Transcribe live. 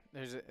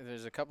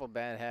There's a couple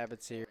bad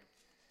habits here.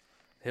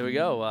 Here we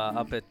go,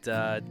 up at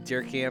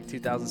Deer Camp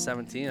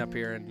 2017 up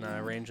here in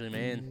Rangeley,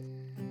 Maine.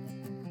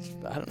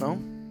 I don't know.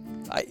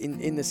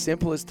 In the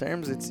simplest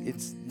terms,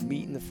 it's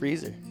meat in the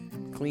freezer,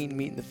 clean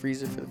meat in the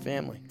freezer for the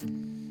family.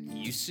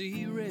 You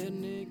see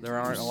redneck. There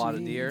aren't a lot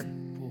of deer.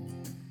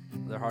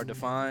 They're hard to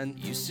find.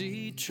 You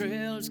see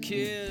trails,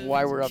 kids.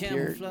 Why we're up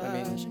here, I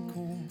camouflage mean, and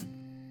corn.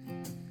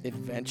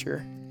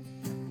 Adventure.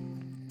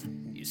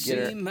 You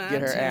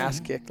Get her ass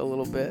kicked a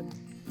little bit.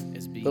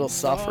 Little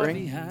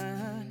suffering.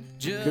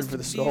 Good for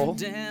the soul.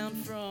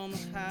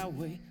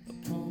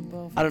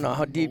 I don't know,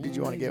 how deep did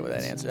you want to get with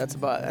that answer? That's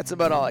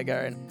about all I got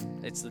right now.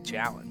 It's the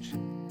challenge.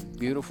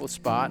 Beautiful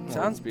spot.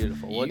 Sounds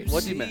beautiful.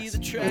 What do you miss?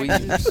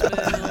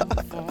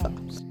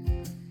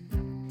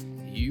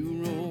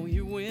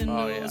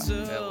 Oh, yeah,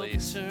 at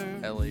least.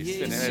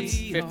 And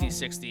it's 50,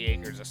 60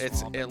 acres of It's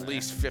swamp at in there.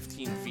 least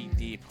 15 feet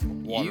deep,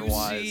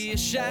 water-wise, see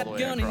a all the way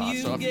shotgun and across.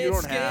 you So if get you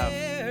don't have,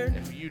 scared.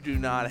 if you do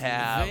not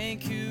have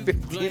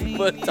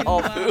 15-foot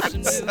tall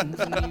boots.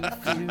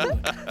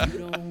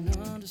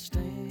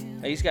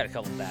 Hey, he's got a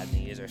couple bad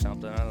knees or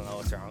something. I don't know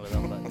what's wrong with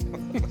him,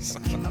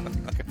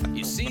 but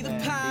You see the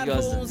he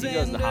goes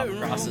to hop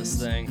across this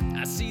thing.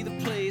 I see the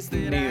place that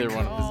Neither I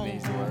one call. of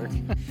his knees work.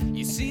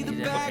 You see the He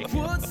didn't make it.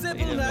 backwoods He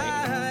simple didn't make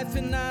it. life,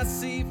 and I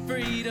see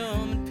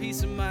freedom and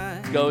peace of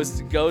mind. Goes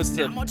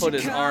to put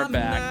his arm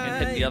back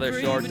and hit the other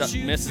shore,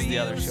 misses the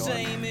other shore,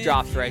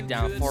 drops right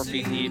down 4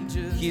 feet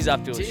deep. He's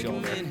up to his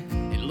shoulder.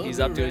 He's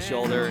up to his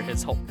shoulder.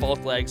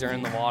 Both legs are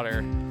in the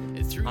water.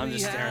 I'm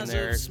just staring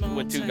there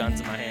with two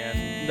guns in my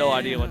hand. No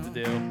idea what to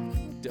do.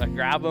 Do I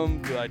grab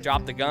him? Do I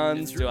drop the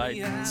guns? Do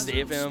I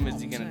save him? Is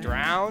he going to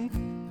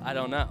drown? I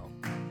don't know.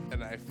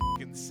 and I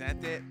fucking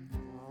sent it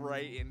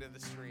right into the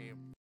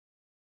stream.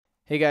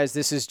 Hey guys,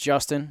 this is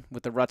Justin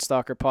with the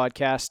Rutstalker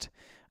podcast.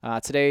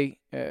 Today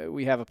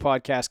we have a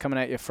podcast coming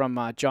at you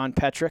from John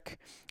Petrick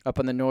up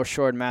on the North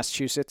Shore in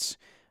Massachusetts.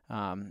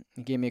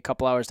 He gave me a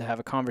couple hours to have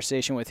a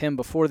conversation with him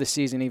before the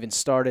season even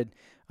started.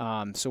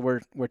 So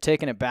we're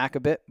taking it back a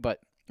bit, but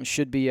it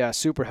should be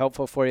super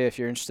helpful for you if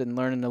you're interested in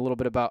learning a little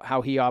bit about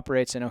how he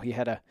operates. I know he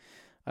had a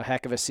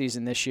heck of a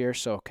season this year,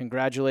 so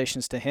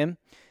congratulations to him,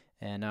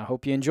 and I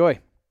hope you enjoy.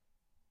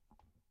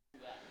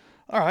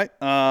 All right.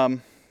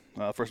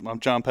 First, I'm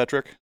John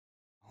Petrick,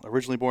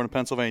 originally born in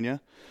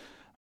Pennsylvania,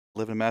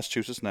 live in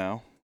Massachusetts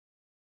now.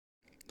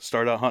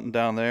 Started out hunting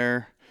down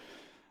there,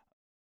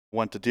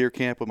 went to deer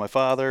camp with my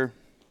father,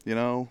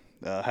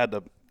 had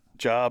the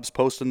jobs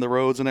posting the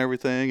roads and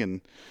everything,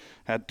 and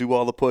had to do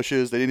all the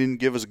pushes. They didn't even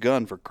give us a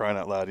gun, for crying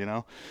out loud,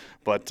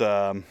 But,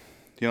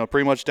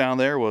 pretty much down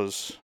there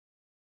was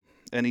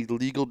any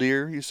legal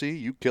deer you see,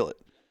 you kill it.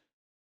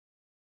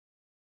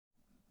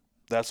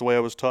 That's the way I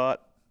was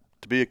taught,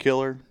 to be a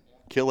killer,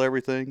 kill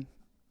everything.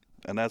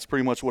 And that's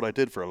pretty much what I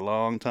did for a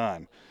long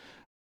time.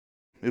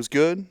 It was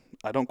good.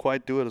 I don't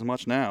quite do it as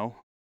much now.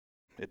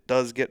 It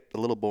does get a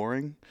little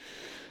boring.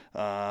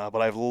 But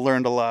I've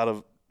learned a lot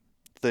of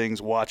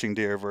things watching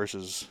deer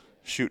versus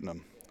shooting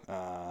them.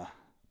 I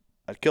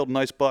killed a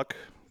nice buck,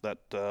 that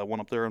one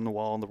up there on the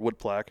wall on the wood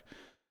plaque,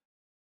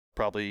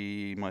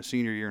 probably my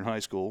senior year in high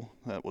school.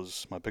 That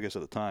was my biggest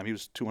at the time. He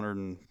was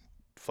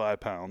 205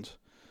 pounds.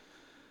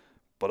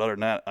 But other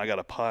than that, I got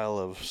a pile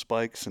of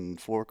spikes and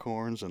fork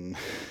horns and.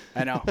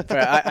 I know.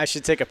 I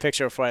should take a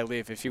picture before I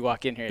leave. If you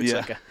walk in here, it's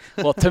Yeah.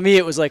 well, to me,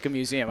 it was like a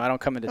museum. I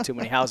don't come into too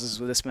many houses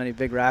with this many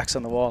big racks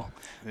on the wall.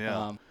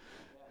 Yeah.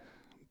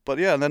 But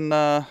yeah, then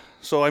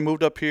so I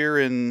moved up here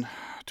in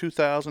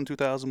 2000,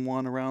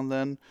 2001, around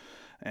then.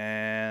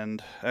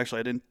 And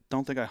actually,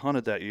 don't think I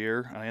hunted that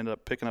year. I ended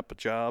up picking up a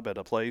job at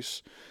a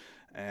place,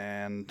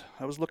 and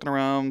I was looking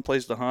around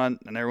places to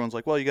hunt, and everyone's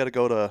like, "Well, you got to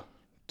go to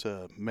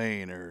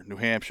Maine or New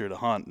Hampshire to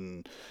hunt."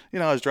 And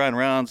I was driving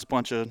around, it's a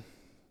bunch of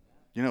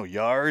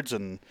yards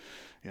and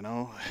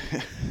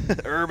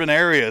urban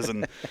areas,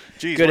 and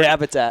geez, Good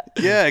habitat.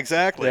 yeah,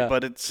 exactly. Yeah.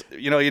 But it's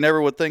you never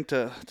would think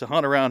to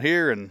hunt around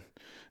here, and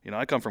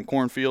I come from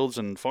cornfields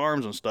and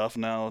farms and stuff.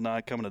 Now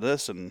I come into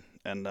this, and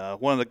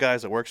one of the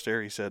guys that works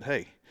there, he said,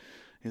 "Hey,"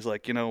 he's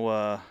like,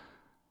 "I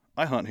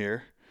hunt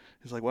here."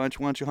 He's like, why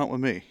don't you hunt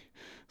with me?"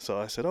 So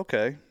I said,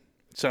 "Okay,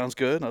 sounds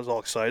good." And I was all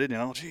excited,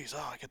 geez,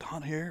 I get to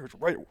hunt here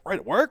right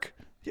at work.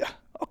 Yeah,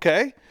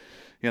 okay,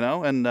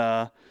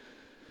 and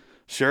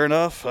sure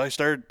enough, I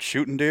started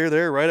shooting deer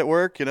there right at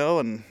work,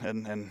 and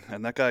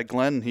that guy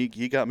Glenn, he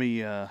got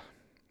me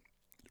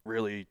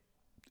really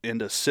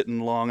into sitting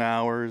long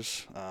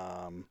hours,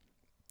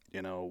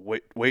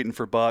 waiting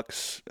for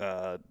bucks.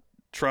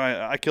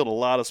 I killed a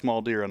lot of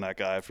small deer on that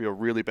guy. I feel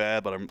really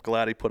bad, but I'm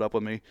glad he put up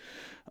with me.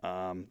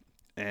 And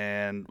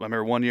I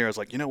remember one year I was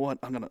like, you know what?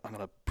 I'm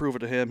gonna prove it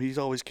to him. He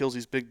always kills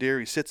these big deer.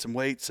 He sits and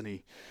waits, and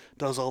he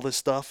does all this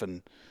stuff.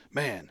 And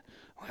man,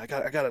 I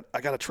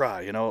gotta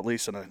try, at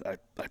least. And I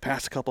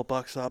passed a couple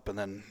bucks up, and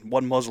then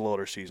one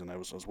muzzleloader season, I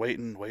was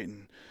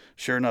waiting.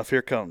 Sure enough,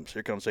 here comes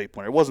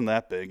 8-pointer. It wasn't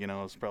that big, it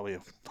was probably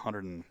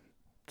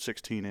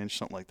 116 inch,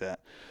 something like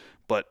that.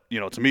 But,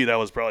 to me, that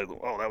was probably,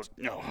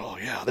 oh,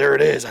 yeah, there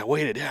it is. I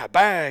waited. Yeah,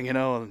 bang, and,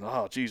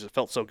 oh, geez, it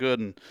felt so good.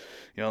 And,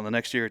 the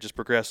next year it just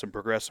progressed and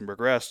progressed and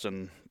progressed.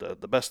 And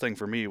the best thing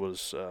for me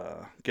was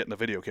getting a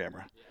video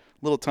camera.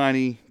 Little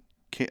tiny,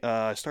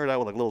 I started out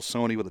with like a little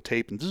Sony with a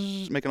tape and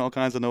zzz, making all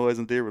kinds of noise,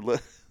 and deer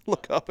would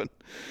look up.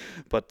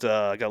 But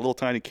I got a little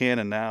tiny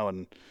Canon now,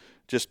 and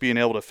just being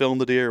able to film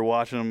the deer,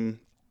 watching them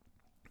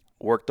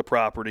work the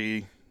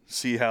property,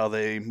 see how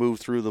they move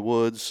through the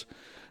woods.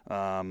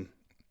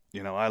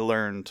 I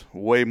learned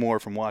way more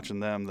from watching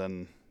them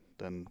than.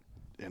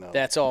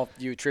 That's all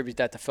you attribute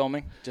that to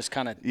filming? Just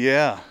kind of be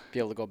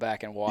able to go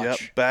back and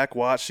watch. Yep,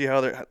 watch, see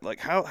how they're like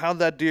how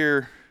that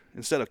deer,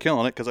 instead of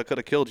killing it, because I could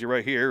have killed you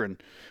right here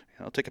and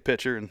take a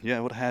picture and I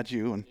would have had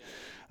you,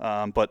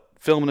 and but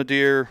filming a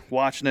deer,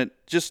 watching it,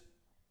 just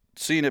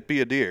seeing it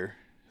be a deer,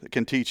 it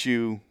can teach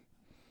you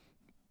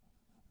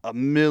a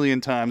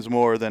million times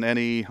more than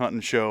any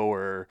hunting show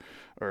or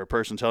a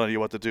person telling you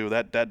what to do.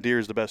 That deer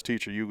is the best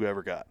teacher you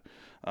ever got.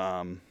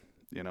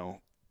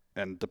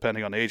 And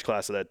depending on the age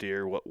class of that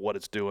deer, what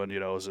it's doing,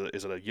 is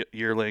it a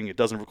yearling? It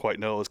doesn't quite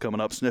know. It's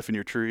coming up, sniffing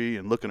your tree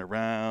and looking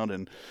around,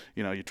 and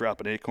you're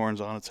dropping acorns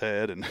on its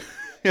head, and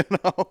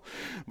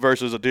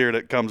versus a deer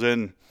that comes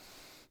in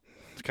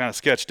kind of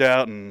sketched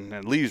out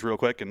and leaves real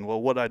quick. And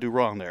what did I do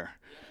wrong there?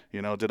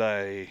 Did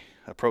I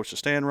approach the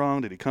stand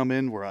wrong? Did he come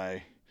in where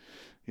I?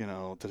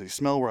 Did he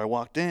smell where I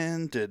walked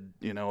in? Did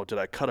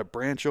I cut a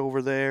branch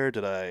over there?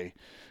 Did I,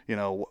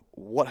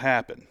 what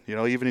happened?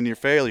 Even in your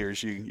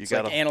failures, you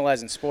got to like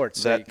analyzing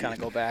sports. So you kind of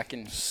go back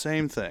and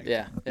same thing.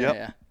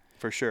 Yeah.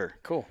 For sure.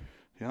 Cool.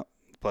 Yep.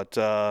 But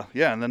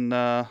and then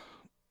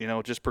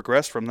just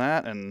progressed from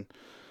that, and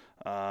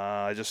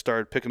I just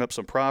started picking up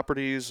some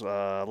properties.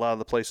 A lot of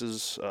the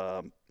places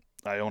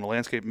I own a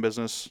landscaping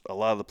business. A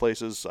lot of the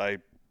places I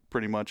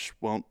pretty much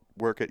won't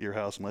work at your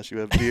house unless you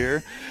have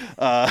deer.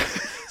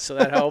 So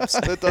that helps.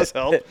 That does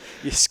help.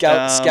 You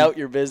scout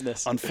your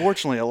business.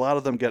 Unfortunately, a lot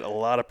of them get a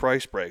lot of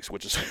price breaks,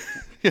 which is,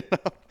 Yeah.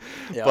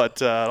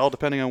 But all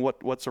depending on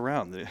what's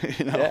around.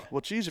 Yeah.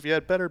 Well, geez, if you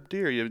had better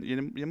deer,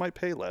 you might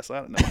pay less.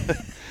 I don't know.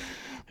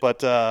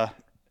 But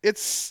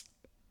it's,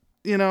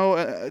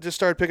 I just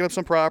started picking up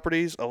some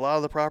properties. A lot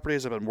of the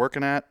properties I've been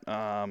working at.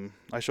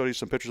 I showed you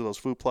some pictures of those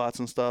food plots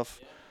and stuff.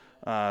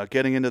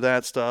 Getting into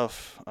that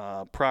stuff,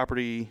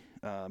 property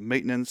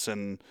maintenance,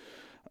 and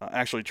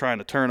actually trying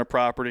to turn a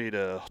property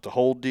to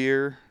hold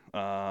deer.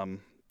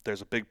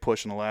 There's a big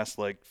push in the last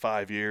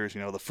 5 years.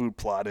 The food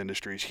plot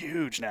industry is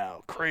huge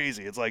now,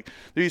 crazy. It's like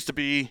there used to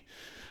be,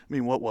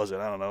 what was it?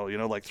 I don't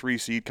know. 3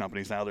 seed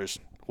companies. Now there's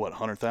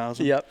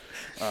 100,000. Yep.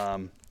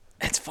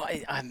 It's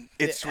fine.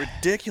 It's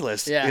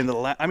ridiculous. Yeah.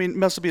 It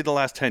must be the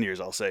last 10 years,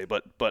 I'll say.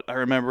 But I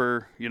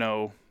remember,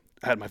 I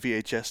had my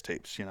VHS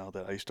tapes,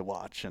 that I used to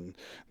watch, and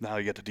now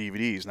you get the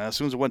DVDs. Now, as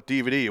soon as it went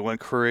DVD, it went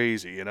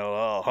crazy.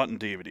 Hunting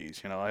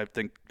DVDs. I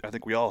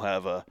think we all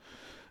have a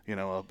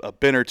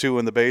bin or two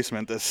in the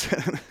basement that's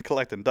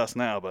collecting dust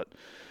now. But,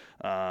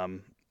 But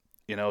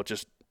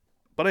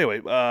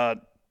anyway,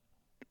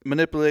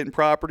 manipulating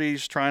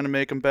properties, trying to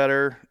make them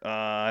better.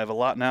 I have a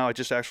lot now. I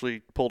just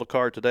actually pulled a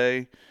card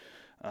today,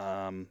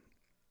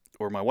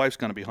 where my wife's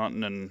going to be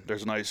hunting, and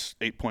there's a nice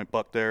 8-point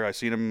buck there. I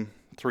seen him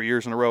 3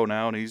 years in a row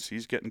now, and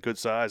he's getting good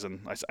size. And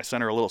I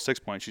sent her a little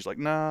 6-point. She's like,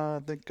 "Nah, I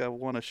think I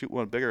want to shoot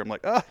one bigger." I'm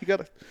like, "You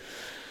got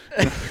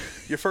to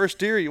your first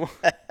deer.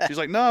 She's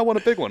like, "No, I want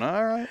a big one."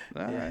 All right.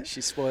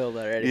 She's spoiled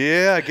already.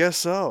 Yeah, I guess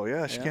so.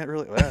 Yeah, she can't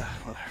really.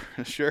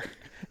 Sure.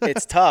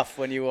 It's tough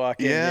when you walk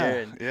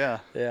in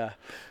here. Yeah.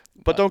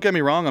 But don't get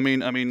me wrong.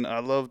 I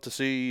love to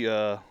see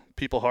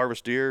people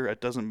harvest deer. It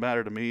doesn't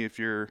matter to me if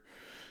you're,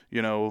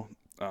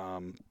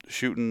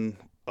 shooting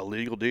a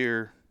legal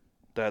deer.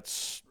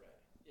 That's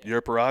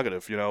your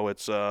prerogative.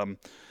 It's I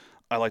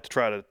like to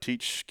try to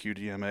teach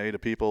QDMA to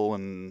people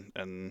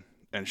and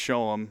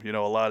show them. A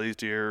lot of these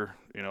deer.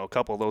 A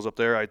couple of those up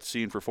there I'd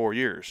seen for 4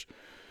 years.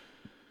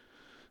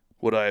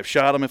 Would I have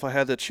shot them if I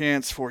had the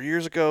chance 4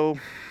 years ago?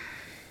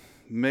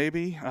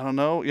 Maybe. I don't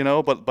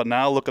know. But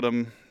now look at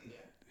them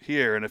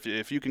here, and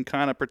if you can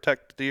kind of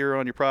protect deer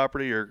on your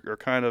property, or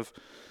kind of,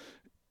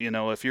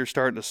 if you're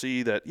starting to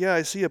see that,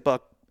 I see a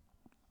buck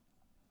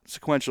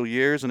sequential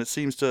years, and it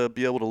seems to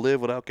be able to live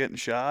without getting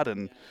shot,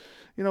 and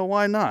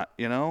why not?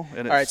 And all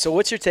right. So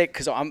what's your take?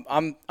 Because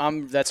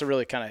I'm that's a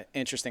really kind of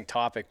interesting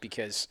topic,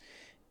 because,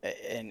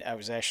 and I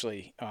was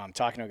actually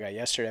talking to a guy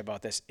yesterday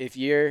about this. If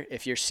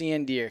you're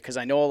seeing deer, because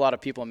I know a lot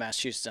of people in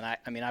Massachusetts,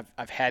 and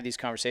I've had these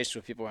conversations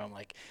with people where I'm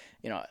like,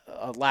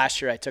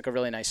 last year I took a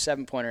really nice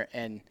 7-pointer,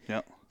 and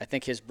I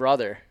think his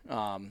brother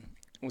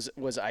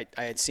was I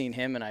had seen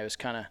him, and I was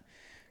kind of,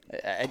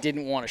 I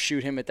didn't want to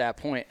shoot him at that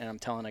point, and I'm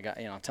telling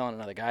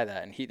another guy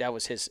that, and that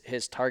was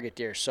his target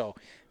deer. So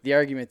the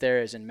argument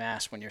there is, in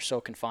Mass, when you're so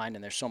confined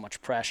and there's so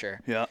much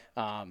pressure,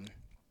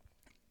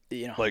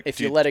 if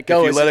you let it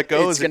go,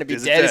 it's going to be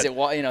dead. Is it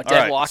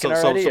dead walking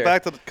already? So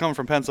back to coming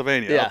from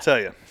Pennsylvania, I'll tell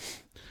you,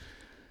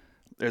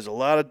 there's a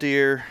lot of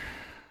deer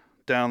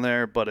down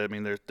there, but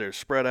they're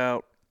spread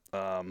out.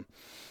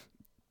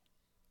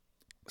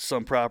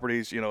 Some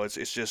properties,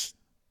 it's just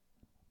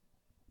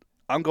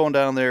I'm going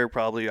down there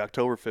probably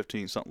October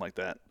 15th, something like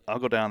that. I'll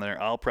go down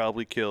there. I'll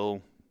probably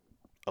kill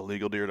a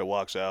legal deer that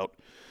walks out.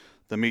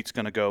 The meat's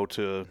going to go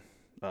to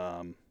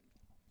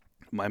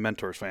my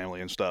mentor's family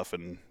and stuff,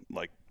 and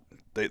like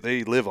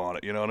they live on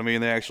it, you know what I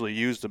mean? They actually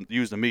use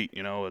the meat,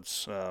 you know.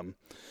 It's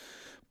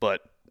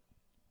but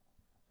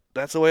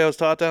that's the way I was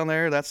taught down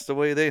there. That's the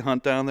way they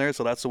hunt down there,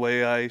 so that's the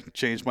way I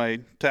changed my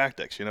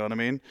tactics, you know what I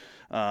mean?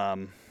 I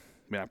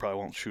mean, I probably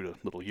won't shoot a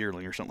little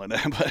yearling or something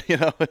like that, but you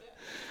know,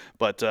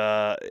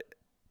 but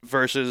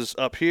versus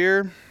up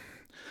here,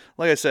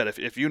 like I said,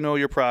 if you know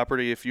your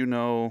property, if you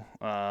know,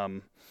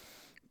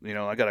 you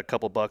know, I got a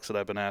couple bucks that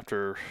I've been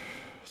after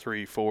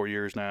 3-4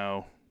 years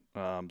now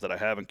that I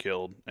haven't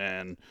killed,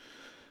 and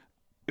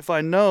if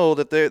I know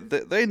that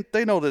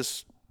they know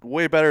this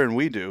way better than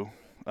we do,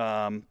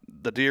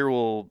 the deer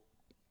will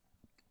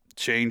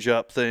change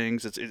up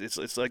things.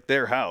 It's like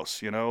their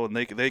house, you know, and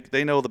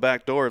they know the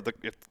back door.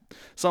 If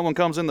someone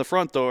comes in the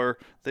front door,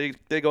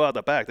 they go out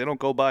the back. They don't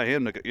go by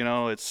him. You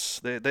know,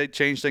 they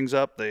change things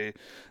up. They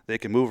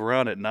can move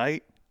around at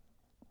night.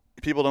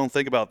 People don't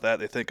think about that.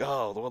 They think,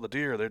 oh, well, the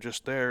deer, they're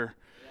just there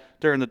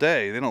during the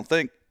day. They don't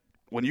think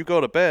when you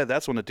go to bed,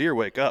 that's when the deer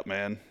wake up,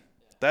 man.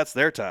 That's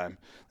their time.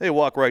 They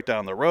walk right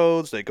down the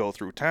roads. They go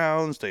through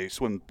towns. They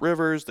swim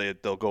rivers.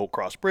 They'll go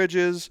across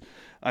bridges.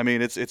 I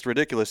mean, it's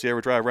ridiculous. You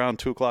ever drive around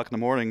 2 o'clock in the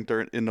morning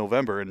in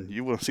November and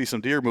you will see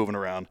some deer moving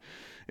around.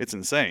 It's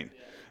insane.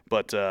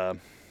 But the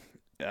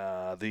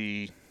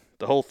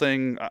whole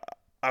thing,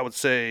 I would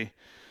say,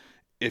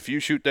 if you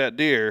shoot that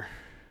deer,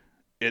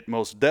 it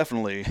most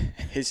definitely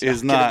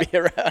is not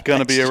going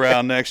to be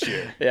around next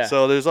year. Yeah.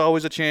 So there's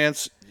always a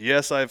chance.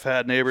 Yes, I've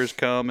had neighbors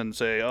come and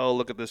say, "Oh,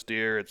 look at this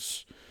deer.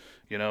 It's."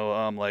 You know,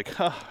 I'm like,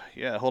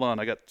 yeah, hold on.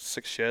 I got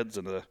 6 sheds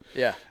and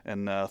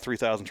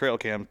 3,000 trail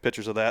cam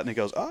pictures of that. And he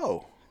goes,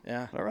 oh,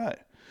 yeah, all right.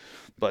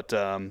 But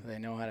they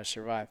know how to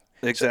survive.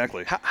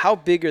 Exactly. So how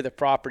big are the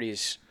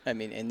properties? I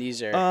mean, and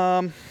these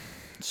are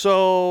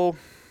so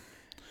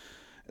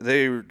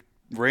they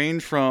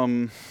range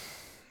from,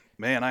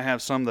 man, I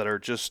have some that are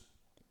just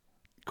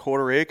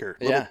quarter acre,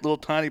 little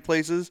tiny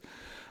places.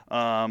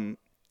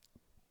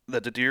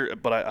 That the deer,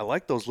 but I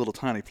like those little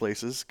tiny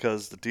places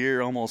because the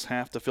deer almost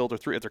have to filter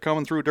through. If they're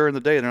coming through during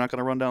the day, they're not going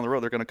to run down the road.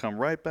 They're going to come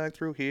right back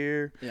through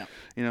here,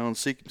 you know, and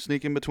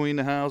sneak in between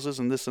the houses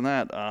and this and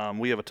that.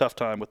 We have a tough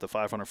time with the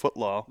 500-foot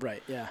law.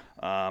 Right, yeah.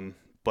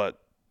 But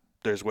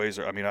there's ways.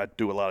 I mean, I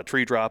do a lot of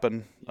tree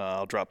dropping.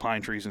 I'll drop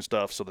pine trees and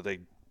stuff so that they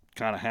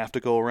kind of have to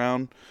go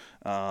around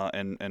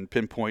and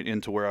pinpoint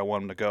into where I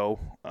want them to go.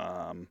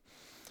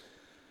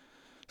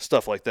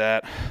 Stuff like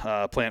that.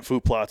 Plant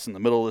food plots in the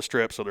middle of the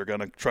strip, so they're going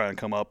to try and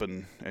come up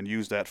and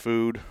use that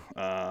food.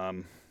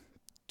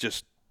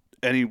 Just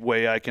any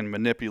way I can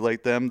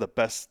manipulate them the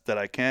best that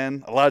I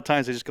can. A lot of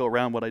times they just go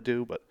around what I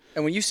do.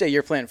 And when you say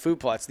you're planting food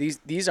plots,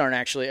 these aren't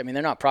actually, I mean,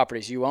 they're not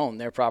properties you own.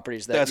 They're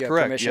properties that you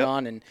have permission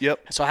on. And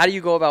so how do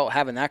you go about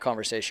having that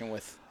conversation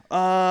with?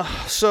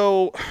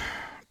 So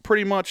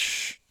pretty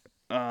much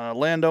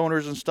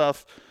landowners and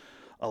stuff,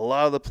 a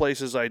lot of the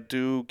places I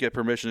do get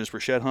permission is for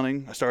shed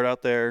hunting. I start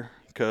out there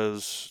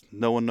because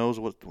no one knows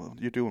what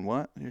you're doing.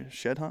 What? You're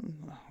shed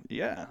hunting?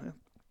 Yeah.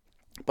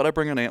 But I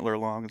bring an antler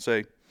along and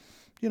say,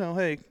 you know,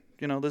 hey,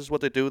 you know, this is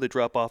what they do. They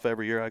drop off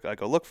every year. I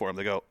go look for them.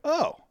 They go,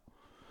 oh,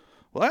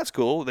 well, that's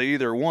cool. They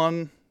either,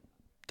 1,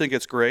 think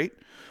it's great,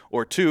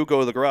 or 2,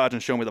 go to the garage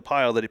and show me the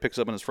pile that he picks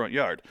up in his front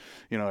yard,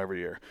 you know, every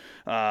year.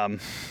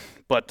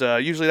 But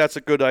usually that's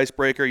a good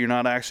icebreaker. You're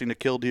not asking to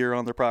kill deer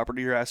on their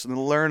property. You're asking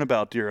to learn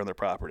about deer on their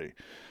property.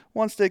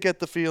 Once they get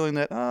the feeling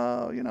that,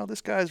 oh, you know, this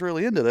guy's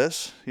really into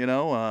this, you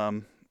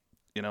know,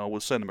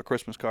 we'll send them a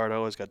Christmas card. I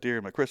always got deer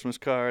in my Christmas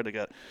card. They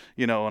got,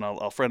 you know, and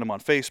I'll friend them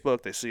on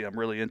Facebook. They see I'm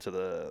really into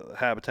the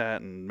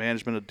habitat and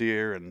management of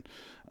deer, and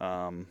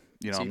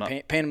you know, so I'm not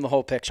paint them the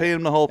whole picture. Paint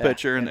them the whole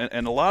picture,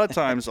 and a lot of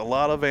times, a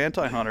lot of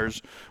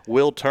anti-hunters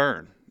will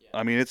turn.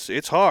 I mean,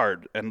 it's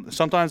hard, and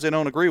sometimes they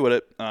don't agree with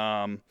it.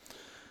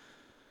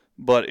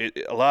 But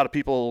a lot of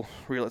people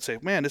realize, say,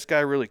 man, this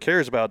guy really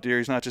cares about deer.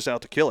 He's not just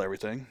out to kill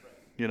everything,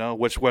 you know.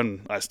 Which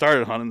when I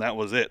started hunting, that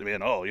was it. I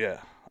mean, oh yeah,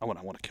 I want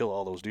to kill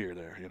all those deer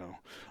there, you know.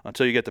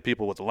 Until you get the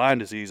people with the Lyme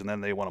disease, and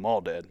then they want them all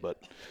dead. But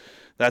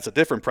that's a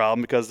different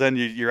problem because then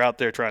you're out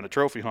there trying to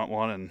trophy hunt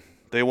one, and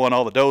they want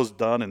all the does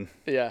done. And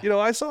you know,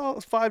 I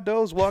saw 5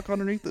 does walk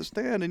underneath the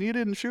stand, and you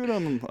didn't shoot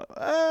them.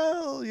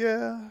 Well,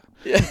 yeah.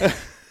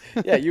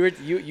 Yeah,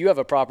 you have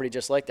a property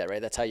just like that,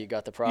 right? That's how you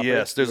got the property.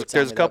 Yes,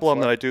 there's a couple of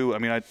them that I do. I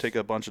mean, I take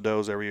a bunch of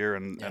does every year,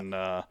 and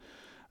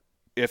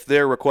if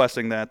they're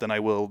requesting that, then I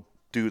will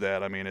do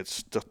that. I mean,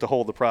 it's to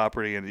hold the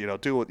property and, you know,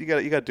 do what you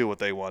got to do what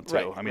they want to.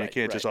 Right, I mean, it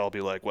can't just all be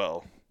like,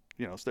 well,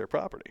 you know, it's their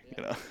property,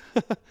 you know.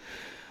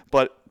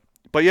 but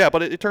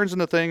it turns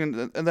into a thing,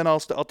 and then I'll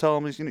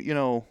tell them, you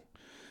know,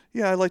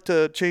 yeah, I like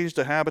to change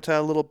the habitat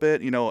a little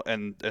bit, you know,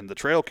 and the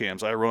trail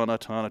cams. I run a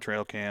ton of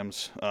trail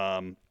cams.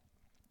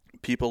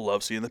 People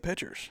love seeing the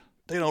pictures.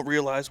 They don't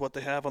realize what they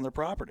have on their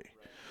property.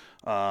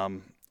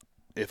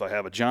 If I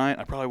have a giant,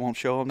 I probably won't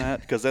show them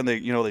that because then they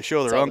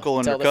show their Tell uncle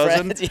and tell their the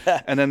cousin, friends,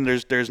 yeah. and then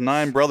there's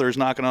 9 brothers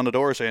knocking on the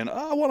door saying,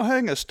 "Oh, I want to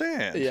hang a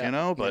stand,"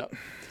 Yeah, But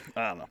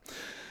I don't know.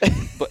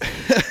 But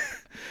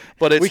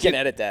but it's, We can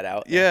edit that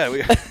out.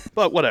 yeah,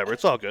 but whatever,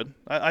 it's all good.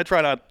 I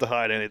try not to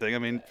hide anything. I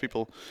mean,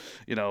 people,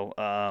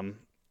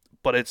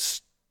 but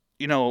it's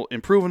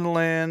improving the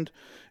land.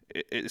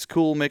 It's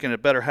cool making a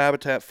better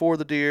habitat for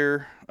the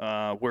deer,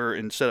 where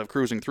instead of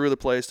cruising through the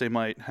place, they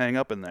might hang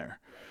up in there.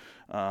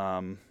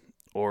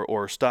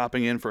 Or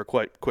stopping in for a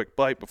quick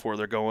bite before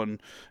they're going,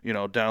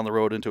 down the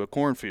road into a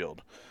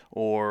cornfield,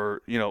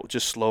 or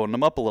just slowing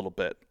them up a little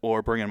bit,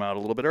 or bringing them out a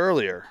little bit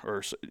earlier,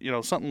 or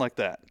something like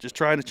that. Just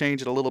trying to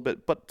change it a little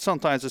bit, but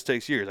sometimes this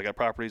takes years. I got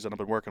properties that I've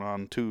been working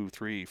on 2,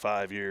 3,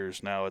 5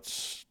 years now.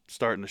 It's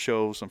starting to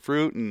show some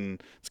fruit,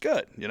 and it's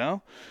good,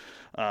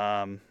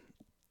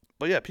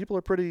 But yeah, people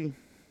are pretty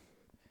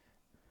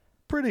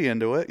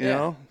into it, you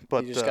know.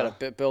 But you just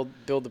gotta build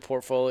the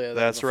portfolio.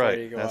 That's right.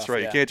 You go That's off.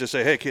 right. Yeah. You can't just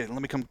say, "Hey, kid,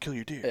 let me come kill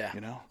your deer."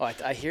 Yeah. Oh,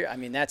 I hear. I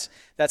mean, that's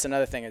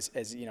another thing.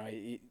 As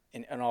in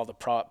all the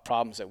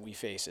problems that we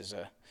face as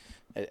a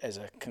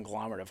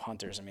conglomerate of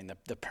hunters. I mean,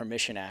 the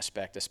permission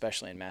aspect,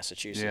 especially in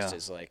Massachusetts,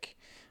 is like.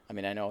 I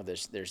mean, I know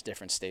there's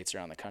different states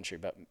around the country,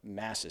 but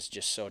Mass is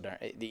just so darn.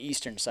 The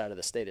eastern side of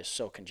the state is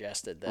so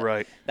congested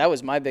that that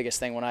was my biggest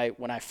thing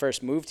when I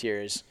first moved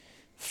here is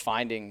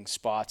finding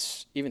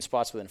spots, even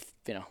spots within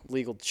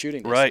legal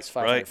shooting distance,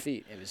 500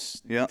 feet. It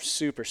was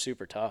super,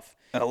 super tough.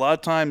 And a lot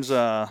of times,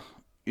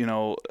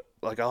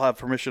 like I'll have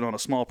permission on a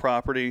small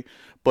property,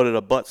 but it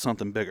abuts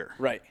something bigger.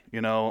 Right.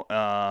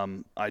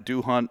 I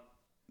do hunt.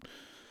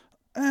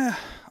 I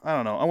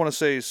don't know. I want to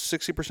say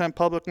 60%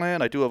 public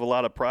land. I do have a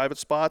lot of private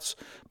spots,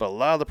 but a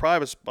lot of the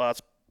private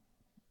spots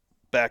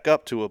back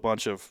up to a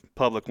bunch of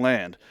public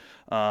land,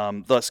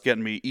 thus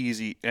getting me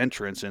easy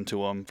entrance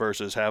into them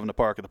versus having to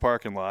park at the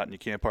parking lot, and you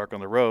can't park on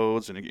the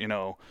roads and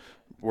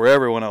where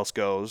everyone else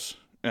goes,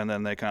 and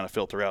then they kind of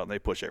filter out and they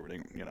push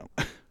everything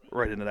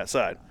right into that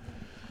side.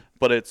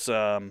 But it's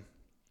there's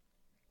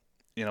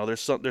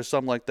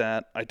some like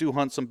that. I do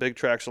hunt some big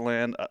tracts of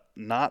land,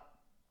 not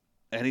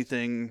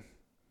anything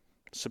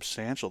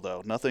substantial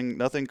though.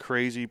 Nothing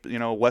crazy.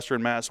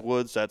 Western Mass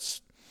woods.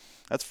 That's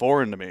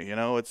foreign to me.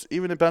 It's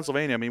even in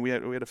Pennsylvania. I mean, we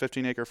had a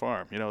 15-acre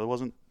farm. It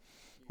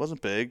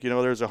wasn't big.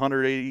 There's a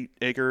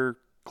 180-acre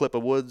clip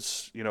of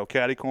woods.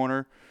 Caddy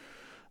corner.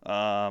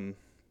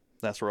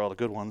 That's where all the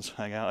good ones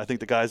hang out. I think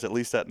the guys that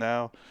lease that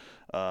now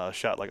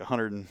shot like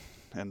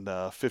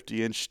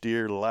 150-inch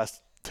deer the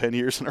last 10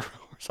 years in a row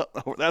or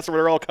something. That's where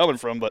they're all coming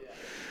from. But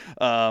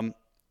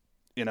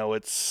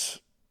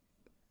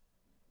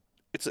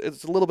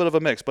it's a little bit of a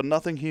mix, but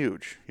nothing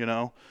huge.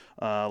 A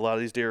lot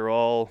of these deer are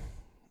all.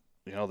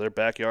 They're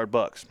backyard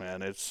bucks,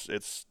 man. It's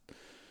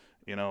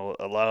a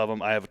lot of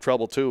them. I have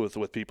trouble too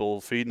with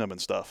people feeding them and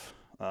stuff.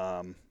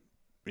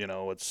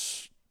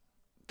 It's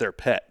their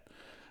pet.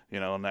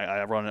 And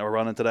I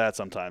run into that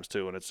sometimes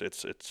too, and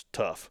it's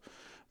tough.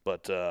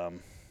 But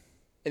and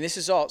this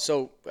is all.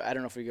 So I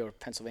don't know if we go to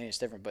Pennsylvania, it's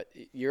different. But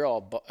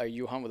are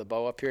you hunt with a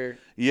bow up here?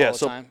 Yeah. All the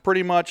So time?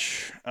 pretty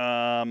much.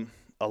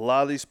 A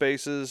lot of these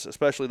spaces,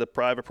 especially the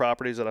private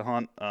properties that I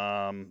hunt,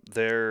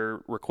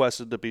 they're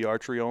requested to be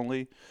archery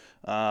only.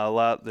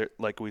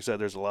 Like we said,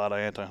 there's a lot of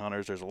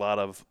anti-hunters. There's a lot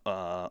of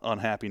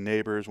unhappy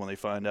neighbors when they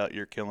find out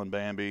you're killing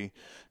Bambi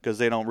because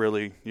they don't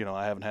really,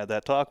 I haven't had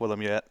that talk with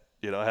them yet.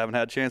 I haven't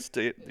had a chance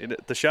to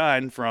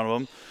shine in front of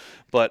them.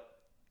 But,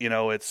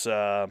 it's,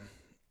 some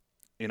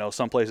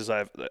places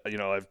I've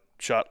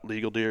shot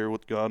legal deer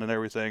with gun and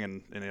everything,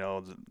 and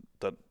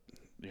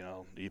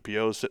the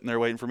EPO's sitting there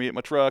waiting for me at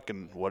my truck,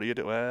 and what do you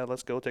do? Well,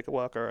 let's go take a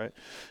walk. All right.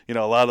 A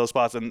lot of those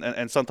spots,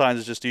 and sometimes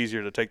it's just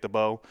easier to take the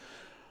bow.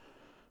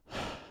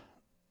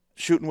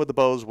 Shooting with the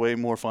bow is way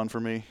more fun for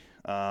me.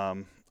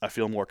 I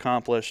feel more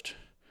accomplished.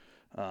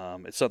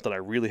 It's something I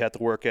really have to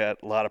work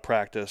at, a lot of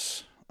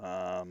practice,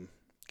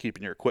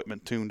 keeping your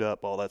equipment tuned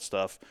up, all that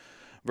stuff,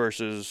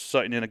 versus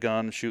sighting in a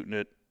gun, shooting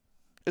it.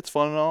 It's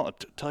fun and all.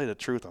 To tell you the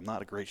truth, I'm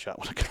not a great shot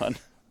with a gun.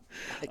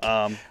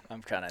 I'm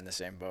kind of in the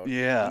same boat.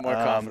 Yeah, I'm more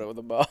confident with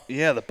the bow.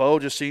 Yeah, the bow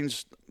just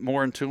seems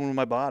more in tune with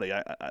my body,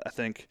 I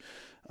think.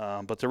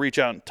 But to reach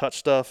out and touch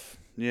stuff,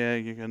 yeah,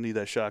 you're gonna need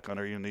that shotgun,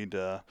 or you need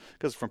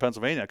because from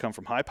Pennsylvania, I come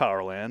from high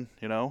power land,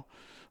 30-06s,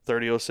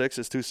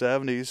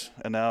 270s,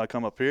 and now I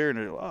come up here and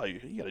you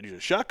gotta use a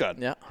shotgun.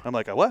 Yeah. I'm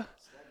like, what?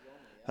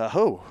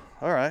 All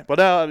right. But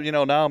now,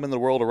 now I'm in the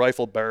world of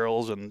rifled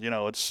barrels, and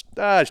it's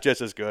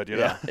just as good,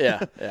 Yeah.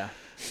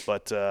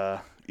 But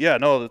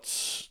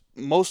it's.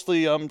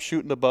 Mostly I'm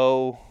shooting the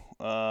bow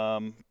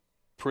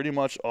pretty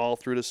much all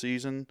through the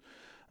season.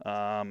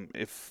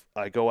 If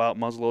I go out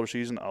muzzleloader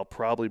season, I'll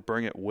probably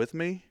bring it with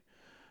me.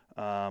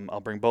 I'll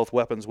bring both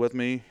weapons with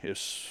me if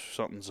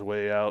something's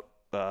way out.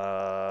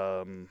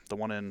 The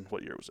one in,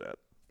 what year was that?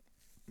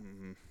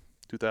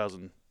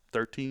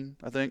 2013,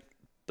 I think.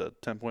 The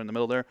 10-point in the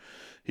middle there.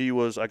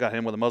 I got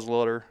him with a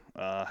muzzleloader.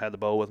 Had the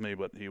bow with me,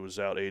 but he was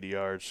out 80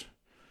 yards.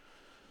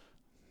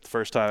 The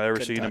first time I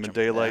ever seen him in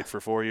daylight for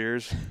 4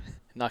 years.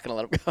 Not gonna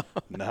let him go.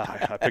 No,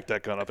 I picked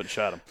that gun up and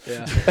shot him.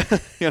 Yeah.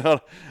 You know,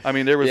 I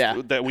mean, there was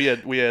Yeah. that we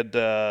had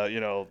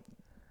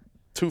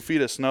 2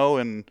 feet of snow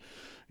and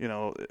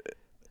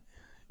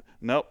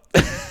nope.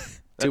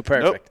 Too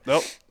perfect.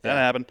 Nope. That Yeah.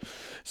 happened.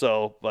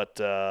 So, but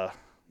that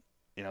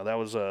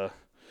was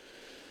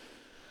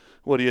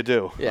what do you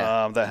do?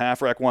 Yeah. That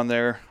half rack one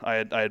there,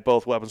 I had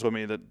both weapons with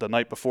me. The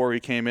night before he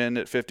came in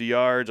at 50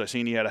 yards, I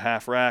seen he had a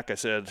half rack. I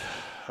said,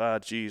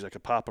 geez, I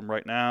could pop him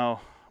right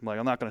now. I'm like,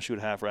 I'm not going to shoot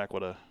a half rack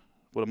with a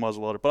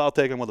muzzle loader, but I'll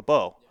take him with a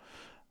bow.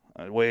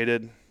 I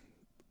waited.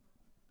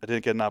 I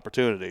didn't get an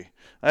opportunity.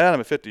 I had him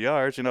at 50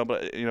 yards,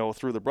 but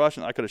through the brush,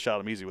 and I could have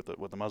shot him easy with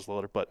the muzzle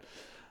loader, but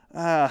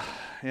I'll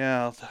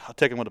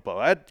take him with a bow.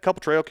 I had a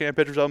couple trail cam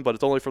pictures of him, but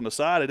it's only from the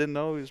side. I didn't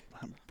know he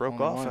broke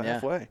Only off one,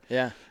 halfway.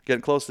 Yeah.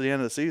 Getting close to the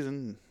end of the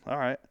season. All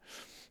right.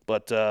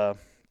 But, and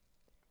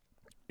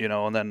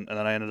then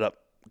I ended up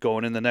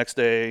going in the next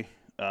day,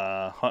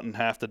 hunting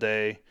half the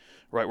day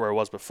right where I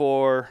was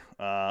before,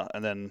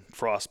 and then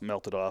frost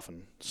melted off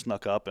and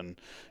snuck up,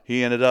 and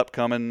he ended up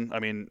coming. I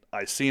mean,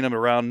 I seen him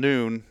around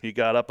noon. He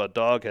got up, a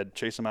dog had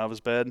chased him out of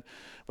his bed,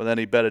 but then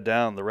he bedded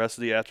down the rest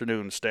of the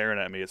afternoon staring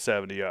at me at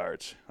 70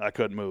 yards. I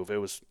couldn't move. It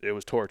was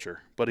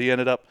torture. But he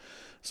ended up,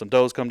 some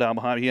does come down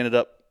behind me. He ended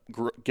up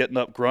getting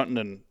up, grunting,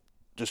 and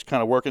just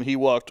kind of working. He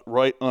walked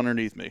right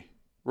underneath me,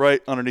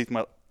 right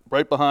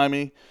behind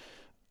me.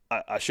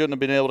 I shouldn't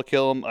have been able to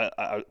kill him.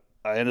 I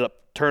ended up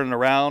turning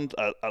around.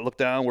 I looked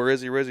down. Where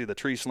is he? The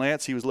tree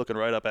slants. He was looking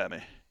right up at me.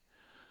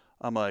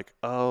 I'm like,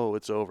 oh,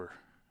 it's over.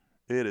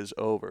 It is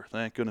over.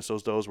 Thank goodness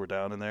those does were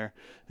down in there.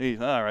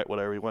 All right,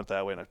 whatever. He went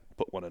that way, and I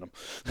put one in him.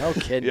 No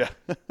kidding. Yeah.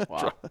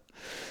 Wow.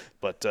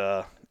 But,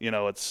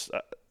 it's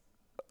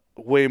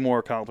way more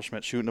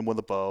accomplishment shooting him with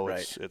a bow.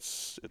 Right.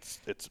 It's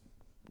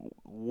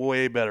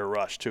way better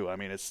rush, too. I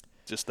mean, it's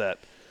just that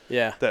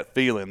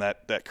feeling,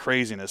 that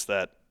craziness,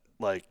 that,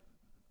 like,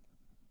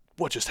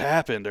 what just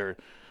happened, or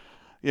 –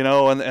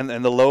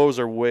 and the lows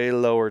are way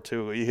lower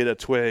too. You hit a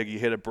twig, you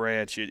hit a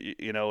branch,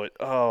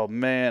 oh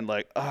man,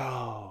 like,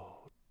 oh,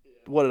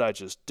 what did I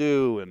just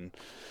do?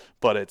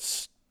 But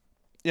it's,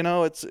 you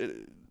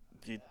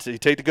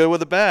take the good with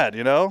the bad,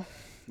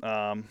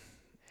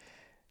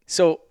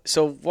 So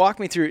walk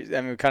me through. I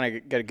mean, we kind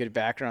of got a good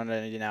background on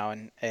it now,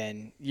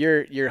 and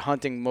you're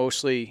hunting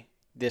mostly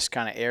this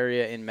kind of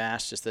area in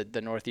Mass, just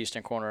the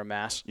northeastern corner of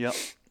Mass. Yep.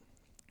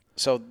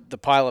 So the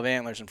pile of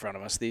antlers in front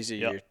of us, these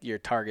are your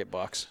target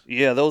bucks.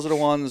 Yeah, those are the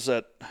ones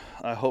that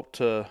I hope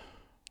to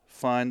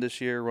find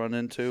this year, run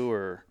into,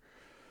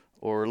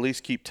 or at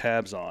least keep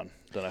tabs on.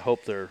 That I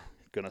hope they're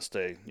going to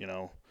stay.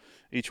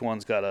 Each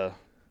one's got a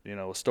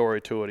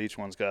story to it. Each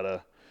one's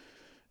got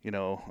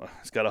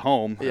it's got a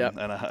home. Yep.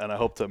 And I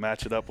hope to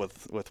match it up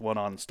with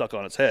one stuck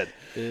on its head.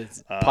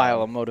 It's a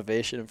pile of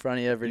motivation in front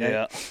of you every day.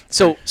 Yeah.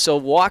 So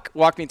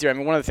walk me through. I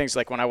mean, one of the things,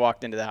 like when I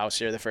walked into the house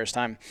here the first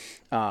time,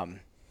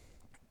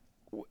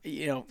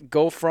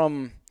 go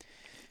from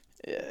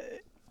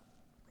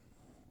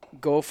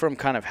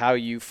kind of how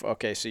you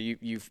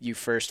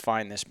first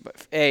find this.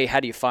 How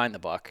do you find the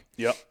buck?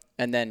 Yep.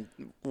 And then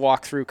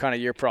walk through kind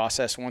of your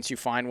process once you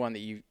find one that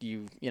you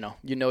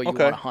want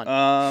to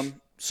hunt.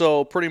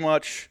 So pretty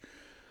much,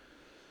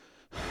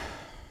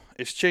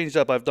 it's changed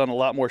up. I've done a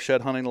lot more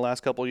shed hunting the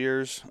last couple of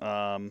years.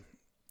 I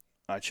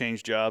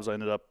changed jobs. I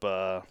ended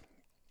up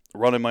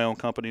running my own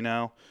company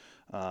now.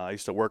 I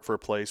used to work for a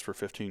place for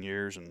 15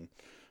 years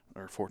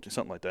or 14,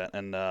 something like that.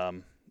 And now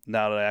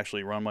that I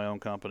actually run my own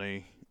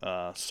company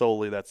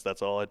solely,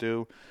 that's all I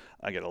do.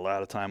 I get a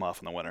lot of time off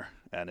in the winter,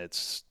 and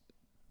it's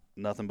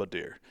nothing but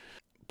deer.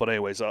 But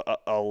anyways,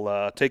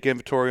 I'll take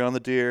inventory on the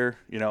deer.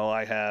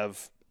 I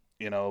have,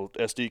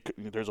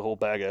 there's a whole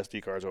bag of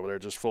SD cards over there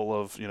just full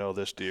of,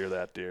 this deer,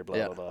 that deer,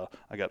 blah, blah, blah.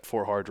 I got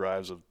 4 hard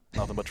drives of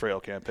nothing but trail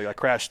cam pic. I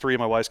crashed 3 of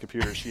my wife's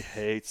computers. She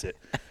hates it.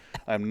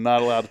 I'm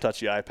not allowed to touch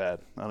the iPad.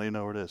 I don't even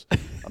know where it is.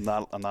 I'm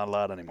not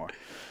allowed anymore.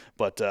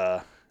 But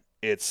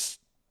it's,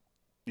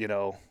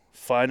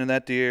 finding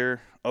that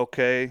deer.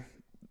 Okay,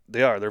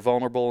 they're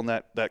vulnerable in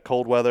that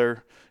cold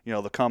weather.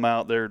 They'll come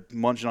out, they're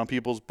munching on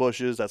people's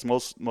bushes. That's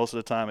most of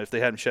the time, if they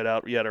hadn't shed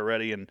out yet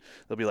already, and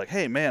they'll be like,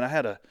 hey man,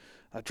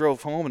 I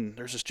drove home and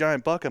there's this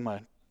giant buck in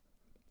my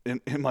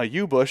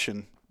yew bush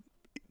and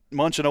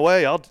munching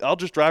away. I'll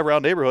just drive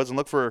around neighborhoods and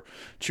look for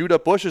chewed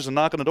up bushes and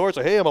knock on the door and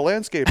say, hey, I'm a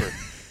landscaper.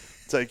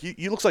 It's like,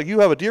 you looks like you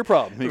have a deer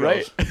problem. He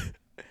goes,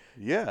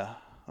 yeah.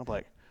 I'm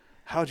like,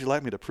 how'd you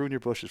like me to prune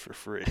your bushes for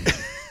free?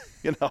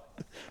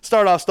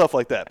 Start off stuff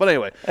like that. But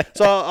anyway,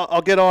 so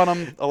I'll get on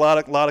them. A lot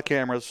of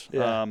cameras,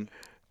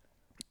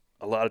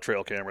 a lot of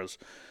trail cameras,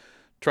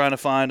 trying to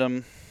find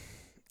them.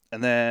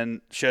 And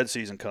then shed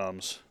season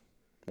comes.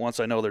 Once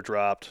I know they're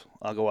dropped,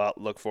 I'll go out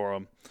and look for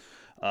them.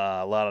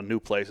 A lot of new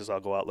places, I'll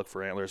go out and look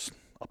for antlers.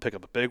 I'll pick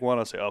up a big one.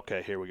 I'll say,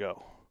 okay, here we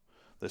go.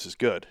 This is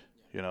good.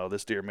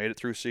 This deer made it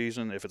through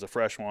season. If it's a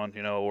fresh one,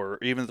 or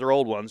even if they're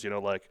old ones,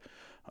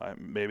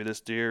 maybe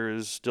this deer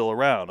is still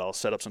around. I'll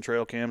set up some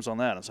trail cams on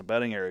that and some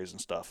bedding areas and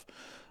stuff.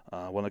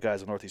 One of the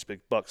guys in Northeast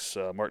Big Bucks,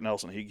 Mark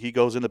Nelson, he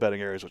goes into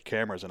bedding areas with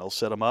cameras and he'll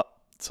set them up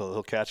so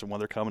he'll catch them when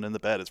they're coming in the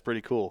bed. It's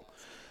pretty cool.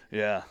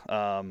 Yeah.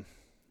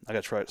 I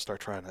got to start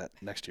trying that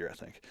next year, I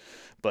think.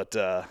 But,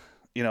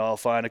 I'll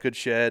find a good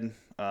shed,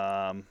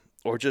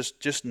 or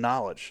just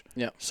knowledge.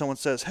 Yeah. Someone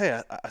says,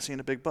 hey, I seen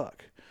a big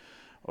buck.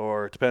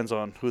 Or it depends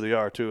on who they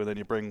are, too, and then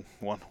you bring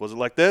one. Was it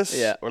like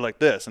this or like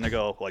this? And they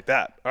go, like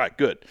that. All right,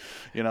 good.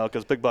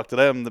 Because big buck to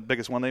them, the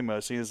biggest one they might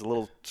have seen is a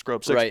little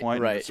scrub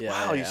 6-point. Right.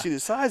 Wow, you see the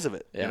size of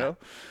it, Yeah.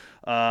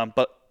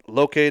 But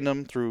locating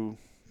them through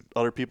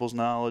other people's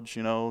knowledge,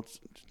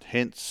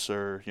 hints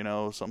or,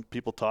 some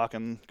people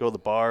talking, go to the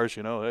bars,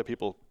 hey,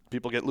 people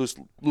get loose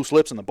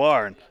lips in the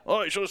bar and,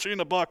 oh, you should have seen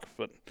the buck.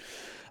 But,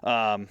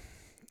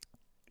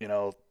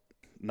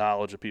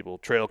 knowledge of people,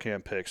 trail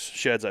cam picks,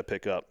 sheds I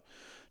pick up,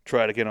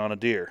 try to get on a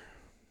deer.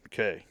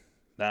 Okay.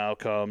 Now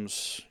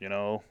comes,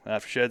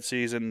 after shed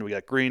season, we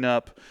got green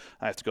up.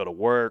 I have to go to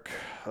work.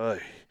 Same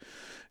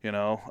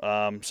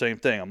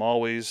thing. I'm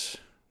always,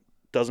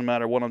 doesn't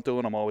matter what I'm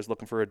doing, I'm always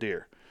looking for a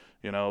deer.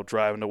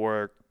 Driving to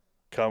work,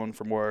 coming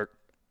from work,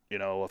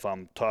 if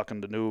I'm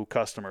talking to new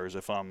customers,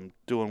 if I'm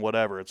doing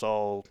whatever, it's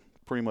all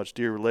pretty much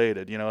deer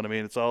related. You know what I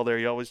mean? It's all there.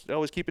 You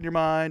always keep in your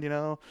mind,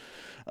 and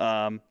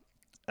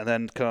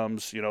then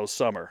comes,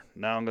 summer.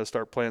 Now I'm going to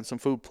start planting some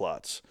food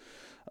plots.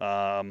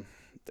 Apple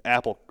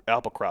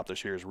crop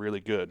this year is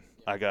really good.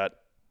 I got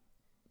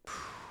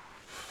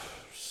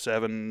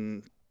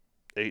 7,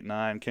 8,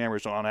 9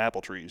 cameras on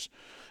apple trees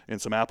in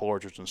some apple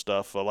orchards and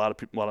stuff. A lot of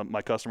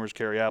my customers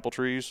carry apple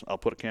trees. I'll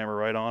put a camera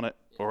right on it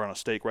or on a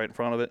stake right in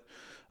front of it,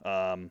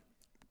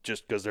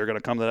 just because they're going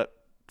to come to that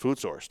food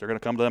source. They're going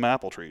to come to them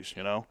apple trees,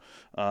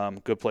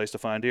 Good place to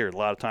find deer. A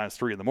lot of times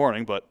 3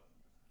 a.m, but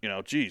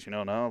now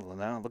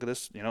look at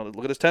this,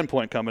 look at this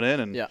 10-point coming in,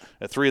 and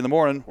at 3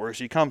 a.m, where's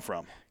he come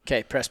from?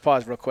 Okay, press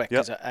pause real quick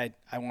because Yep.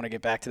 I want to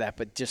get back to that.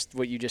 But just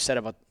what you just said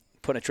about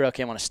putting a trail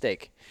cam on a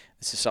stake,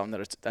 this is something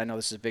that I know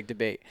this is a big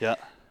debate. Yeah.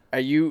 Are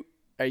you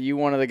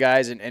one of the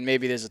guys, and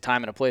maybe there's a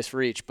time and a place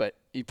for each, but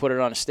you put it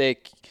on a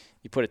stake,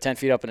 you put it 10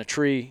 feet up in a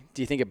tree.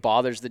 Do you think it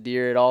bothers the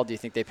deer at all? Do you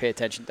think they pay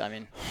attention?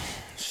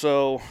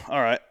 So,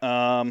 all right.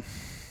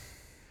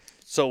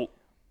 So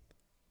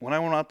when I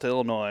went out to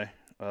Illinois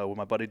with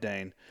my buddy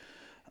Dane,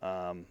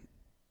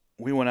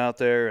 we went out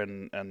there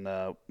and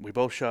we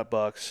both shot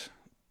bucks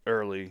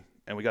early,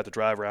 and we got to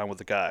drive around with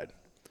the guide.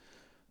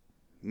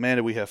 Man,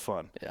 did we have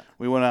fun. Yeah.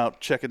 We went out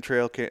checking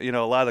trail cam.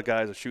 A lot of the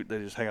guys that shoot, they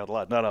just hang out a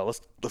lot. No,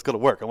 let's go to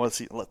work. I want to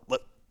see,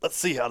 let's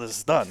see how this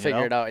is done.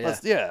 Figure it out,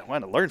 yeah. I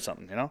want to learn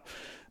something,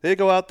 They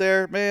go out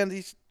there,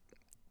 man,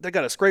 they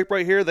got a scrape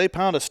right here. They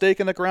pound a stake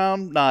in the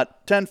ground,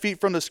 not 10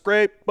 feet from the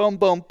scrape. Boom,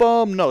 boom,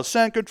 boom. No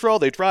scent control.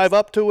 They drive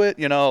up to it,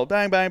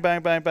 bang, bang,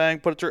 bang, bang, bang.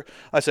 Put it.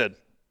 I said,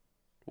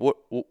 what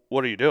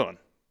are you doing?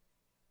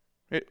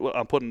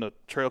 I'm putting the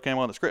trail cam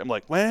on the scrape. I'm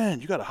like,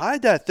 man, you got to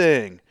hide that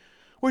thing.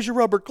 Where's your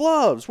rubber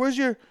gloves? Where's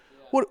your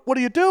what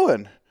are you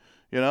doing?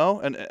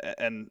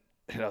 And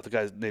the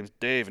guy's name's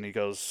Dave, and he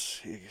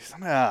goes,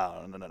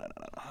 no.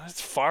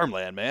 It's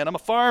farmland, man. I'm a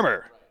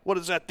farmer. What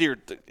is that deer?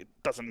 It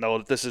doesn't know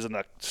that this isn't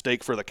a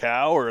stake for the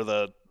cow or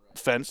the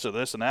fence or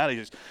this and that.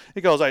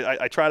 He goes,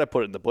 I try to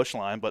put it in the bush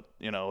line, but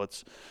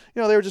it's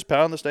they were just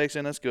pounding the stakes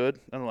in. That's good.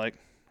 And I'm like,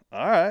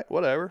 all right,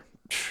 whatever.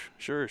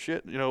 Sure as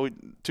shit.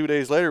 2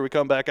 days later we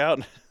come back out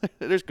and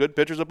there's good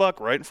pictures of buck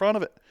right in front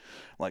of it. I'm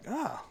like,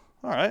 all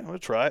right, we'll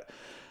try it.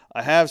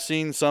 I have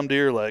seen some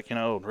deer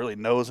really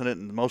nosing it,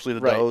 and mostly the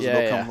does. Yeah,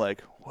 they'll come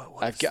like, what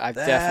I've that?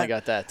 definitely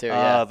got that too.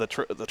 Yeah.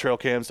 The trail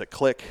cams that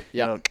click.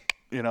 Yeah.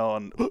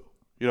 And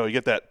you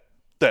get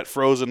that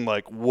frozen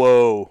like,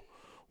 whoa,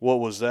 what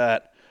was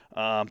that?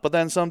 But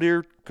then some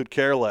deer could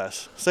care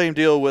less. Same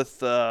deal with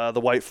the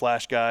white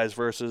flash guys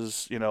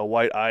versus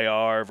white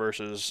IR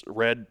versus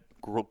red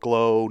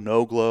glow,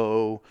 no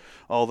glow,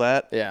 all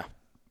that. Yeah.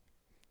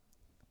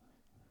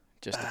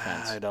 Just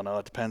depends. I don't know.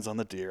 It depends on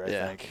the deer, I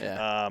think.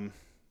 Yeah.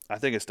 I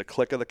think it's the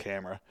click of the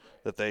camera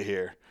that they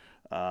hear.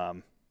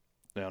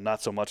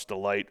 Not so much the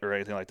light or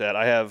anything like that.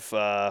 I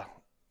have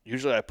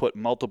usually I put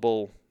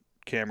multiple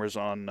cameras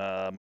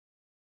on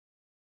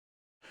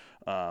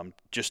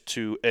just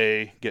to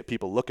get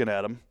people looking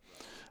at them.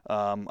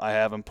 I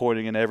have them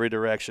pointing in every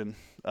direction.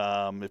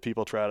 I have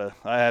people try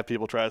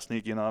to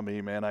sneak in on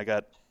me, man. I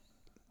got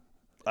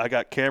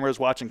cameras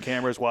watching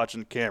cameras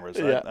watching cameras.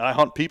 Yeah. I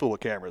hunt people with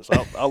cameras.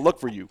 I'll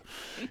look for you.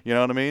 You know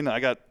what I mean? I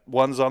got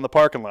ones on the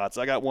parking lots.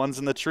 I got ones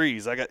in the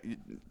trees. I got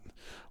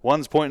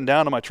ones pointing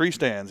down to my tree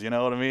stands. You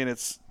know what I mean?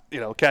 It's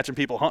catching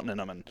people hunting in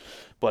them,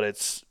 but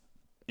it's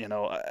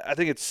I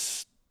think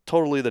it's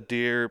totally the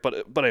deer.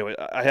 But anyway,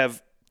 I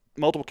have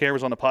multiple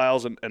cameras on the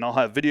piles, and I'll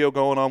have video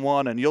going on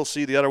one, and you'll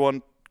see the other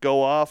one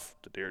go off.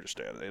 The deer just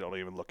stand there. They don't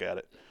even look at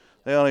it.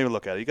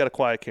 You got a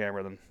quiet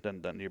camera,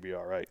 then you'll be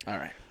all right. All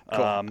right.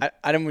 Cool. I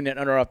didn't mean to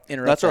interrupt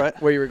that's all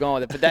right. where you were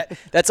going with it, but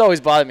that's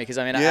always bothered me because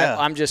Yeah.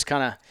 I'm just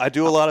kind of. I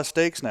do a lot of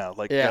stakes now,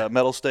 like Yeah.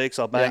 metal stakes.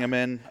 I'll bang them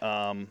in,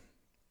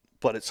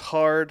 but it's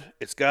hard.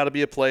 It's got to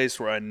be a place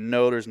where I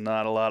know there's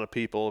not a lot of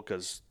people,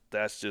 because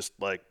that's just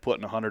like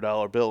putting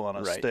 $100 bill on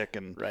a stick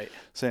and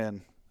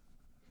saying,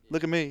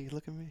 "Look at me,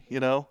 look at me."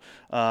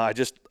 I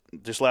just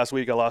last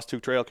week I lost 2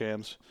 trail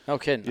cams. No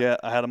kidding. Yeah,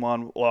 I had them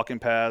on walking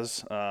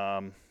paths.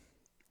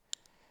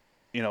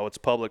 it's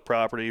public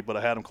property, but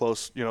I had them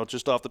close,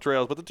 just off the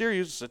trails. But the deer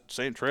use the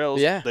same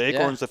trails. Yeah, The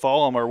acorns that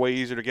follow them are way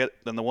easier to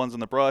get than the ones in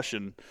the brush.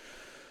 And,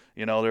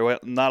 there were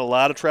not a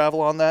lot of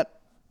travel on that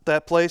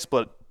place,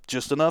 but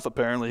just enough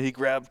apparently. He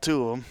grabbed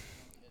 2 of them.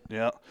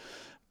 Yeah.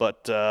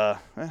 But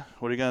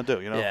what are you going to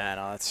do, Yeah,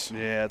 no, it's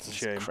a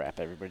shame. Crap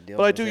everybody deals with.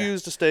 But I do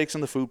use the stakes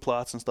and the food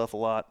plots and stuff a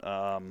lot.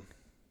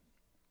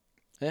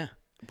 Yeah.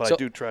 But I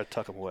do try to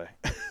tuck them away.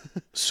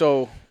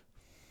 So,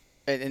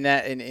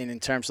 in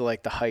terms of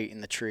like the height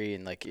in the tree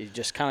and like it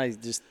just kind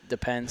of just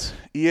depends.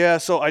 Yeah,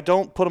 so I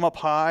don't put them up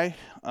high.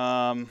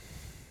 I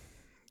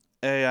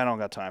don't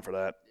got time for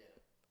that.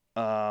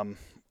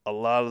 A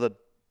lot of the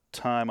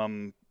time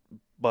I'm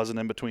buzzing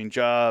in between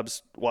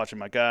jobs, watching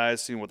my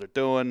guys, seeing what they're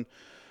doing.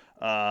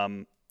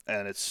 And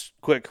it's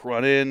quick,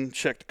 run in,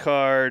 check the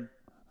card,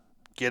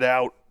 get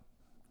out,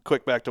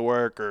 quick back to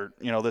work, or,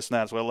 this and that.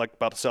 That's what I like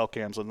about the cell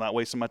cams. I'm not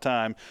wasting my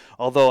time,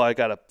 although I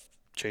got to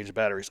change the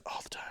batteries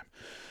all the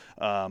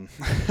time.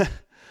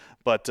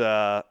 But,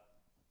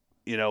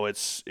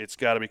 it's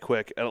got to be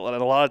quick. And a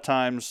lot of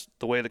times,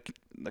 the way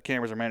the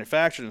cameras are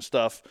manufactured and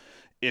stuff,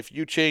 if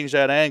you change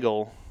that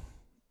angle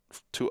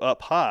to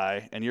up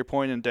high and you're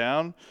pointing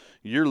down,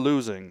 you're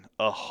losing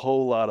a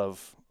whole lot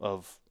of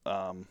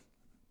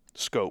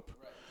scope.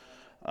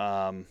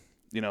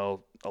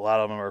 A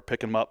lot of them are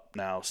picking them up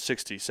now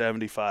 60,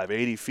 75,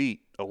 80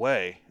 feet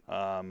away.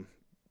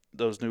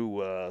 Those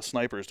new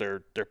snipers, they're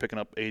picking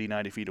up 80,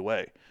 90 feet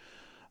away.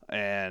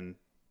 And,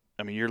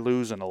 you're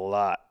losing a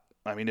lot.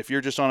 If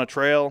you're just on a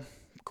trail,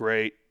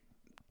 great.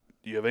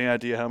 Do you have any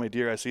idea how many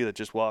deer I see that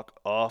just walk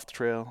off the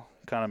trail,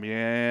 kind of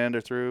meander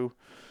through?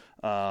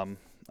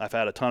 I've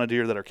had a ton of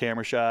deer that are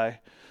camera shy.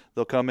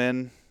 They'll come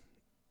in,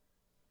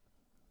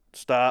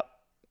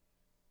 stop,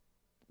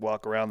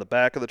 walk around the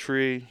back of the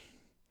tree,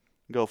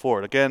 go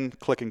forward. Again,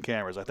 clicking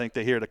cameras. I think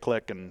they hear the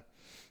click, and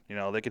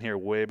they can hear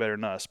way better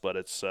than us. But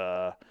it's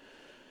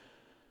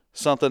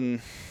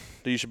something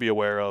that you should be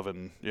aware of,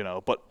 and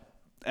But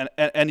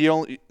and you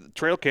only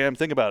trail cam.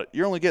 Think about it.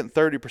 You're only getting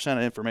 30%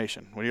 of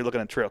information when you're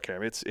looking at trail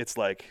cam. It's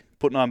like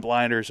putting on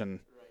blinders and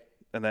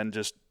then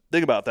just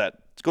think about that.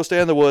 Just go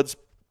stand in the woods,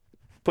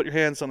 put your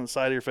hands on the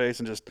side of your face,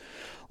 and just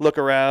look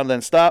around.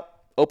 Then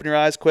stop, open your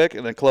eyes quick,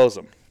 and then close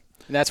them.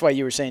 And that's why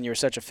you were saying you were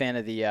such a fan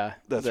of the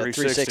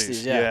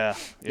 360s.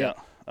 Yeah.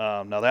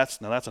 Now that's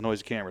a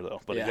noisy camera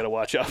though, but you got to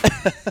watch out.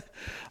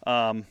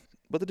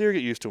 But the deer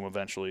get used to them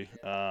eventually.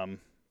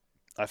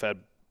 I've had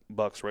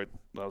bucks, right?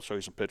 I'll show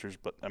you some pictures,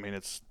 but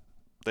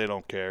they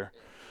don't care.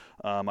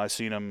 I've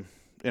seen them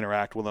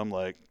interact with them,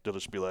 like they'll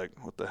just be like,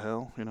 "What the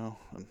hell?" And, all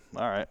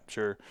right,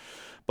 sure,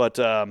 but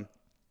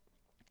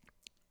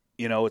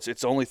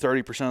it's only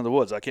 30% of the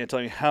woods. I can't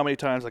tell you how many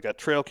times I got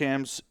trail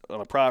cams on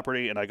a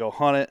property and I go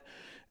hunt it,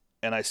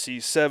 and I see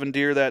 7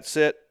 deer that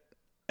sit,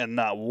 and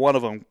not one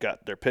of them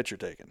got their picture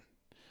taken.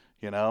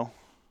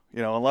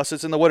 Unless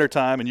it's in the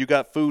wintertime and you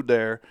got food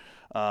there,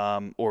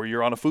 or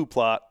you're on a food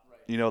plot,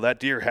 that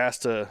deer has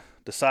to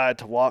decide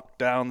to walk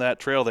down that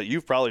trail that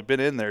you've probably been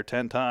in there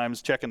 10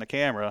 times checking the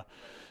camera.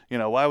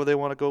 Why would they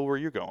want to go where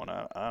you're going?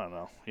 I don't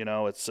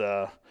know. It's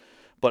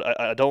but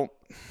I don't.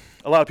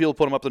 A lot of people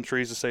put them up in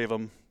trees to save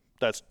them.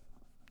 That's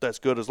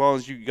good as long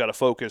as you got a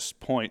focus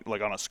point,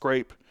 like on a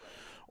scrape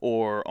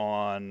or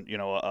on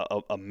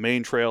a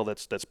main trail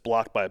that's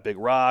blocked by a big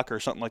rock or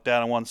something like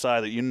that on one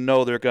side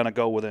that they're going to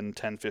go within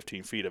 10,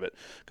 15 feet of it,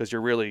 because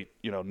you're really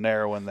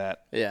narrowing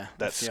that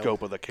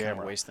scope of the camera,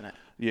 kind of wasting it.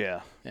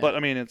 Yeah. But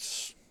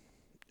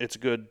it's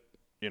good.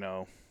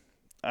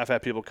 I've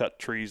had people cut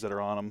trees that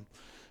are on them.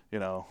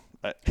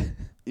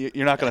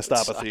 You're not going to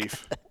stop a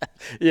thief.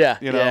 Yeah.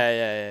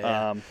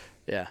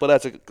 Yeah. But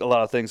that's a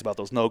lot of things about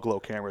those no-glow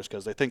cameras,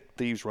 because they think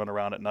thieves run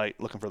around at night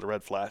looking for the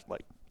red flash.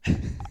 Like,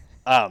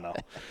 I don't know.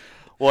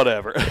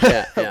 Whatever.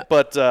 Yeah.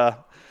 But,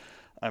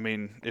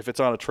 if it's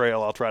on a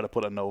trail, I'll try to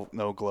put a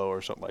no-glow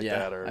or something like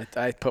that. Or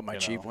I put my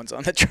cheap ones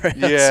on the trail.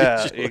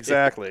 Yeah,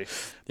 exactly.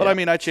 But,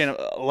 I change.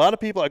 A lot of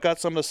people, I got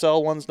some of the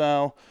cell ones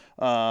now.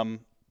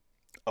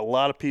 A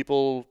lot of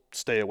people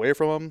stay away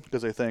from them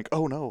because they think,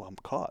 oh, no, I'm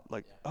caught.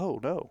 Like,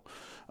 oh, no.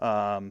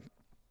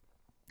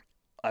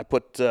 I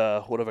put,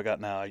 what have I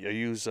got now? I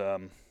use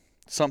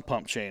sump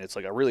pump chain. It's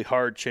like a really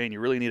hard chain. You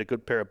really need a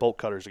good pair of bolt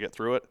cutters to get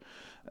through it.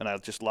 And I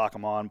just lock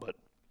them on. But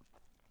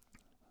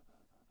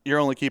you're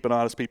only keeping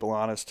honest people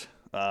honest,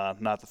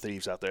 not the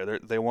thieves out there.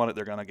 They want it,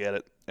 they're going to get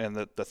it. And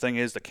the thing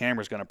is, the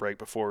camera's going to break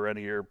before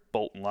any of your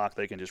bolt and lock.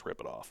 They can just rip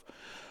it off.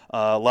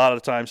 A lot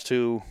of the times,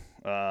 too,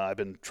 I've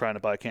been trying to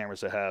buy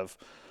cameras that have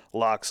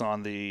locks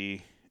on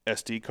the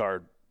SD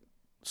card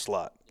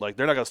slot. Like,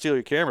 they're not going to steal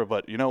your camera,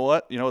 but you know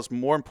what? What's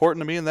more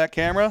important to me in that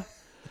camera?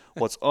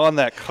 What's on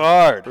that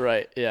card.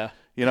 Right, yeah.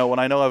 When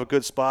I know I have a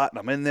good spot and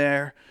I'm in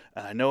there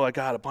and I know I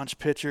got a bunch of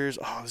pictures,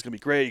 oh, it's going to be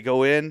great. You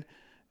go in,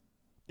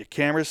 your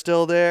camera's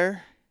still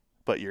there,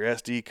 but your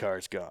SD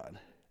card's gone.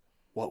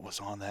 What was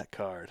on that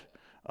card?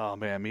 Oh,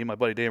 man, me and my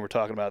buddy Dan were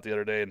talking about it the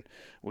other day, and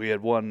we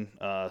had one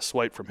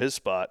swipe from his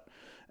spot,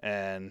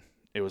 and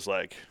it was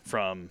like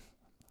from,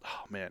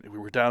 we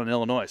were down in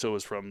Illinois, so it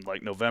was from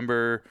like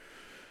November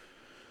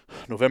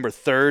November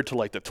 3rd to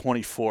like the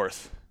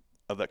 24th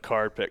of that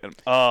card pick. And,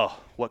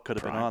 what could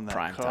have been on that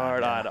prime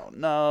card? time, yeah. I don't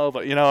know.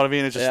 But you know what I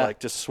mean? It's just like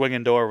just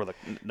swinging door with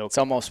no. It's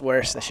almost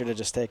worse. They should have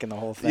just taken the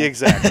whole thing.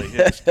 Exactly.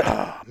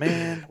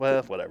 Man.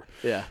 Well, whatever.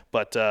 Yeah.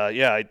 But,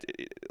 a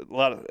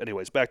lot of –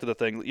 anyways, back to the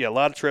thing. Yeah, a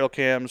lot of trail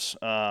cams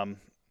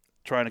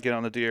trying to get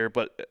on the deer.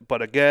 But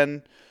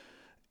again,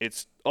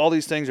 it's all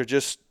these things are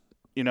just,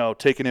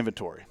 taking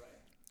inventory.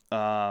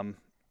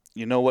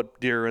 You know what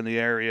deer are in the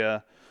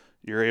area.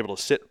 You're able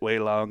to sit way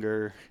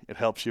longer. It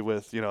helps you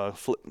with,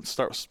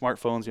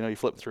 smartphones. You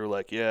flip through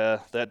like, yeah,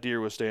 that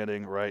deer was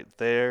standing right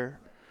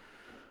there.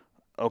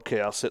 Okay,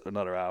 I'll sit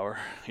another hour.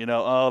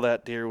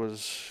 That deer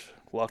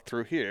walked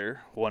through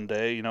here one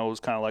day. It was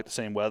kind of like the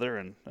same weather,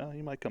 and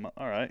he might come up.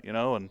 All right,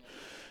 and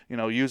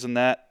using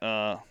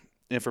that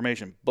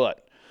information.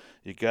 But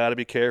you got to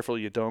be careful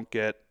you don't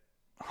get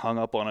hung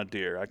up on a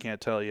deer. I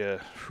can't tell you.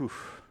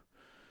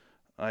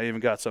 I even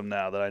got some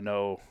now that I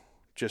know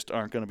just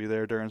aren't going to be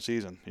there during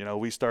season.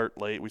 We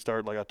start late. We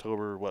start like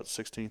October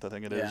 16th, I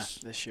think it is.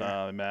 This year.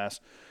 In Mass,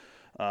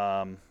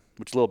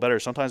 which is a little better.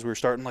 Sometimes we were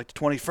starting like the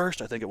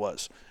 21st, I think it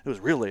was. It was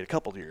real late a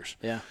couple of years.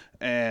 Yeah.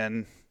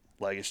 And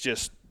like it's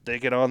just they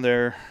get off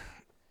their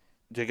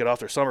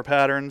summer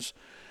patterns,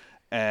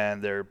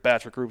 and their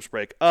bachelor groups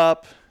break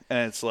up.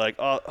 And it's like,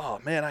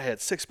 oh man, I had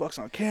 $6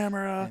 on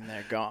camera, and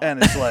they're gone.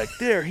 And it's like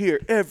they're here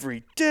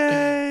every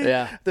day.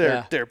 Yeah,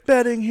 they're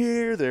bedding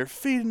here. They're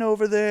feeding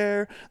over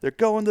there. They're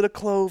going to the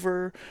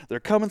clover.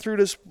 They're coming through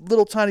this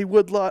little tiny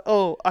woodlot.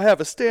 Oh, I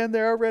have a stand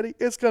there already.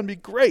 It's gonna be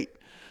great.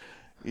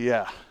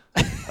 Yeah,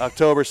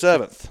 October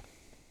 7th.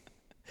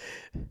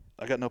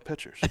 I got no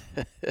pictures.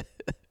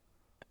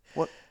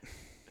 What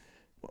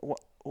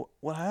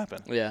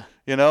happened? Yeah.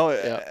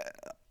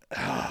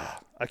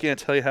 I can't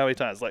tell you how many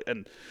times.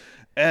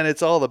 And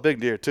it's all the big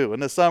deer, too. In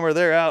the summer,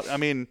 they're out. I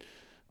mean,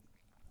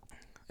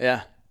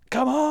 yeah.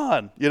 Come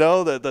on.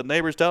 The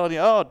neighbor's telling you,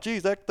 oh,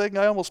 geez, that thing,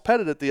 I almost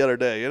petted it the other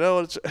day.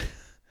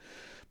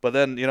 But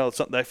then,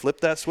 something they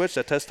flip that switch,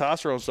 that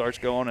testosterone starts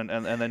going,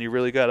 and then you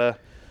really got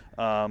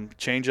to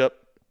change up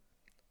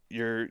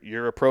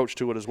your approach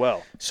to it as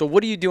well. So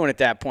what are you doing at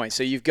that point?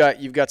 So you've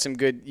got your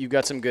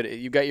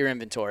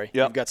inventory. Yep.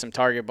 You've got some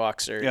target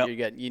bucks, or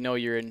Yep.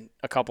 you're in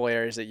a couple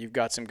areas that you've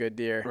got some good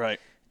deer. Right.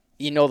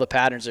 The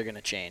patterns are going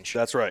to change.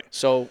 That's right.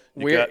 So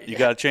you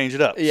got to change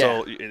it up.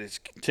 Yeah. So it's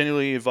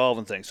continually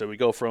evolving things. So we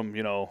go from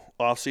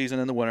off season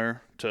in the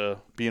winter to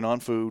being on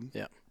food.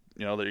 Yeah.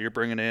 That you're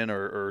bringing in,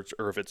 or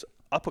if it's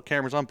I put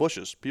cameras on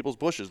people's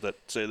bushes that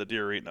say the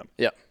deer are eating them.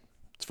 Yeah.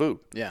 It's food.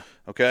 Yeah.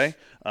 Okay.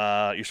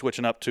 You're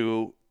switching up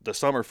to the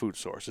summer food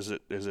source. Is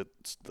it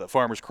the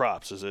farmer's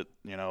crops? Is it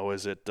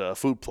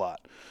food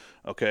plot?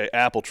 Okay.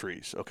 Apple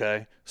trees.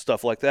 Okay.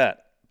 Stuff like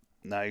that.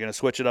 Now you're going to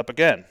switch it up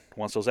again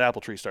once those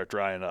apple trees start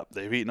drying up.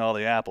 They've eaten all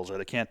the apples, or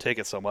they can't take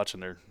it so much,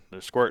 and they're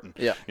squirting.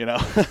 Yeah.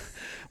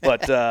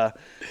 But then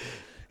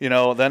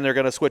they're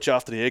going to switch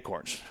off to the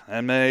acorns,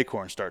 and the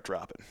acorns start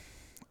dropping.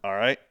 All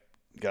right,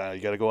 you got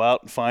to go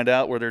out and find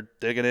out where they're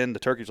digging in. The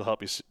turkeys will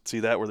help you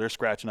see that, where they're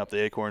scratching up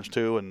the acorns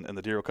too, and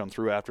the deer will come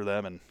through after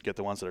them and get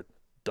the ones that are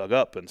dug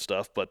up and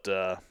stuff. But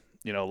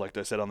like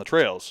I said, on the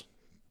trails,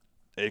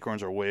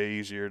 acorns are way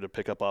easier to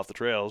pick up off the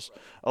trails.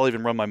 I'll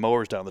even run my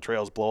mowers down the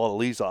trails, blow all the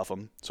leaves off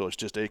them, so it's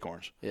just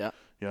acorns. Yeah.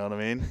 You know what I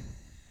mean?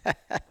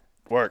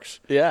 Works.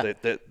 Yeah.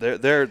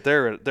 They're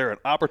an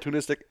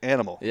opportunistic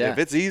animal. Yeah. If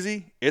it's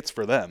easy, it's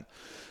for them.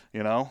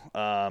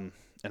 And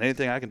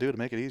anything I can do to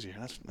make it easier,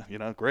 that's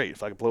great.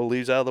 If I can blow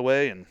leaves out of the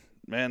way, and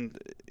man,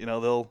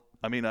 they'll.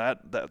 I mean,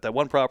 that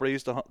one property I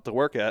used to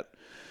work at,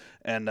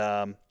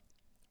 and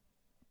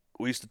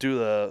we used to do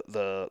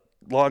the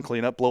lawn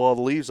cleanup, blow all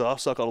the leaves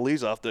off, suck all the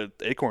leaves off. The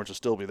acorns will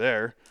still be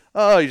there.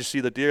 Oh, you just see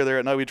the deer there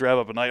at night. We drive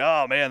up at night.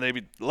 Oh man, they'd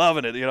be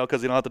loving it,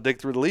 because they don't have to dig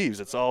through the leaves.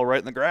 It's all right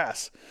in the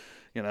grass,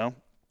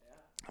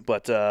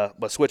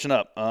 But switching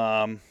up.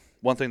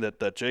 One thing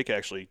that Jake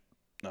actually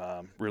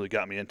really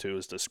got me into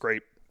is the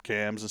scrape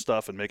cams and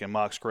stuff, and making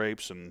mock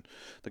scrapes. And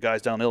the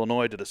guys down in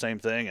Illinois did the same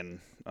thing.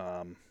 And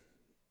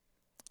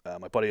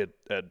my buddy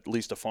had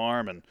leased a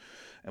farm, and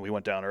we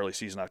went down early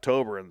season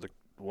October, and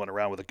went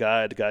around with a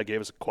guide. The guy gave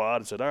us a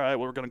quad and said, all right,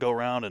 well, we're going to go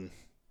around and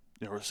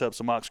set up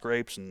some mock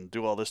scrapes and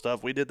do all this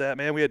stuff. We did that,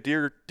 man. We had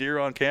deer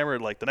on camera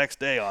like the next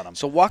day on them.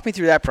 So walk me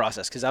through that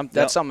process, because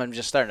that's something I'm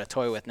just starting to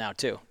toy with now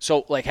too.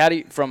 So how do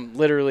you, from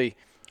literally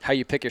how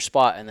you pick your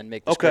spot and then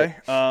make the scrape?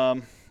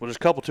 Well, there's a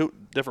couple two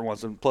different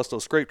ones, and plus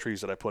those scrape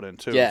trees that I put in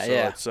too. Yeah, so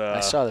yeah. It's,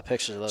 I saw the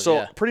pictures of those. So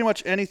yeah. pretty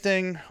much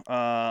anything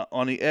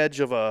on the edge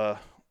of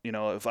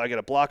if I get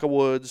a block of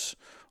woods,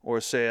 or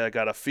say I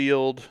got a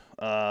field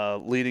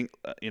leading,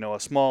 a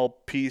small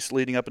piece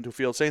leading up into a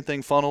field. Same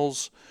thing,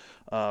 funnels,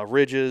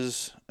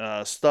 ridges,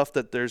 stuff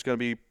that there's going to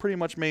be pretty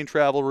much main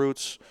travel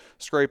routes.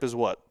 Scrape is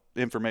what?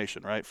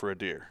 Information, right, for a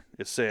deer.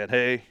 It's saying,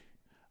 hey,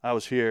 I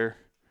was here.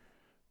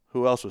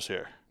 Who else was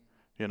here?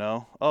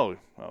 Oh,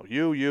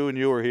 you and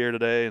you were here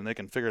today, and they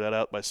can figure that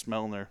out by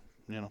smelling their,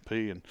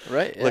 pee and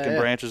right, yeah, licking yeah.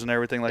 branches and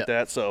everything like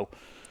that. So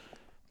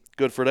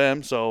good for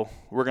them. So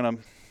we're going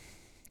to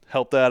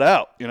help that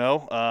out,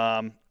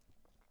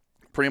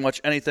 pretty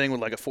much anything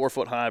with like a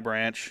 4-foot high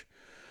branch.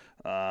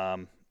 I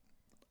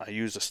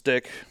use a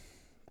stick,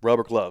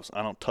 rubber gloves.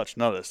 I don't touch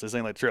none of this. This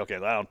ain't like trail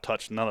cams. I don't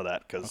touch none of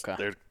that because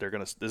they're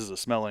gonna. This is a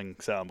smelling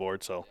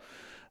soundboard, so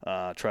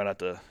try not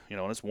to.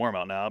 When it's warm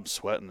out now, I'm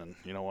sweating, and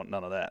you don't want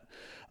none of that.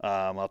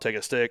 I'll take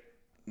a stick,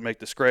 make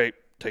the scrape,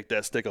 take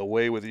that stick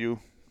away with you,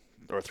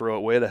 or throw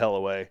it way the hell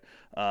away.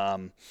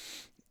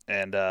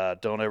 And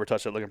don't ever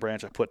touch that licking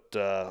branch.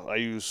 I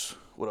use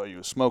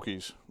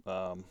Smokies,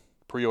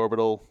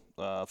 preorbital,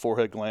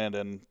 forehead gland,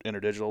 and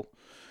interdigital.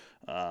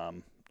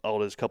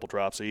 All it is a couple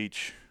drops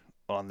each.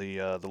 On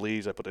the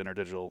leaves, I put the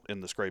interdigital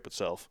in the scrape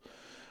itself.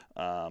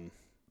 And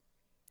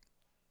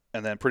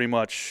then pretty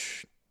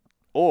much,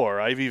 or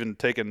I've even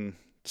taken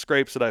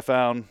scrapes that I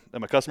found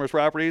at my customers'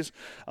 properties.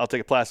 I'll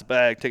take a plastic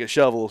bag, take a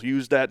shovel,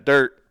 use that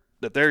dirt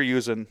that they're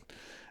using,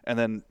 and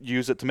then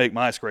use it to make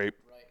my scrape.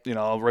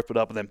 I'll rip it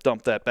up and then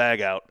dump that bag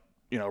out,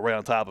 right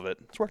on top of it.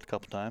 It's worked a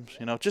couple times,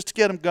 just to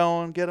get them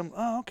going,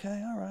 oh,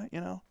 okay, all right,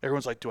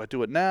 Everyone's like, do I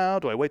do it now?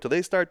 Do I wait till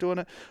they start doing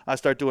it? I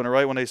start doing it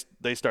right when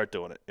they start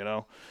doing it,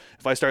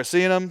 If I start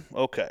seeing them,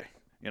 okay,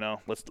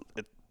 it's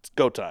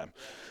go time.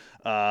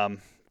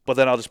 But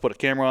then I'll just put a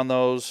camera on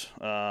those,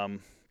 and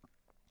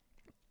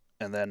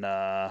then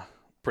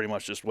pretty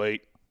much just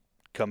wait,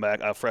 come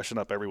back. I'll freshen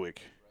up every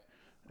week.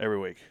 Every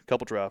week, a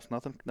couple drops,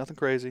 nothing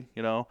crazy,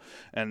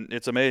 and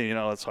it's amazing,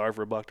 it's hard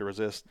for a buck to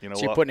resist,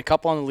 So you're putting a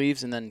couple on the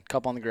leaves and then a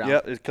couple on the ground. Yeah,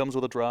 it comes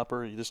with a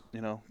dropper. You just,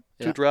 2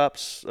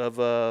 drops of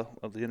the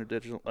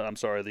interdigital.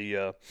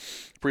 The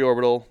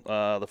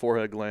preorbital, the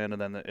forehead gland,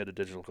 and then the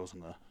interdigital goes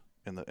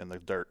in the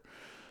dirt,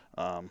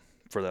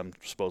 for them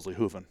supposedly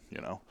hoofing,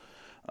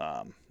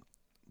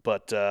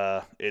 But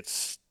I've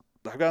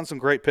gotten some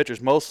great pictures.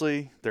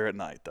 Mostly they're at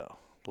night though.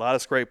 A lot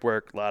of scrape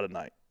work, a lot at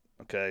night.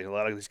 Okay, a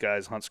lot of these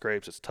guys hunt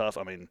scrapes. It's tough.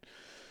 I mean,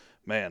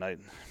 man, a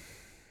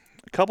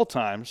couple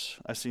times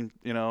I've seen,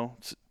 I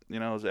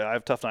have a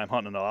tough time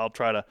hunting. I'll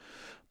try to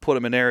put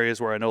them in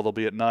areas where I know they'll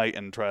be at night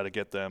and try to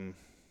get them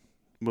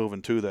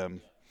moving to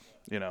them,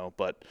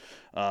 But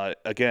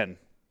again,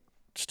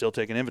 still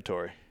taking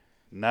inventory.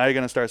 Now you're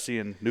gonna start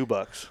seeing new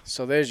bucks.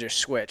 So there's your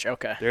switch.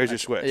 Okay. There's your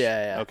switch.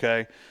 Yeah.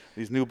 Okay,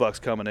 these new bucks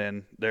coming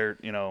in. They're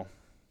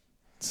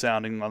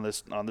sounding on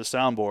this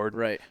soundboard,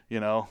 right?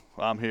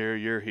 I'm here,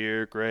 you're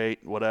here,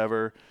 great,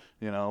 whatever.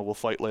 We'll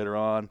fight later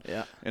on.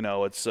 Yeah.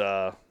 It's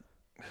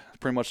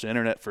pretty much the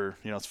internet for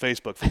it's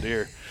Facebook for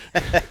deer.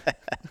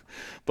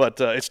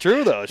 But it's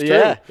true though. It's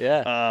true.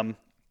 Yeah.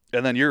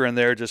 And then you're in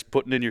there just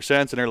putting in your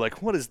scents, and they're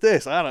like, "What is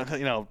this?" I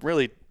don't,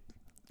 really,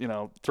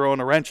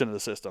 throwing a wrench into the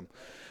system.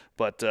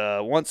 But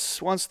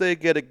once they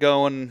get it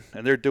going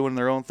and they're doing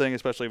their own thing,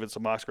 especially if it's a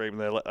mock scrape,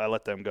 I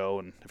let them go,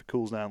 and if it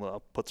cools down,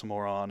 I'll put some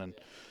more on and.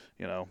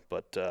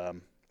 But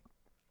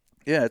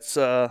yeah,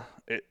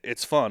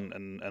 it's fun,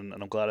 and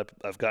I'm glad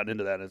I've gotten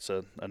into that. It's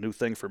a new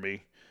thing for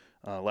me,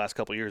 last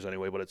couple of years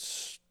anyway. But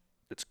it's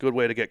a good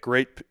way to get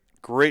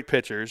great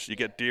pictures. You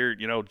get deer,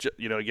 you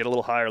get a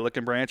little higher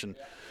licking branch, and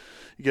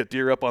you get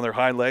deer up on their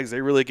hind legs. They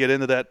really get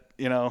into that,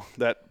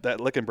 that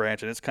licking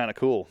branch, and it's kind of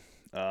cool.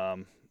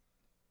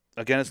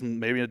 Again, it's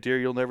maybe a deer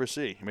you'll never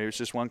see. Maybe it's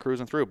just one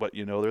cruising through, but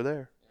they're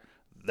there.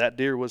 That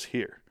deer was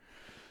here,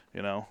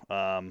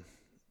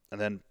 and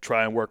then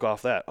try and work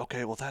off that.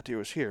 Okay, well, that deer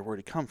was here. Where'd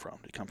he come from?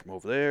 Did he come from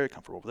over there? Did he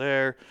come from over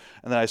there?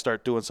 And then I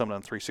start doing something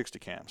on 360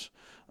 cams.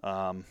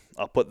 I'll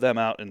put them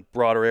out in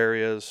broader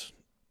areas,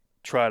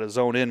 try to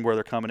zone in where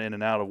they're coming in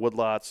and out of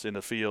woodlots,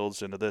 into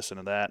fields, into this,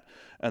 into that,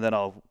 and then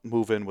I'll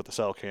move in with the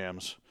cell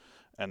cams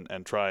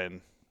and try and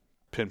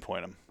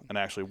pinpoint them and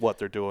actually what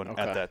they're doing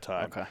at that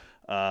time.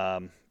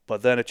 Okay.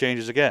 But then it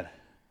changes again.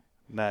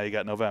 Now you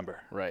got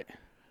November. Right.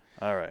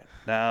 All right.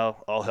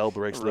 Now all hell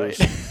breaks loose.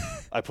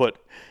 I put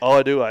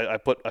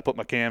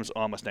my cams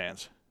on my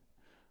stands.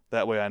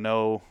 That way I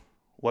know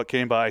what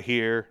came by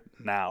here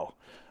now.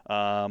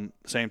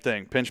 Same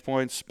thing. Pinch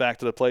points back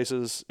to the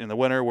places in the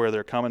winter where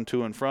they're coming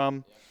to and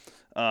from.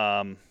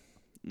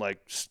 Like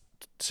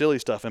silly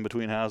stuff in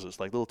between houses,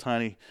 like little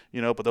tiny,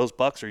 but those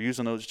bucks are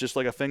using those just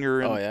like a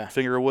finger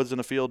of woods in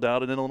a field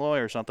down in Illinois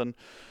or something.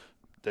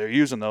 They're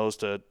using those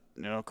to,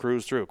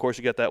 cruise through. Of course,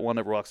 you get that one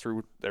that walks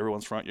through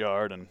everyone's front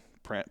yard and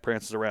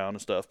prances around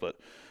and stuff, but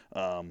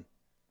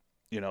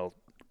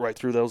right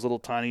through those little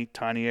tiny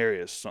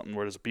areas, something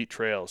where there's a beat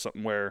trail,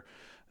 something where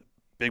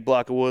big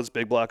block of woods,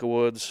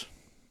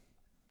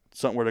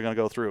 something where they're going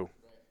to go through.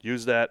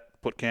 Use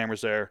that, put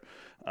cameras there,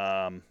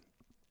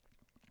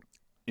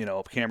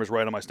 cameras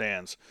right on my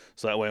stands.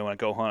 So that way when I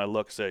go hunt, I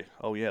look, say,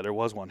 oh yeah, there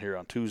was one here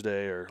on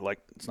Tuesday, or like,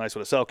 it's nice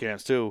with the cell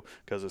cams too,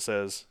 because it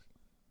says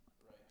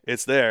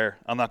it's there.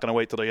 I'm not going to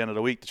wait till the end of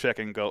the week to check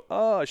and go,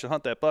 oh, I should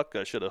hunt that buck.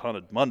 I should have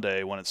hunted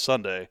Monday when it's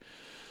Sunday,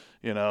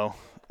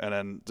 And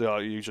then I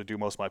usually do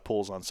most of my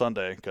pulls on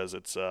Sunday because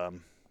it's, I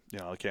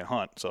can't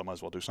hunt, so I might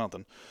as well do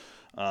something.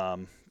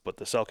 But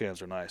the cell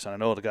cams are nice. And I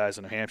know the guys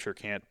in New Hampshire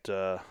can't,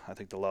 I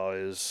think the law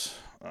is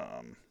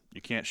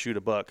you can't shoot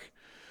a buck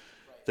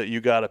that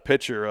you got a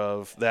picture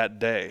of that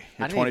day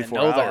in 24 hours. I didn't even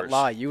know that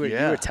law. You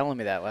were telling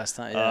me that last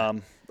time.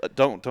 Yeah.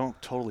 don't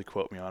totally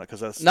quote me on it because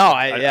that's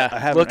I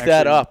haven't look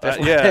that up.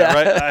 Yeah,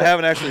 right. I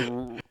haven't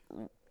actually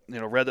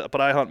read that,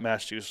 but I hunt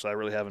Massachusetts. I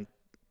really haven't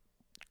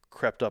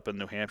crept up in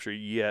New Hampshire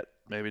yet.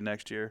 Maybe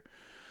next year.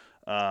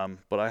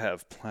 But I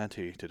have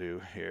plenty to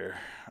do here.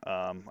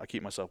 I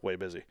keep myself way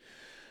busy.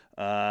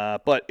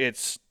 But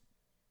it's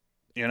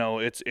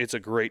a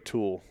great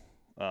tool,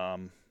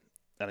 and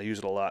I use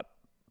it a lot.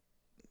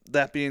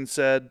 That being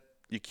said,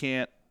 you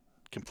can't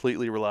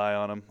completely rely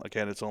on them.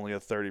 Again, it's only a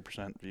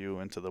 30% view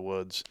into the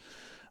woods,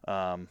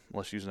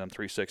 unless using them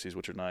 360s,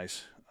 which are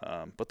nice.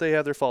 But they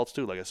have their faults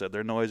too. Like I said,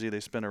 they're noisy. They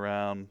spin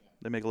around.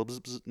 They make a little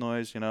bzz, bzz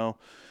noise,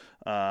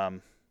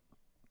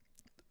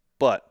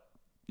 but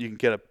you can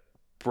get a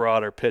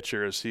broader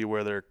picture to see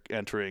where they're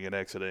entering and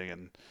exiting,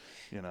 and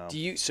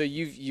So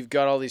you've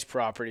got all these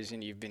properties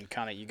and you've been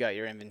you got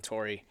your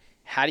inventory.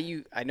 How do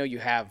you? I know you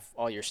have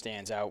all your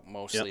stands out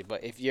mostly, Yep.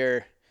 but if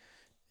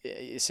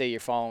say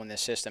you're following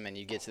this system and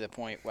you get to the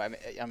point,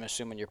 I'm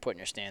assuming you're putting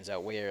your stands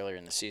out way earlier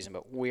in the season,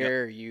 but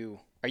where are you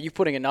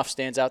putting enough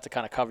stands out to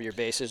kind of cover your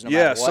bases? No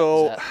matter what?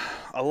 So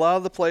a lot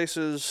of the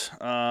places,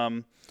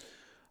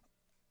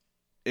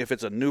 if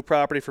it's a new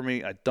property for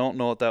me, I don't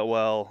know it that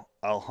well,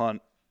 I'll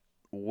hunt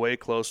way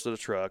close to the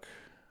truck.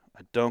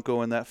 I don't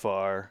go in that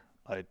far.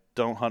 I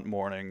don't hunt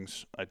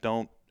mornings. I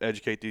don't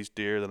educate these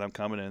deer that I'm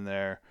coming in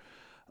there.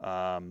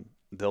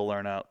 They'll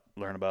learn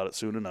about it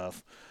soon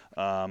enough.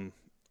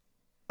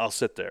 I'll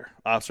sit there,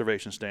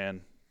 observation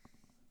stand,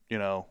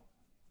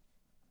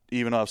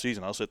 even off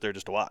season, I'll sit there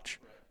just to watch.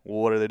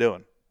 What are they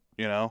doing?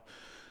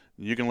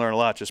 You can learn a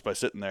lot just by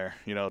sitting there.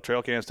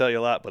 Trail cams tell you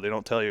a lot, but they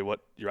don't tell you what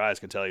your eyes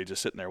can tell you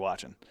just sitting there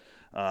watching.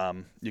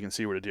 You can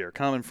see where the deer are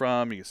coming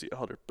from. You can see,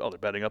 they're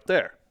bedding up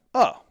there.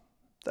 Oh,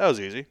 that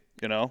was easy.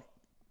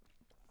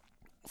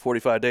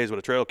 45 days with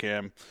a trail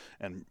cam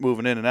and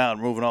moving in and out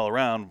and moving all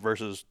around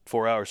versus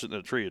 4 hours sitting in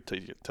a tree,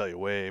 it'll tell you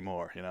way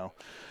more, and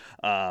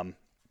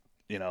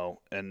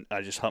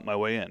I just hunt my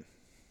way in.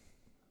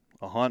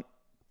 I'll hunt,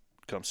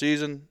 come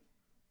season,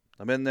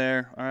 I'm in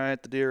there, all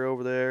right, the deer are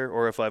over there,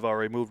 or if I've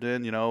already moved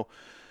in,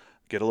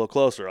 get a little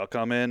closer. I'll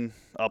come in,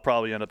 I'll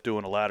probably end up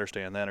doing a ladder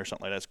stand then or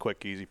something like that. It's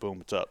quick, easy,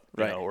 boom, it's up,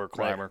 or a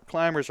climber. Right.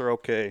 Climbers are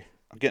okay.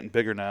 I'm getting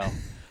bigger now.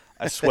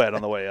 I sweat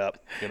on the way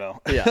up,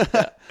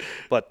 Yeah.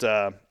 But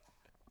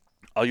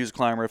I'll use a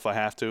climber if I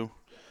have to.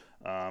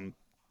 A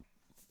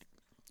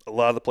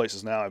lot of the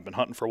places now I've been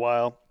hunting for a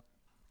while,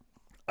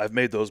 I've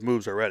made those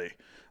moves already.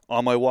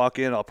 On my walk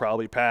in, I'll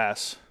probably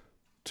pass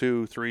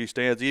 2-3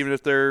 stands, even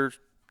if they're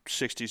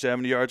 60,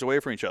 70 yards away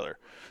from each other,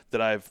 that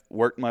I've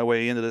worked my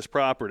way into this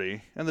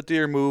property, and the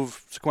deer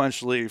move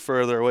sequentially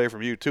further away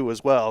from you too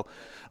as well,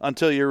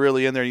 until you're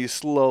really in there. You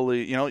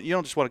slowly, you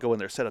don't just want to go in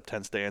there, set up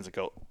 10 stands and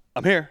go,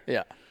 I'm here.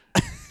 Yeah.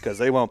 Because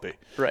they won't be.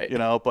 Right.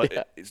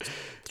 But it's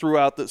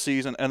throughout the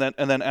season, and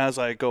then as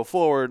I go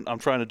forward, I'm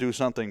trying to do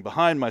something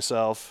behind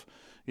myself.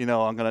 I'm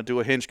going to do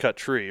a hinge cut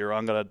tree, or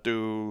I'm going to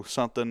do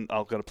something,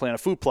 I'm going to plant a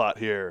food plot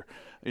here,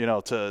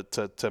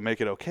 to make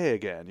it okay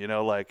again.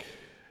 Like,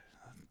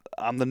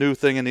 I'm the new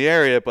thing in the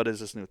area, but is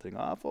this new thing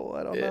awful?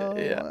 I don't know.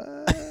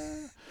 Yeah.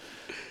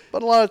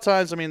 But a lot of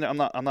times, I'm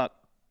not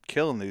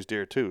killing these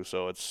deer too.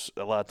 So it's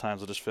a lot of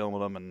times I'll just film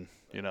with them, and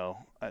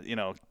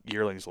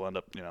yearlings will end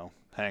up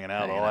hanging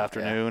out all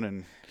afternoon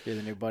and you're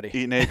the new buddy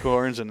eating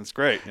acorns, and it's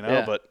great.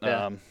 But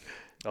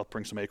I'll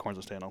bring some acorns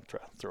and stand. I'll try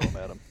throw them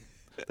at them.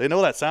 They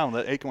know that sound.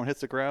 That acorn hits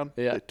the ground.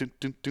 Yeah.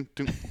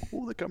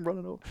 Oh, they come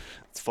running over.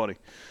 It's funny.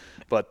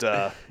 But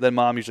then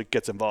Mom usually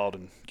gets involved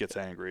and gets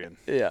angry, and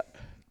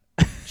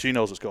she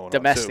knows what's going on.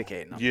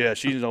 Domesticating them. Yeah,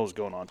 she knows what's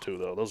going on too,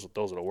 though. Those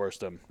are the worst.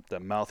 Them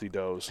mouthy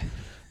does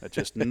that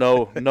just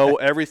know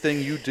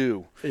everything you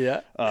do.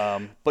 Yeah.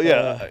 But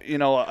yeah,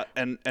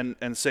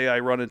 and say I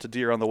run into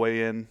deer on the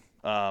way in,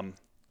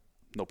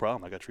 no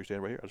problem. I got a tree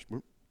stand right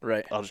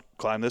here. I'll just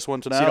climb this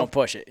one to now. So you don't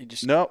push it. You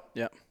just Nope.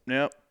 Yep.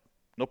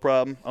 No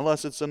problem,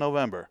 unless it's in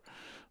November.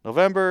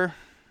 November,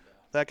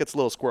 that gets a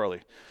little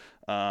squirrely.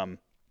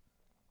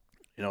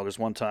 There's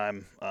one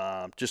time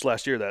just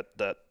last year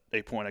that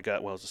 8-point I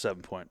got. Well, it was a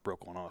 7-point,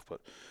 broke one off. But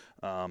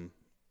I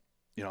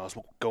was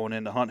going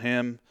in to hunt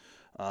him.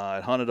 I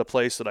hunted a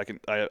place that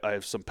I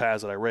have some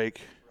paths that I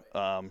rake.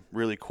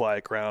 Really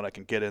quiet ground. I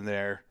can get in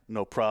there,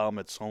 no problem.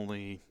 It's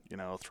only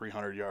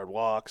 300-yard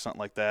walk, something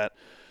like that.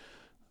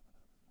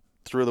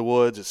 Through the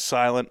woods, it's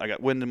silent. I got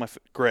wind in my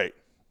great.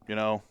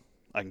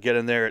 I can get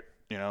in there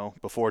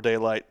at, before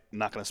daylight. I'm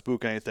not going to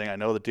spook anything. I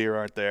know the deer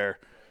aren't there.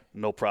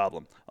 No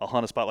problem. I'll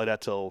hunt a spot like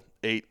that till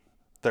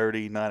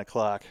 8:30, 9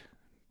 o'clock.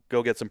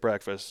 Go get some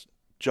breakfast.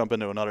 Jump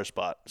into another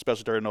spot,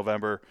 especially during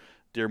November.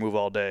 Deer move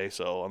all day.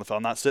 So if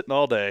I'm not sitting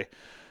all day,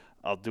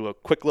 I'll do a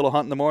quick little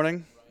hunt in the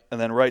morning and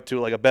then right to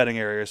like a bedding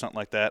area or something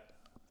like that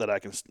I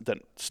can then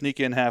sneak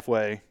in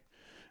halfway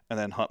and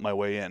then hunt my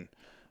way in.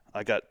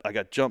 I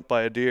got jumped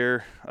by a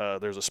deer.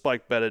 There's a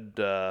spike bedded,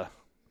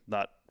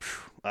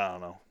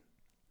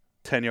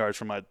 10 yards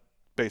from my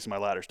base of my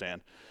ladder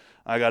stand.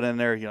 I got in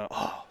there,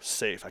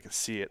 safe. I can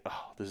see it.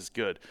 Oh, this is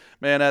good.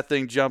 Man, that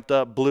thing jumped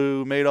up,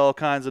 blew, made all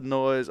kinds of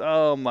noise.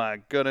 Oh,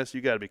 my goodness.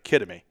 You got to be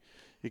kidding me.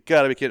 You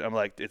got to be kidding. I'm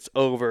like, it's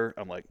over.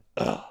 I'm like,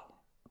 ugh,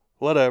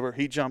 whatever.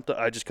 He jumped.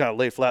 I just kind of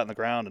lay flat on the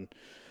ground, and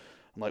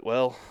I'm like,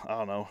 well, I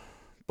don't know.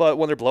 But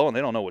when they're blowing,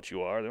 they don't know what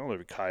you are. They don't know if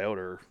you're a coyote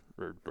or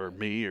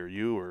me or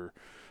you or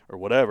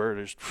whatever.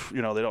 There's,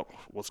 they don't,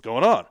 what's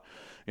going on?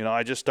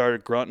 I just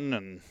started grunting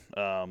and,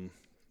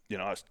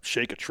 I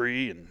shake a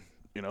tree and,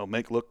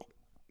 make look,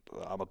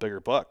 I'm a bigger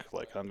buck.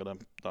 Like,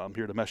 I'm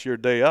here to mess your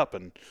day up.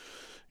 And,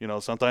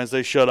 sometimes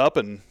they shut up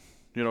and,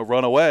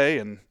 run away.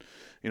 And,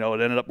 it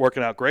ended up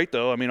working out great,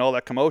 though. I mean, all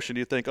that commotion,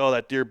 you think, oh,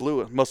 that deer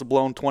must have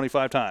blown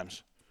 25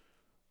 times.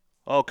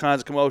 All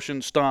kinds of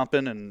commotion,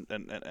 stomping, and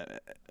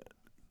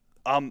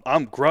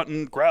I'm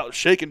grunting,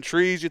 shaking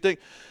trees. You think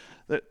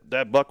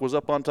that buck was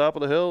up on top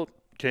of the hill,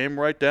 came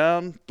right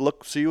down,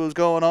 see what was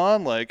going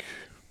on. Like,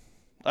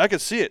 I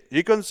could see it.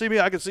 He couldn't see me.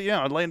 I could see,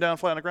 I'm laying down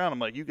flat on the ground. I'm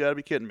like, you got to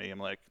be kidding me. I'm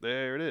like,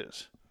 there it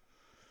is.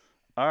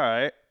 All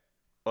right.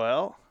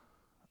 Well,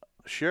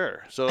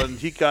 sure. So then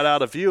he got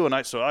out of view, and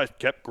I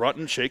kept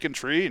grunting, shaking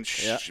tree, and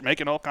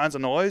making all kinds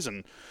of noise,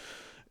 and,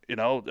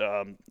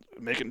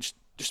 making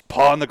just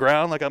pawing the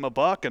ground like I'm a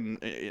buck.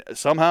 And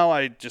somehow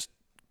I just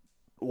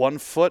 1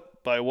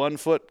 foot by 1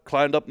 foot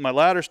climbed up my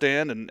ladder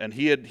stand, and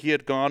he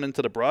had gone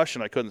into the brush,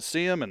 and I couldn't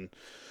see him. And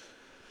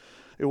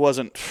it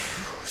wasn't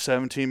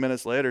 17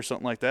 minutes later,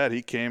 something like that,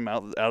 he came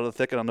out of the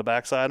thicket on the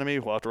backside of me,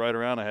 walked right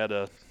around. I had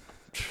a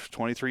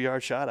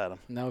 23-yard shot at him.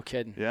 No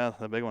kidding. Yeah,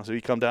 the big one. So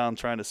he come down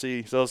trying to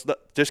see. So it's not,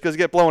 just because you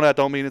get blown at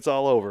don't mean it's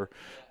all over.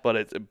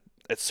 But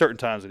it's certain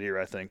times of the year,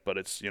 I think. But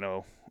it's,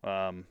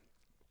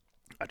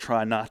 I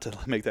try not to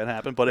make that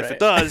happen. But if it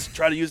does,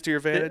 try to use it to your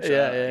advantage.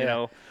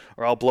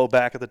 Or I'll blow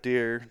back at the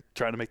deer,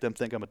 trying to make them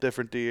think I'm a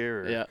different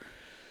deer.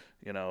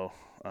 Or,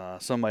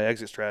 some of my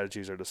exit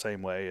strategies are the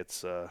same way.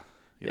 It's,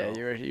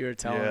 you were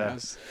telling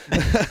us.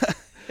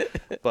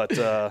 But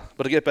to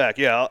get back,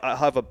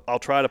 I'll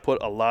try to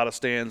put a lot of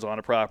stands on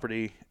a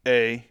property.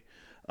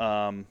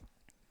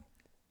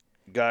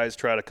 Guys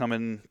try to come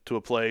into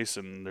a place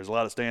and there's a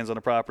lot of stands on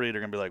the property. They're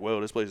gonna be like,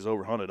 "Whoa, this place is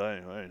overhunted. I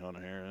ain't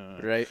hunting here."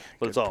 Right.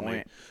 But it's all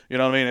me. You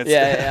know what I mean? It's,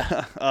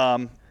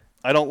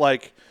 I don't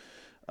like.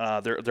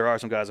 There are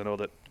some guys I know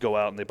that go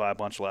out and they buy a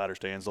bunch of ladder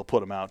stands. They'll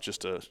put them out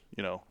just to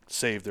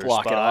save their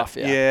block spot. It off.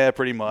 Yeah. Yeah,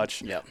 pretty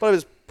much. Yeah. But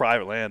if it's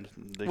private land,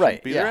 they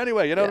shouldn't be there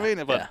anyway. You know what I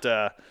mean?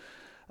 But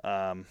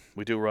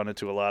we do run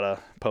into a lot of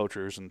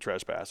poachers and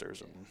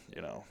trespassers, and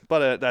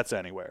but that's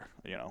anywhere.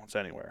 It's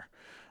anywhere.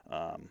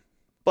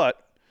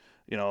 But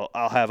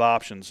I'll have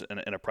options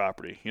in a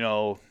property.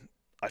 I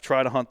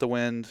try to hunt the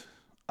wind.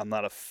 I'm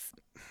not a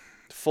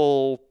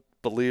full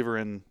believer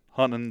in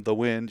hunting the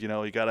wind.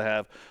 You got to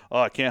have,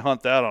 I can't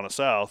hunt that on a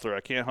south, or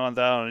I can't hunt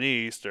that on an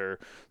east, or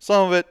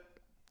some of it.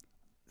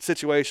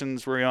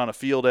 Situations where you're on a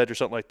field edge or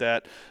something like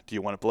that. Do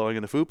you want it blowing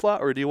in the food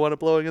plot, or do you want it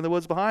blowing in the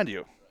woods behind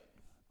you?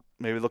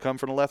 Maybe they'll come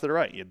from the left or the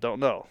right. You don't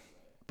know.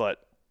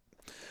 But,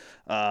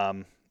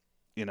 I'm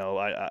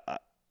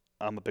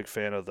a big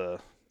fan of the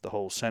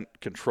whole scent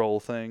control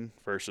thing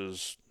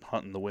versus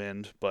hunting the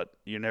wind. But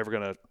you're never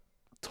going to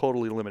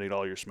totally eliminate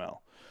all your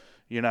smell.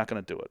 You're not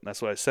going to do it. And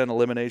that's why scent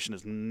elimination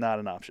is not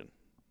an option.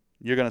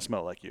 You're going to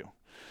smell like you.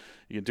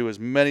 You can do as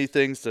many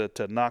things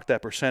to knock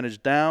that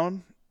percentage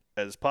down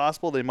as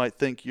possible. They might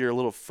think you're a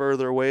little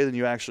further away than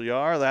you actually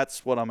are.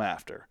 That's what I'm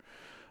after.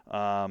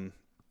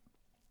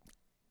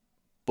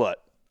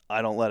 But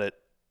I don't let it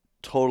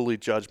totally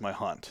judge my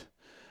hunt,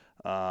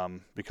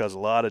 because a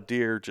lot of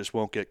deer just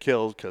won't get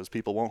killed because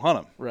people won't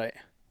hunt them. Right.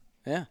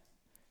 Yeah.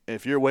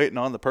 If you're waiting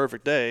on the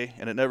perfect day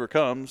and it never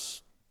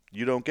comes,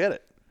 you don't get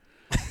it.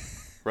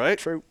 Right?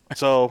 True.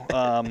 So,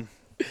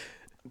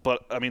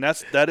 but I mean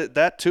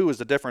that too is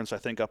the difference, I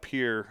think, up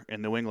here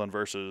in New England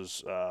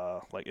versus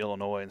like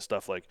Illinois and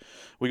stuff. Like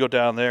we go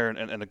down there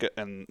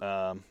and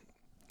our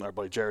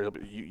buddy Jerry,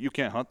 you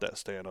can't hunt that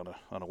stand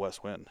on a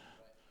west wind.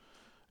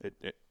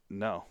 It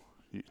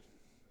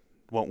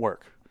won't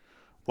work.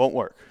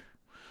 But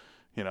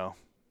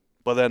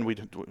then we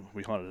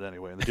hunted it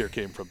anyway, and the deer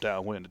came from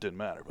downwind. It didn't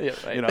matter. But, yeah,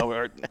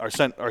 right.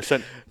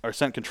 Our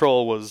scent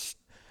control was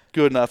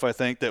good enough, I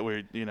think, that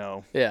we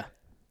Yeah.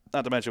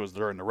 Not to mention it was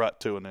during the rut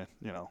too, and a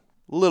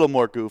little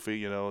more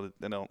goofy.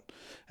 They don't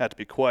have to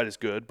be quite as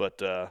good,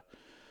 but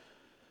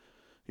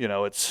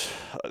it's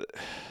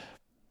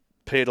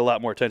paid a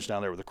lot more attention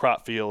down there with the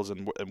crop fields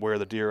and where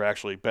the deer are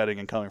actually bedding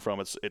and coming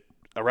from.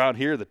 Around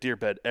here, the deer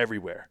bed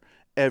everywhere.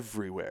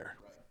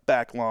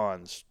 Back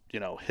lawns,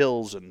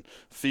 hills and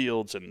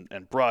fields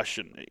and brush,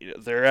 and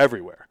they're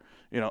everywhere.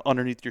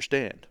 Underneath your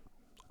stand,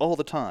 all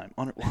the time.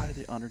 Why are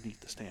they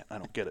underneath the stand? I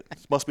don't get it.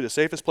 It must be the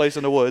safest place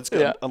in the woods,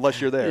 unless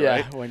you're there,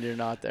 right? Yeah, when you're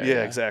not there.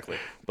 Yeah, exactly.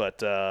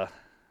 But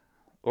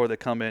or they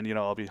come in.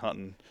 I'll be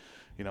hunting.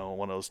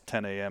 One of those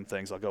 10 a.m.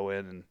 things. I'll go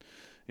in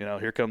and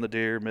here come the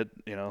deer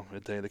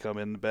midday. They come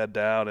in, bed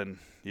down, and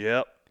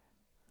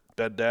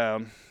bed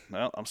down.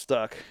 Well, I'm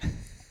stuck.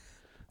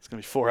 It's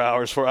going to be 4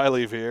 hours before I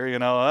leave here,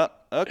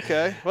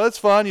 Okay. Well, it's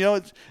fun.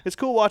 It's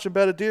cool watching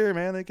bedded deer,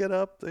 man. They get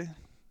up, they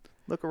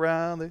look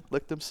around, they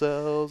lick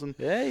themselves, and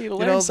you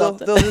learn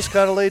something. They'll just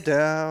kind of lay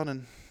down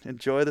and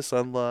enjoy the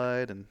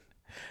sunlight and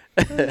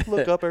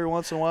Look up every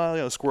once in a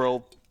while.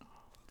 Squirrel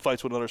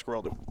fights with another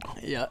squirrel.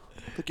 Yeah.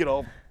 They get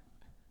all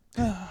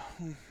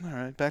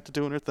right, back to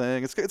doing their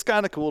thing. It's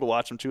kind of cool to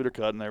watch them chew their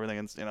cud and everything.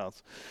 And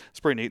it's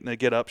pretty neat. And they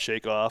get up,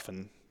 shake off,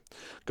 and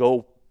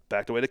go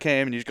back the way they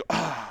came. And you just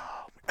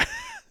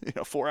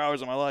go, 4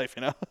 hours of my life,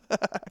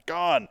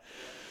 gone.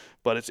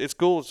 But it's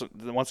cool. It's,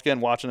 once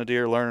again, watching a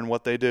deer, learning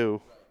what they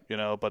do.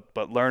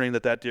 But learning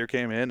that deer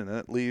came in and then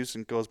it leaves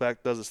and goes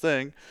back, does his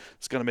thing.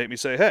 It's gonna make me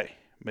say, hey,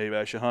 maybe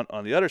I should hunt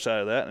on the other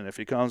side of that. And if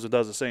he comes and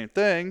does the same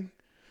thing,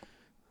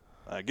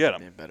 I get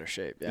him. In better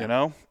shape.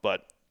 Yeah.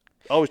 But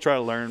always try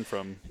to learn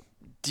from.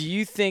 Do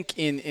you think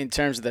in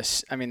terms of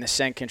this, the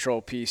scent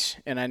control piece,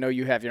 and I know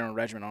you have your own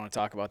regimen, I want to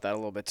talk about that a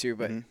little bit too,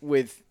 but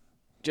with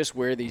just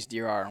where these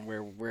deer are and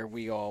where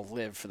we all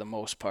live for the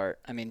most part,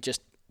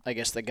 I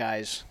guess the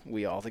guys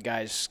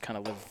kind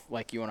of live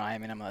like you and I.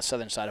 I'm on the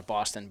southern side of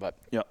Boston, but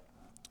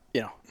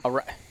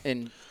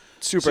in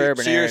super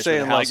urban areas. So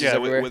you're saying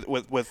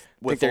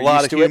with a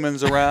lot of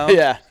humans around.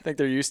 Yeah, I think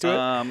they're used to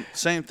it.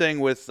 Same thing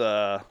with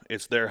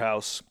it's their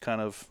house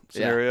kind of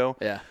scenario.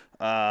 Yeah.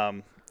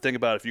 Think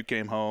about if you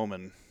came home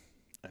and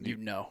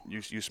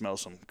you smell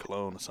some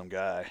cologne of some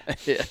guy.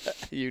 Yeah,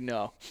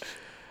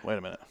 Wait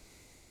a minute.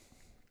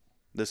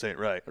 This ain't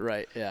right.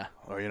 Right. Yeah.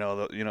 Or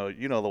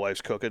the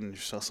wife's cooking and you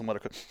smell some other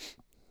cook.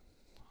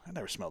 I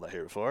never smelled that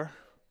here before.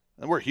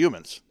 And we're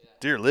humans. Yeah.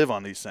 Deer live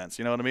on these scents.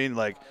 You know what I mean?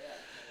 Like,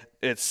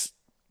 it's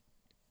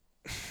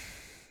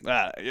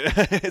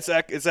it's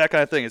that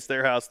kind of thing. It's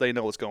their house. They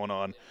know what's going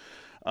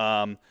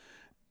on.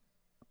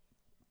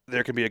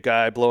 There can be a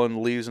guy blowing the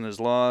leaves in his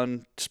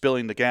lawn,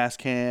 spilling the gas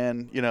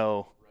can,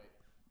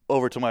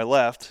 over to my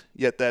left.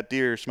 Yet that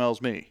deer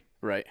smells me.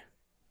 Right.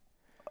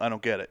 I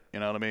don't get it. You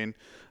know what I mean?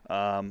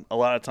 A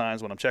lot of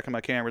times when I'm checking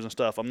my cameras and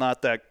stuff, I'm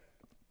not that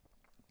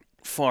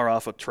far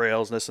off of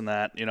trails, this and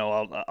that.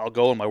 I'll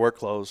go in my work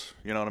clothes.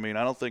 You know what I mean?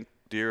 I don't think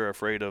deer are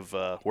afraid of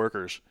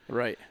workers.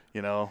 Right.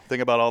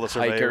 Think about all the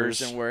surveyors.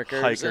 Hikers and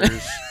workers.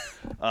 Hikers.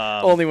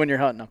 Only when you're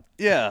hunting them.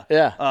 Yeah.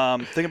 Yeah.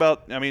 Think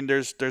about,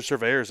 there's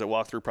surveyors that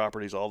walk through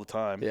properties all the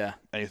time. Yeah.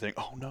 And you think,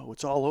 oh, no,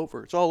 it's all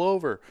over. It's all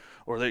over.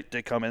 Or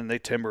they come in, they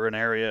timber an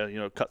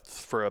area, cut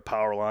for a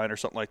power line or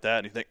something like that.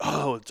 And you think,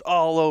 oh, it's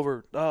all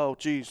over. Oh,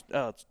 geez.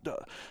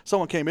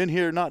 Someone came in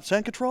here, not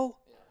scent control.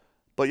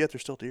 But yet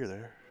there's still deer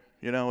there.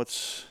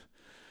 It's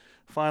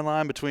a fine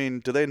line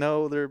between, do they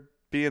know they're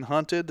being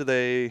hunted? Do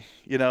they,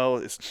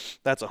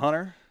 that's a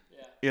hunter?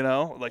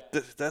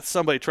 That's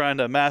somebody trying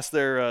to mask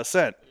their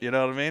scent. You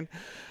know what I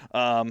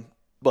mean?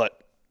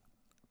 But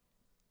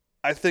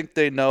I think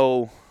they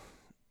know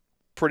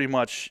pretty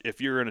much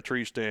if you're in a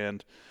tree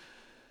stand,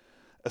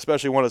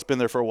 especially one that's been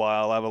there for a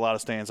while. I have a lot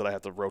of stands that I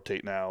have to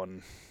rotate now,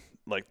 and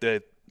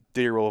the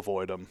deer will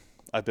avoid them.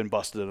 I've been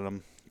busted in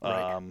them.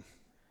 Right.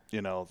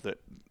 That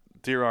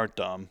deer aren't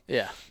dumb.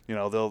 Yeah.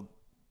 They'll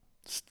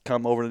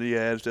come over to the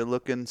edge. They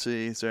look and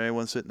see, is there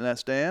anyone sitting in that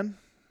stand?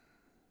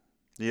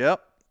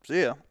 Yep.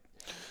 See ya.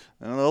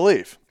 And they'll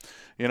leave.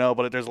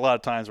 But there's a lot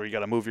of times where you got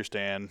to move your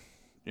stand,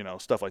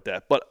 stuff like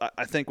that. But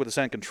I think with the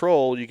scent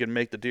control, you can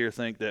make the deer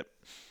think that,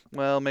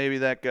 well, maybe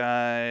that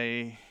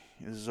guy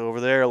is over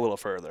there a little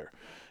further.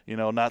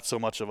 Not so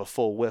much of a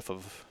full whiff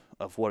of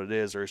what it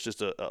is, or it's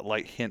just a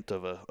light hint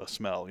of a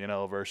smell,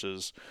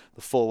 versus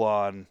the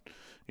full-on,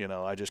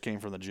 I just came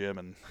from the gym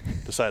and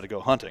decided to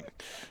go hunting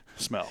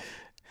smell.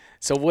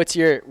 So what's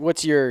your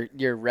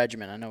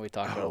regimen? I know we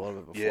talked about it a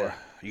little bit before. Yeah.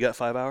 You got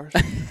 5 hours?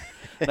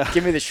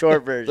 Give me the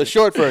short version. The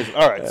short version.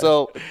 All right.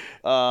 So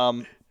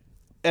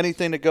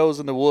anything that goes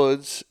in the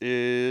woods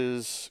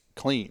is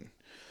clean.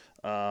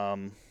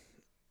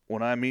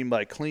 What I mean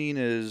by clean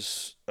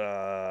is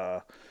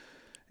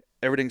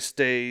everything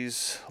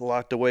stays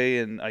locked away,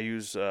 and I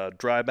use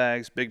dry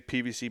bags, big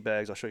PVC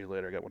bags. I'll show you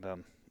later. I got one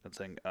down that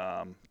thing.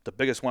 The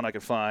biggest one I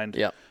can find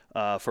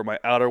for my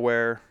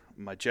outerwear,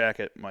 my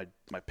jacket, my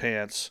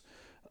pants,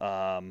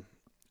 and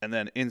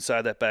then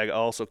inside that bag I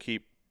also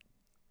keep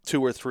 2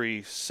 or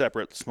 3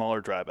 separate smaller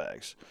dry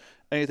bags.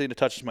 Anything that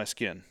touches my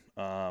skin.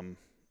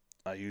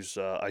 I use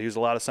a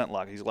lot of scent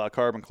lock. I use a lot of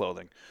carbon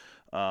clothing.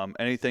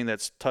 Anything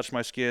that's touched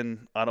my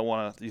skin, I don't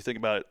want to. You think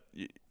about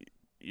it.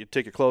 You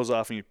take your clothes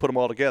off and you put them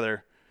all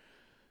together.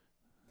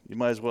 You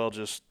might as well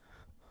just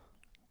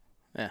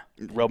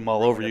rub them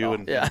all over you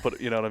and put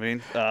it. You know what I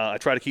mean? I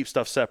try to keep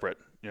stuff separate.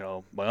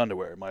 My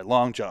underwear, my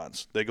long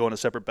johns, they go in a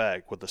separate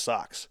bag with the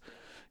socks.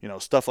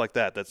 Stuff like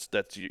that.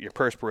 That's you're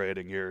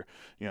perspirating.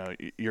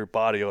 Your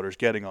body odor's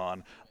getting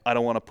on. I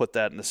don't want to put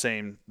that in the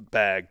same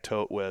bag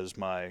as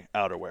my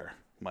outerwear.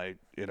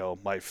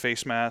 My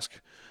face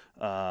mask.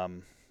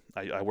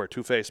 I wear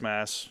 2 face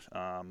masks.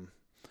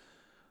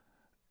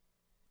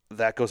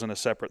 That goes in a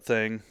separate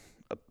thing.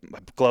 My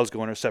gloves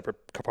go in a separate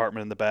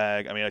compartment in the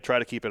bag. I try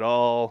to keep it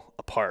all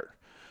apart.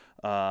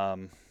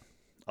 I'll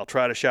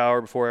try to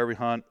shower before every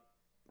hunt.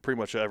 Pretty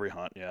much every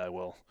hunt, yeah, I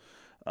will.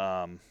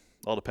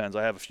 All depends.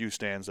 I have a few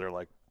stands that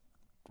are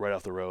right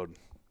off the road,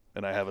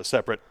 and I have a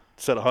separate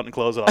set of hunting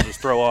clothes that I'll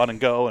just throw on and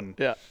go. And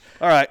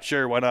all right,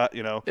 sure, why not?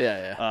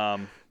 Yeah.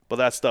 But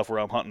that's stuff where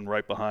I'm hunting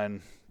right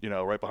behind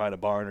right behind a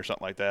barn or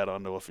something like that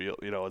onto a field.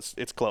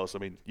 It's close. I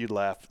mean, you'd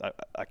laugh.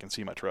 I can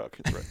see my truck.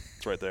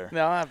 It's right there.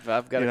 No, I've got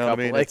a couple what I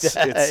mean? like it's,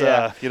 that. It's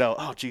Yeah.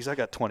 oh geez, I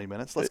got 20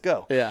 minutes. Let's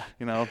go. Yeah.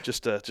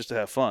 Just to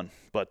have fun.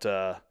 But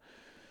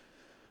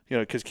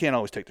because you can't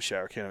always take the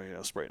shower,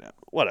 can't spray that,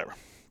 whatever.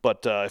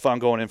 But if I'm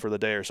going in for the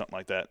day or something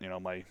like that,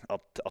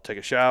 I'll take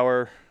a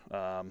shower,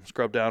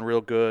 scrub down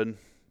real good,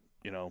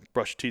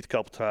 brush your teeth a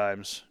couple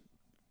times.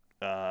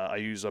 I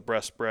use a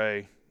breath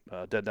spray,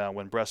 dead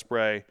downwind breath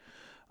spray.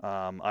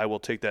 I will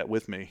take that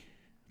with me.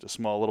 It's a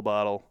small little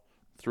bottle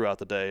throughout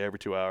the day, every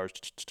 2 hours.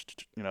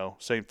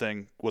 Same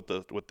thing with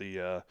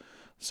the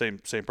same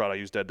product I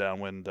use, dead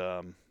downwind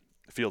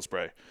field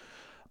spray.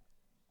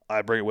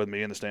 I bring it with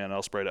me in the stand.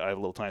 I'll spray it. I have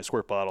a little tiny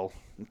squirt bottle.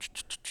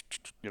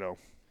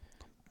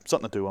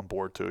 Something to do. I'm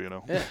bored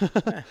too.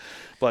 Yeah.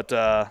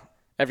 But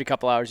every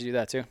couple hours you do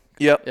that too.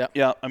 Yep.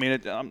 Yeah. I mean,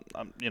 I'm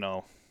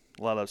a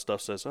lot of that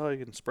stuff says, oh,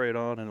 you can spray it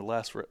on and it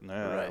lasts for it.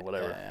 Nah, Right.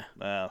 Whatever.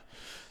 Yeah.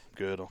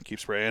 Good. I'll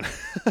keep spraying.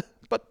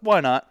 But why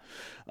not?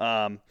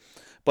 But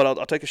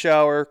I'll take a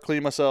shower,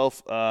 clean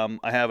myself. I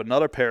have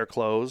another pair of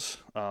clothes.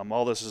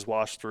 All this is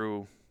washed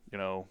through,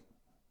 no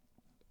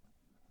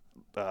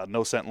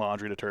scent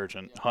laundry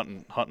detergent,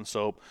 hunting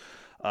soap.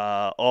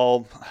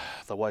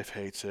 The wife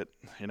hates it.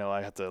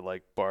 I have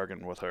to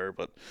bargain with her,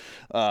 but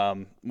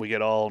we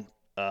get all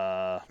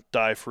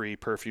dye-free,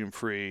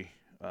 perfume-free,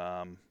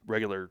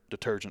 regular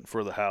detergent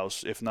for the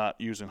house, if not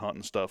using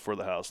hunting stuff for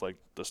the house, like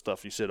the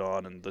stuff you sit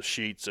on and the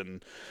sheets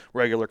and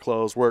regular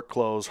clothes, work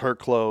clothes, her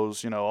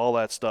clothes, all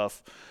that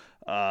stuff.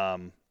 I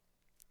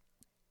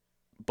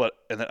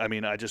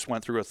just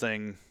went through a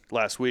thing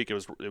last week. It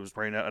was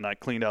raining out and I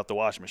cleaned out the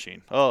washing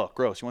machine. Oh,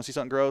 gross. You want to see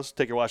something gross?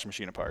 Take your washing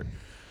machine apart.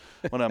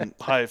 One of them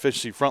high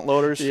efficiency front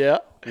loaders. Yeah.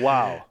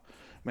 Wow.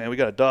 Man, we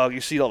got a dog.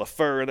 You see all the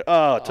fur. And,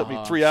 it took me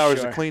 3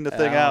 hours to clean the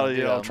thing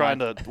out. Trying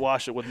to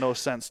wash it with no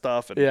scent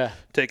stuff and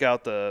take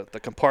out the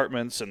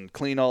compartments and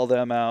clean all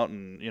them out.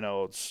 And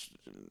it's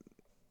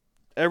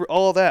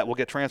all of that will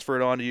get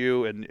transferred onto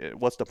you. And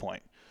what's the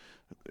point?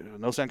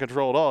 No scent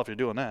control at all if you're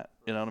doing that.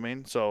 You know what I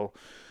mean? So,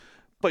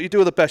 but you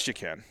do the best you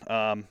can.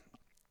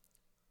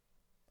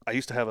 I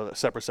used to have a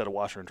separate set of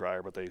washer and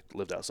dryer, but they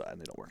lived outside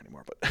and they don't work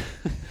anymore.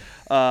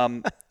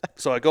 But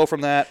so I go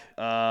from that.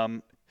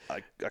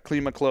 I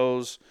clean my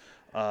clothes.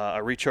 I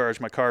recharge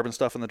my carbon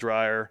stuff in the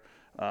dryer.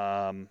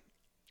 I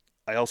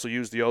also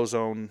use the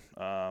ozone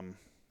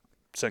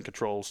scent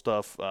control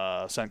stuff,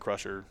 scent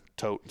crusher,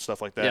 tote, and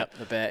stuff like that. Yep,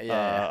 the bat.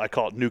 Yeah. I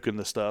call it nuking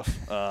the stuff.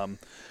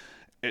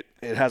 It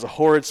has a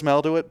horrid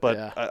smell to it,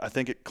 but I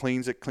think it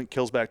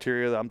kills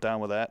bacteria. I'm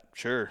down with that.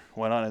 Sure,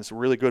 why not? It's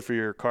really good for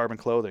your carbon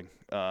clothing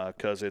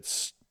because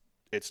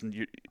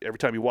every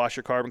time you wash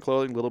your carbon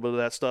clothing, a little bit of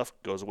that stuff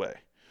goes away.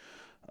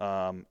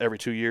 Every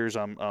 2 years,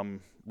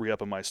 I'm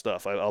re-upping my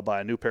stuff. I'll buy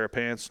a new pair of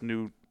pants,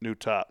 new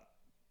top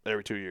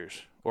every 2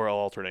 years, or I'll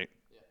alternate,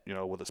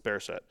 with a spare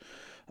set.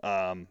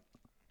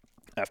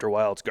 After a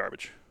while, it's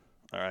garbage.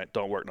 All right,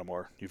 don't work no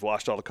more. You've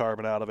washed all the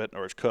carbon out of it,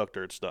 or it's cooked,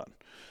 or it's done.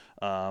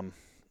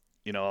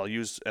 I'll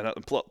use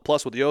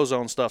plus with the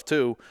ozone stuff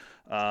too.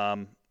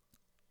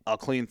 I'll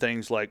clean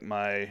things like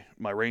my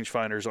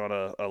rangefinders on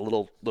a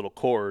little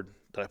cord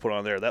that I put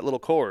on there. That little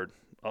cord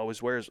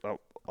always wears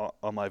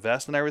on my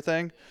vest and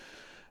everything.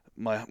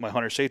 My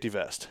hunter safety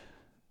vest.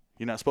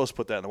 You're not supposed to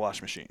put that in the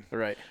washing machine.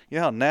 Right. You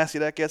know how nasty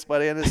that gets by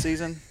the end of the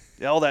season?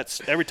 All that's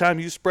every time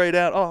you spray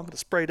down. Oh, I'm going to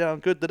spray down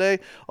good today.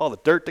 All the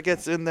dirt that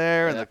gets in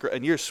there,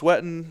 and you're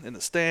sweating in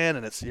the stand,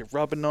 and you're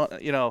rubbing on.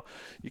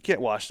 You can't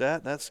wash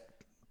that. That's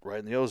right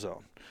in the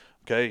ozone.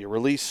 Okay, your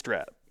release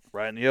strap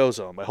right in the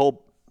ozone. My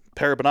whole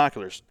pair of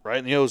binoculars right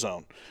in the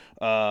ozone.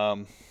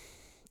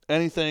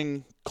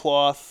 Anything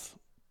cloth,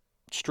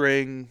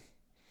 string.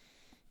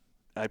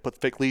 I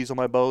put fake leaves on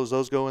my bows.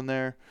 Those go in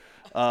there.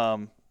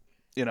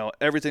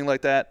 Everything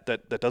like that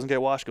doesn't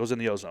get washed goes in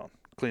the ozone.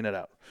 Clean it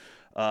out.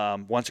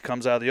 Once it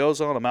comes out of the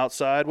ozone, I'm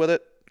outside with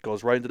it.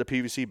 Goes right into the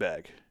PVC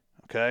bag.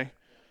 Okay?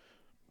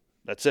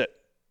 That's it.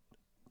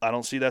 I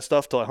don't see that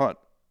stuff till I hunt.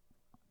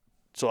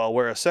 So I'll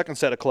wear a second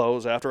set of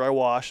clothes after I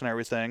wash and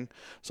everything.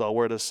 So I'll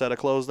wear this set of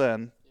clothes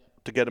then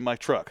to get in my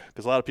truck.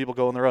 Because a lot of people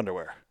go in their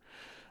underwear.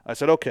 I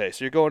said, okay,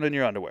 so you're going in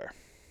your underwear.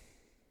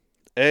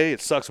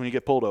 It sucks when you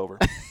get pulled over.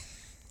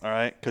 All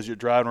right, because you're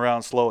driving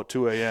around slow at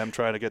 2 a.m.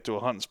 trying to get to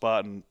a hunting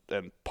spot and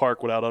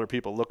park without other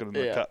people looking in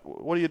the car.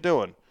 What are you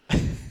doing?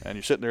 And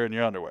you're sitting there in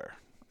your underwear.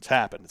 It's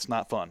happened. It's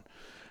not fun.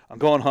 I'm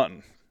going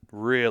hunting.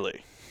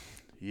 Really?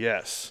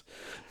 Yes.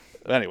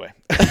 Anyway.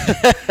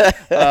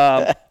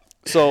 But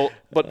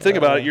think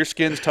about it. Your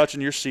skin's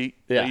touching your seat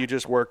that you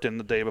just worked in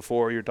the day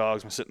before. Your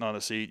dog's been sitting on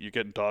the seat. You're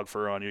getting dog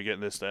fur on you. You're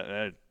getting this,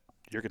 that.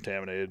 You're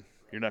contaminated.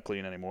 You're not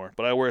clean anymore.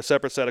 But I wear a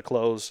separate set of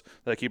clothes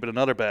that I keep in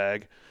another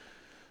bag.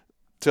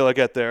 Till I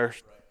get there,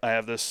 I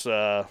have this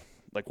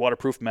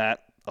waterproof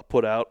mat I'll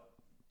put out,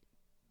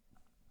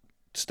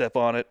 step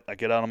on it. I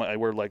get out I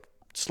wear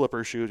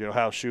slipper shoes,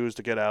 house shoes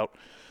to get out,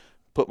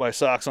 put my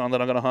socks on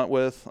that I'm going to hunt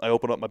with. I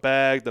open up my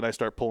bag, then I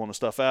start pulling the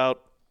stuff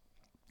out,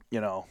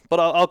 but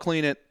I'll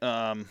clean it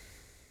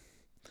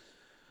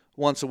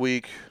once a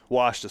week,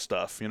 wash the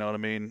stuff. You know what I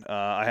mean?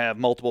 I have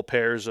multiple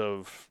pairs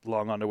of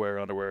long underwear,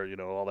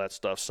 all that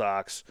stuff,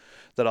 socks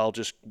that I'll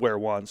just wear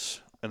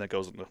once and it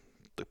goes in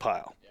the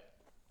pile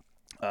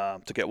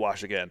to get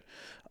washed again.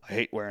 I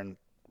hate wearing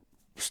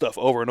stuff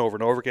over and over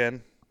and over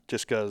again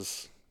just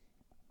because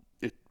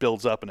it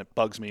builds up and it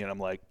bugs me, and I'm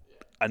like,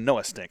 I know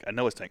I stink.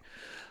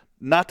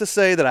 Not to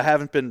say that I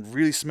haven't been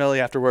really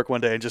smelly after work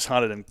one day and just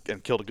hunted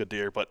and killed a good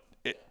deer, but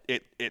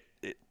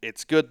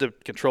it's good to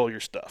control your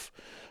stuff.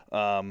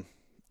 And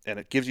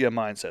it gives you a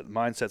mindset.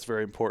 Mindset's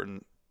very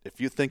important.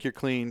 If you think you're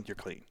clean, you're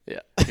clean.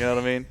 Yeah. You know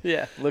what I mean?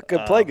 Yeah. Look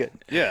good, play good.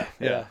 Yeah.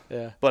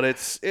 But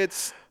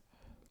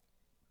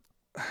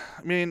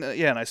and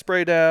I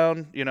spray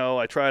down,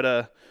 I try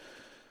to,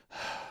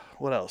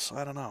 what else?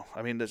 I don't know.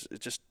 I mean, it's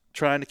just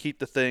trying to keep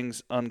the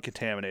things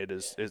uncontaminated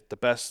is the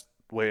best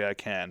way I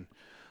can.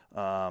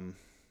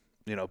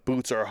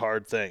 Boots are a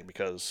hard thing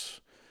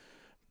because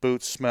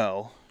boots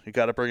smell. You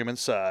got to bring them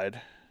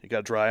inside. You got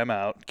to dry them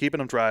out. Keeping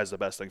them dry is the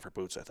best thing for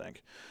boots, I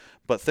think.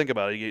 But think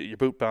about it. You get your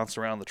boot bounced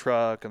around the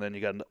truck, and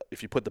then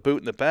if you put the boot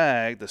in the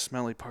bag, the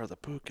smelly part of the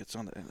boot gets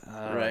on the.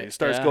 Right. It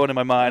starts going in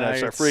my mind. I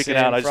start freaking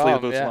out. I just leave the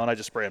boots alone. I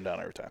just spray them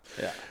down every time.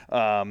 Yeah.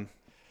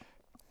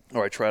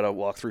 Or I try to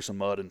walk through some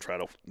mud and try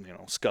to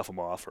scuff them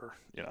off, or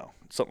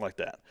something like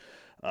that.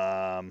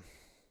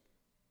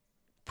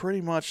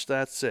 Pretty much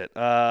that's it.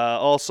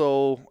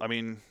 Also,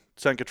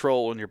 scent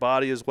control in your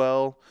body as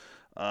well.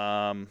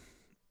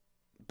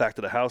 Back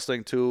to the house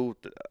thing too.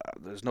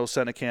 There's no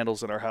scented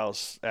candles in our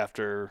house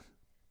after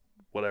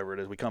whatever it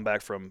is. We come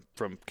back from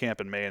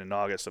camp in May and in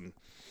August, and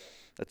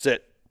that's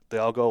it. They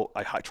all go.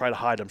 I try to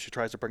hide them. She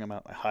tries to bring them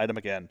out. I hide them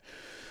again.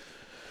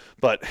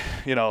 But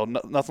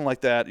nothing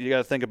like that. You got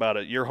to think about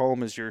it. Your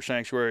home is your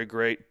sanctuary,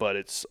 great, but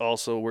it's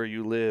also where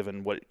you live,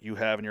 and what you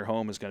have in your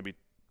home is going to be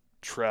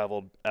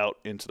traveled out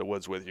into the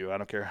woods with you. I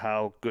don't care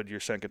how good your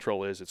scent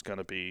control is. It's going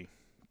to be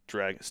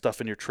drag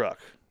stuff in your truck.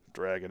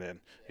 Dragging in,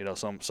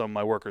 some of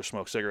my workers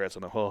smoke cigarettes,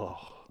 and I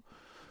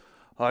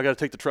got to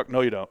take the truck.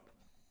 No, you don't.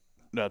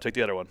 No, take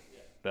the other one.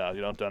 No,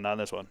 you don't. Not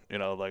this one.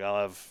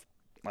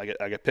 I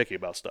get picky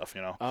about stuff.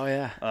 Oh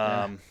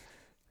yeah.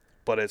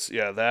 But it's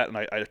that, and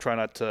I try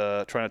not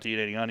to eat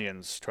any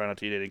onions. Try not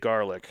to eat any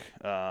garlic.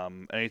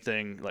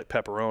 Anything like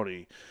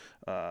pepperoni,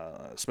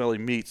 smelly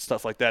meat,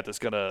 stuff like that. That's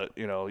gonna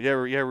you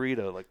ever eat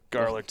a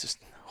garlic just.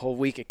 Whole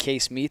week of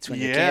case meats when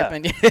you're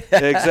camping.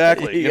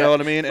 Exactly. You know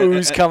what I mean?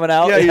 Ooze coming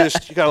out. Yeah, you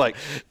gotta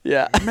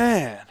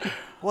man,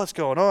 what's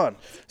going on?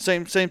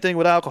 Same thing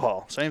with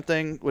alcohol. Same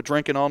thing with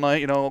drinking all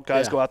night.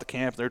 Guys go out to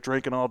camp, they're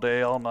drinking all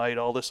day, all night,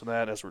 all this and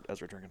that as we're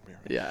drinking beer.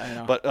 Yeah, I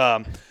know. But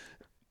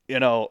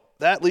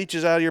that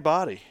leaches out of your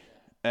body.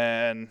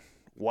 And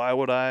why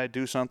would I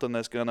do something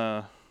that's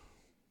gonna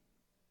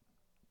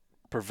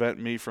prevent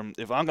me from,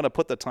 if I'm going to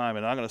put the time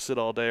in, I'm going to sit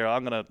all day, or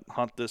I'm going to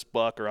hunt this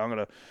buck, or I'm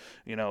going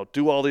to,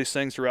 do all these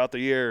things throughout the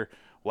year,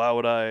 why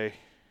would I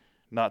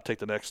not take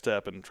the next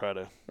step and try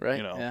to,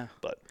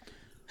 but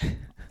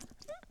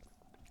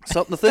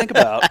something to think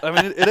about.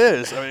 It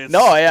is.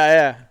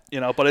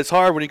 But it's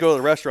hard when you go to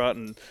the restaurant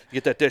and you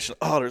get that dish,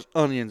 there's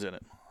onions in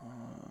it.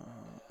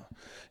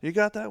 You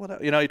got that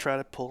without, you try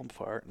to pull them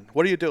apart. And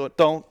what are you doing?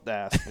 Don't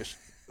ask.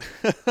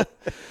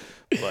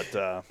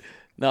 But,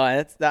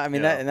 no,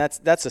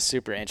 that's a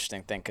super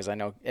interesting thing, because I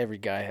know every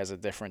guy has a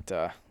different,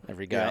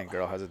 every guy and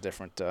girl has a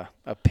different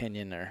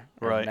opinion or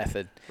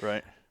method.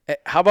 Right.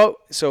 How about,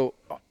 so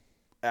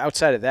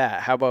outside of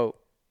that, how about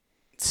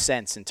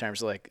scents in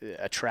terms of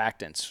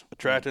attractants?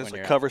 Attractants,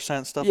 like cover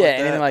scents, stuff like that?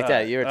 Yeah, anything like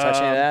that. You ever touch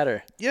any of that?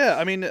 Or?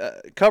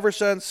 Yeah, cover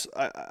scents,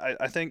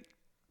 I think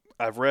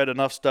I've read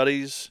enough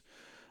studies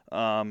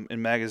in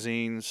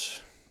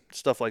magazines,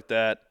 stuff like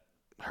that,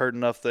 heard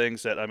enough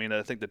things that,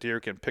 I think the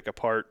deer can pick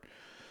apart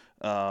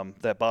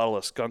that bottle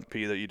of skunk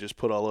pee that you just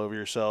put all over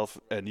yourself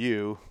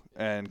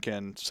and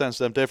can sense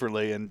them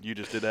differently, and you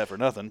just did that for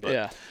nothing.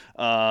 But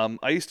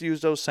I used to use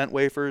those scent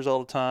wafers all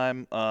the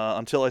time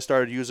until I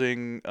started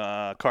using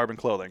carbon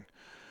clothing.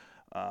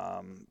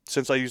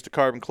 Since I used the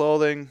carbon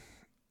clothing,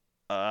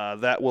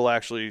 that will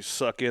actually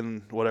suck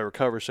in whatever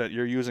cover scent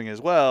you're using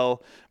as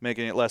well,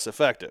 making it less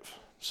effective.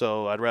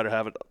 So I'd rather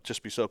have it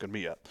just be soaking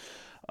me up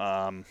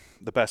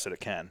the best that it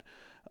can.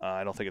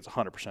 I don't think it's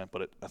 100%,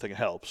 but I think it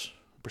helps.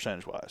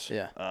 Percentage-wise.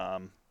 Yeah.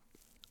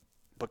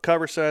 But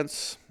cover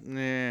scents,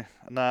 I'm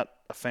not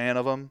a fan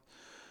of them.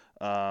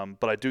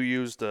 But I do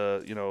use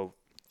the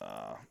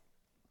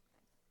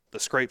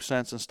scrape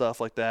scents and stuff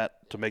like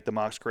that to make the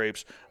mock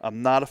scrapes.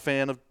 I'm not a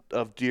fan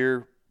of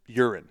deer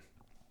urine.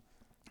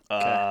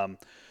 Okay.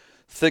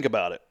 Think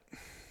about it.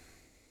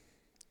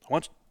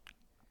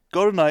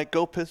 Go tonight,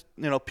 go piss,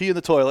 pee in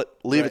the toilet,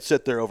 leave it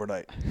sit there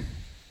overnight.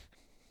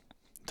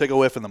 Take a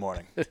whiff in the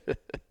morning.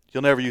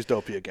 You'll never use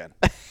dope pee again.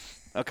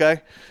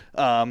 Okay?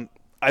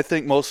 I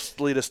think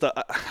mostly the stuff,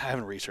 I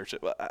haven't researched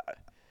it, but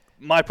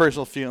my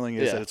personal feeling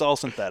is that it's all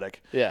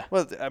synthetic. Yeah.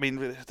 Well,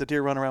 the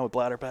deer run around with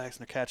bladder bags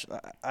and they're catching,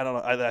 I don't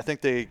know. I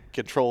think they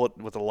control it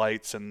with the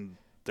lights, and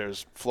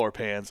there's floor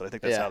pans. I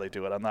think that's how they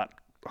do it. I'm not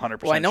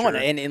 100% Well, I know, sure.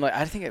 and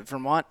I think at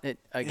Vermont,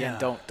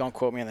 don't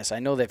quote me on this. I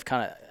know they've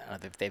kind of,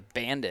 they've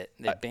banned it.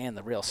 They banned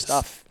the real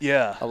stuff.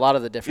 Yeah. A lot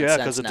of the different Yeah,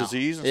 scents because of now.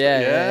 disease and Yeah,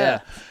 stuff. yeah.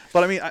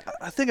 But I mean,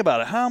 I think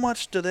about it. How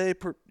much do they,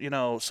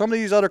 some of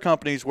these other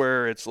companies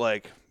where it's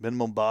like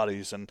minimum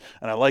bodies, and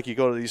I like you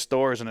go to these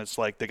stores and it's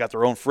like they got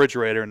their own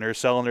refrigerator and they're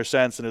selling their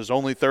scents and there's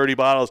only 30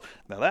 bottles.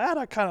 Now that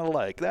I kind of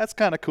like. That's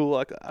kind of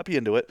cool. I'd be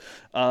into it.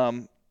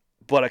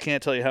 But I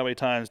can't tell you how many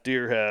times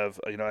deer have,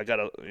 I got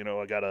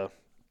a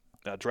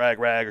drag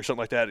rag or something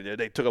like that.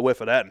 They took a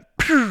whiff of that and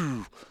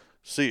phew,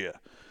 see ya.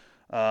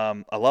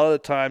 A lot of the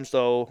times,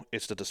 though,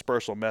 it's the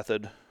dispersal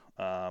method.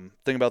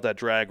 Think about that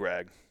drag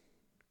rag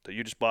that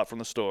you just bought from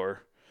the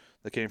store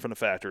that came from the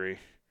factory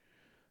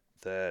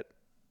that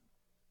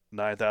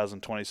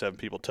 9,027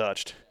 people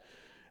touched.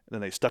 And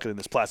then they stuck it in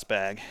this plastic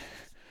bag.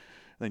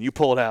 And then you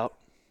pull it out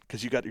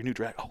because you got your new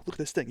drag. Oh, look at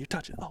this thing. You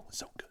touch it. Oh, it's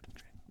so good.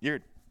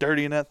 You're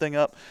dirtying that thing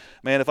up.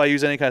 Man, if I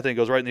use any kind of thing, it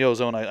goes right in the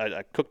ozone.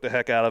 I cook the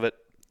heck out of it.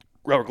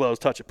 Rubber gloves,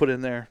 touch it, put it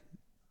in there.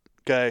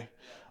 Okay.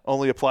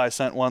 Only apply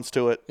scent once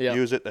to it. Yep.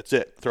 Use it. That's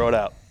it. Throw it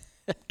out.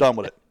 Done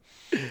with it.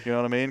 You know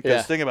what I mean? Because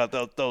Yeah. think about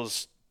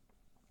those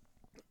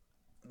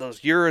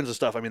urines and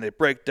stuff. I mean, they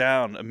break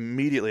down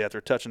immediately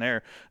after touching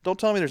air. Don't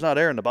tell me there's not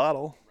air in the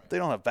bottle. They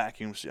don't have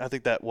vacuum. I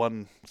think that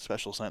one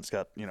special scent's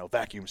got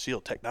vacuum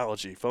seal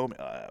technology, foam.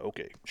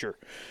 Okay, sure.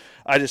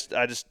 I just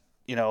a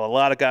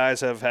lot of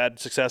guys have had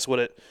success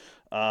with it.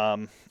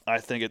 I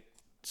think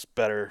it's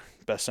better.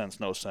 Best scent's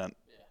no scent.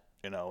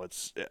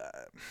 It's.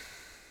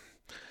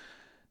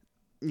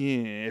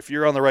 If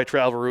you're on the right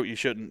travel route, you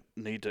shouldn't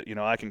need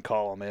to, I can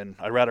call them in.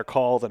 I'd rather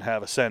call than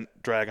have a scent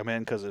drag them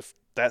in, because if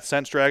that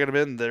scent's dragging them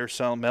in, they're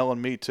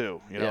smelling me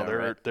too.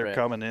 They're right.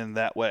 coming in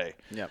that way.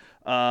 Yep.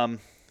 And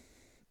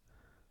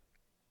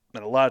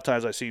a lot of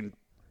times I've seen,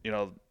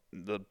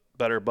 the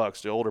better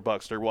bucks, the older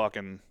bucks, they're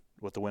walking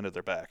with the wind at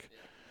their back. Yeah.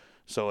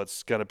 So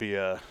it's going to be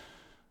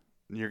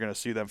you're going to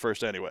see them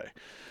first anyway.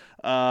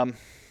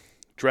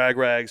 Drag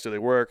rags, do they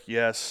work?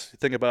 Yes.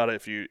 Think about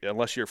it.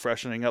 Unless you're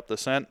freshening up the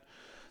scent,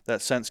 that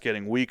scent's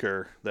getting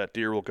weaker, that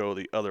deer will go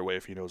the other way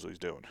if he knows what he's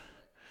doing,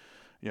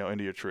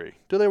 into your tree.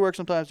 Do they work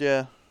sometimes?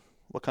 Yeah.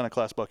 What kind of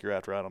class buck you're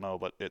after, I don't know,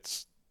 but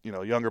it's,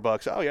 younger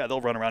bucks, oh yeah, they'll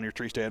run around your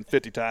tree stand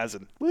 50 times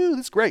and woo,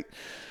 that's great.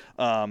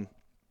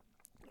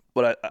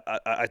 But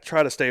I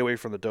try to stay away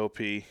from the doe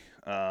pee.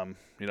 A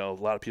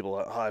lot of people,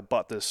 I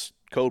bought this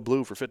Code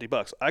Blue for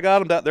 $50. I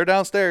got them they're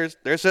downstairs.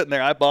 They're sitting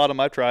there. I bought them.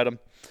 I tried them.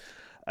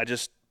 Not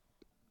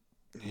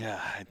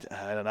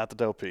the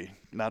doe pee.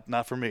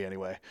 Not for me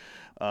anyway.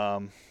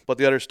 But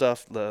the other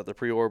stuff, the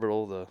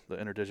preorbital, the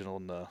interdigital,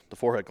 and the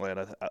forehead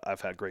gland,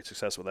 I've had great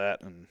success with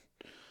that, and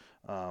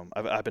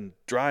I've been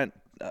dying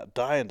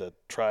to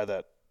try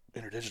that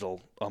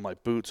interdigital on my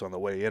boots on the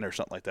way in or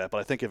something like that. But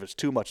I think if it's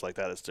too much like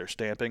that, it's their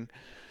stamping.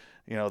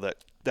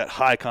 That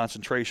high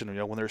concentration.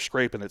 When they're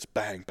scraping, it's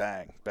bang,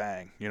 bang,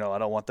 bang. I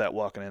don't want that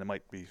walking in. It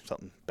might be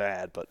something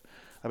bad, but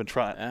I've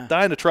been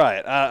dying to try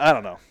it. I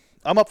don't know.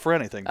 I'm up for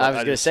anything. I was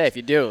going to say, if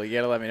you do, you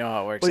got to let me know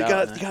how it works out.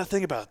 Well, you got to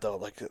think about it, though.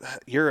 Like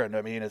urine,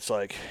 I mean, it's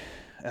like,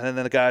 and then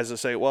the guys that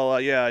say, well,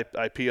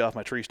 I pee off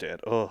my tree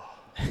stand. Oh,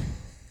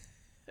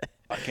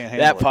 I can't handle it.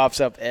 That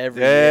pops up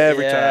every time.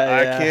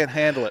 Yeah. I can't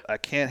handle it. I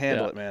can't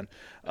handle it, man.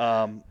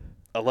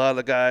 A lot of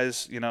the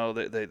guys,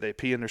 they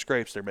pee in their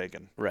scrapes they're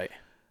making. Right.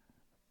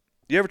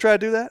 You ever try to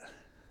do that?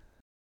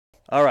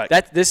 All right.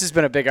 This has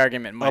been a big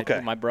argument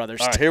with my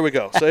brothers. All right, here we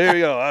go. So here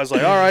we go. I was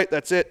like, all right,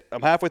 that's it.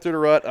 I'm halfway through the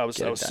rut. I was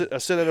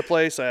sitting at a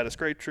place. I had a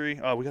scrape tree.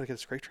 Oh, we got to get a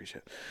scrape tree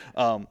shit.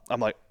 I'm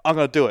like, I'm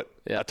going to do it.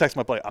 Yeah. I text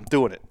my buddy. I'm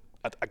doing it.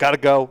 I got to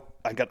go.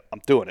 I'm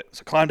doing it.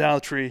 So climb down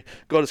the tree,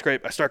 go to the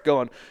scrape. I start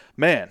going.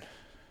 Man,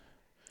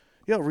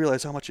 you don't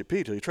realize how much you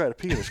pee till you try to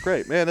pee in the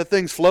scrape. Man, that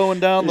thing's flowing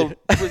down the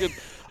friggin'.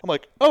 I'm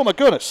like, oh, my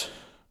goodness.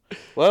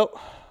 Well,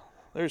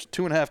 there's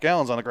 2.5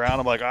 gallons on the ground.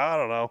 I'm like, I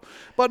don't know.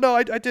 But no,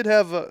 I did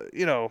have,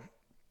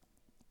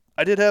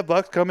 I did have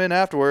bucks come in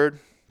afterward,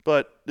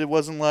 but it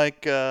wasn't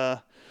like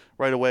right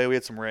away. We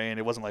had some rain.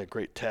 It wasn't like a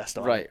great test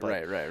on it.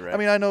 Right. I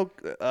mean, I know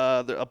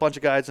a bunch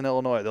of guys in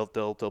Illinois.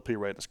 They'll pee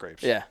right in the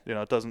scrapes. Yeah.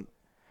 It doesn't.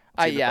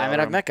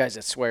 I've met guys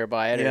that swear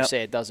by it or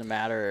say it doesn't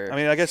matter. I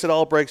mean, I guess it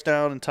all breaks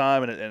down in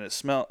time, and it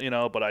smells.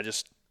 But I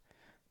just.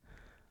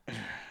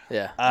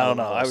 Yeah. I don't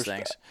know.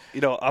 Things.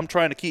 I'm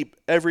trying to keep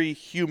every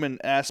human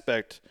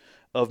aspect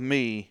of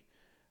me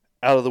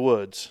out of the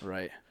woods.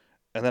 Right.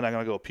 And then I'm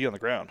gonna go pee on the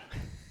ground.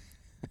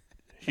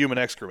 Human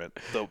excrement,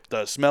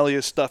 the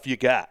smelliest stuff you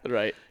got.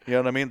 Right. You know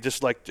what I mean?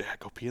 Just like,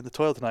 go pee in the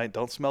toilet tonight.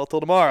 Don't smell it till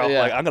tomorrow.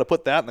 Yeah. Like, I'm going to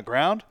put that in the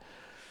ground?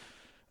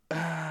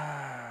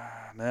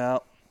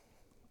 No.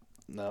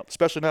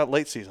 Especially not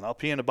late season. I'll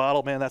pee in a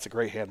bottle. Man, that's a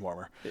great hand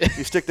warmer.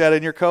 You stick that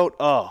in your coat.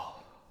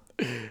 Oh.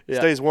 Yeah.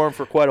 Stays warm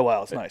for quite a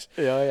while. It's nice.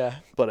 Yeah.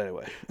 But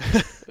anyway.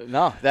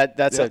 No,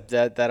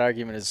 that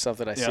argument is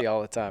something I see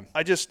all the time.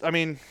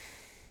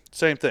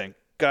 Same thing.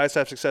 Guys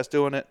have success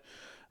doing it.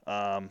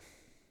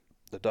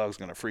 The dog's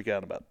going to freak out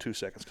in about 2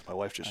 seconds because my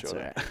wife just showed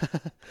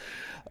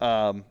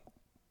up.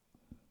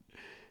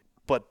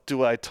 But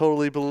do I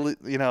totally believe,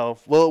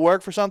 will it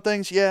work for some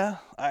things? Yeah.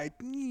 I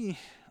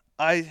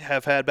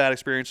have had bad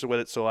experiences with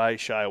it, so I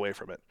shy away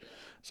from it.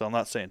 So I'm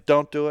not saying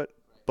don't do it,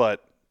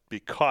 but be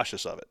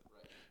cautious of it,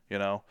 you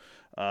know,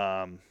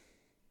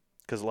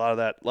 because a lot of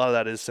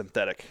that is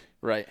synthetic,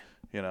 Right.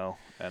 you know,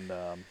 and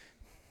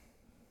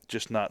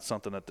just not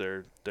something that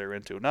they're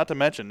into. Not to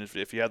mention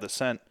if you have the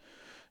scent,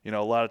 you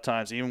know, a lot of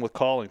times even with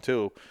calling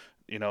too,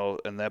 you know,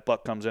 and that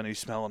buck comes in, he's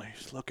smelling,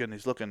 he's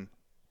looking,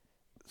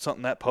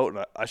 something that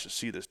potent. I should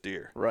see this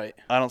deer. Right.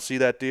 I don't see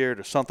that deer.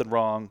 There's something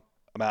wrong.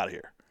 I'm out of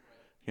here.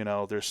 You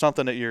know, there's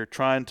something that you're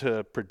trying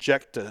to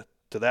project to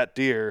that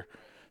deer,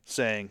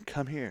 saying,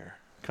 "Come here,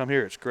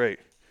 it's great,"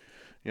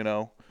 you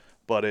know,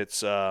 but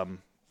it's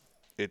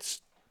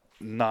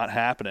not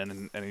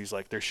happening, and he's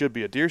like, there should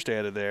be a deer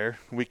standing there.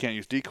 We can't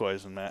use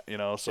decoys in that, you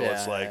know, so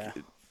it's like,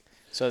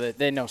 so that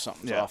they know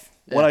something's off.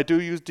 Yeah. When I do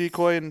use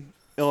decoy in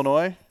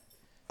Illinois,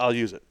 I'll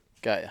use it.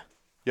 Got ya.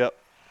 Yep.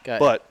 Got ya.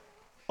 But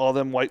all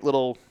them white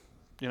little,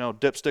 you know,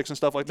 dipsticks and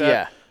stuff like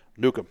that,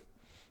 nuke them.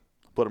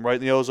 Put them right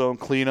in the ozone,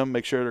 clean them,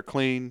 make sure they're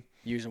clean.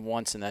 Use them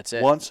once and that's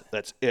it. Once,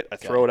 that's it. I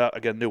throw it out, I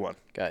get a new one.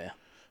 Got ya.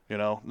 You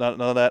know, none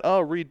of that,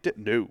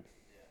 no.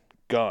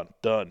 Gone,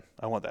 done.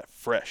 I want that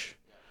fresh.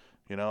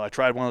 You know, I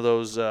tried one of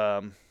those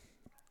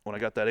when I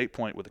got that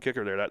 8-point with the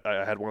kicker there.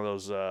 I had one of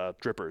those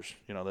drippers,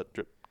 you know, that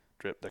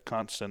drip, that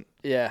constant.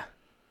 Yeah.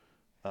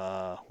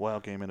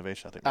 Wild Game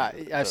Innovation, I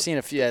think. I've seen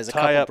a few. There's a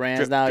couple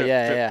brands now.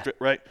 Drip,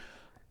 right.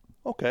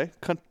 Okay,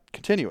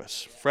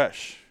 continuous,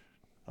 fresh.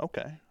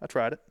 Okay, I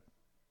tried it.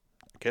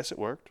 I guess it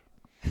worked.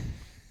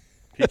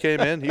 He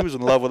came in. He was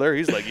in love with her.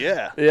 He's like,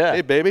 yeah.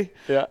 Hey, baby.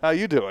 Yeah. How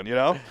you doing? You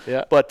know.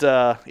 Yeah. But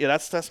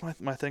that's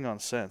my thing on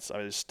scents.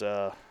 I just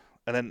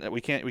and then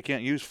we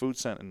can't use food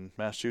scent in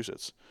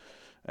Massachusetts.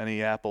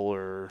 Any apple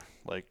or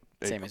like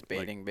same as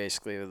baiting,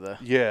 basically with the.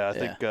 Yeah, I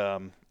think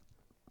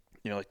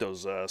you know, like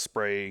those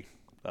spray.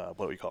 What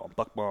do we call them?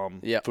 Buck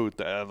bomb food.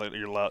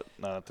 You're allowed.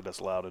 Not that that's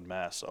allowed in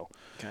Mass. So.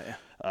 Okay.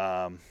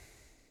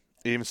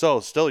 Even so,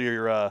 still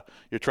you're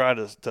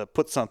trying to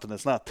put something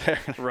that's not there.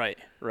 Right.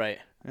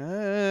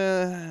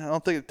 I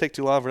don't think it'd take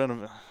too long for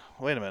them to.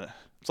 Wait a minute.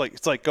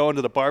 It's like going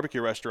to the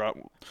barbecue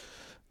restaurant,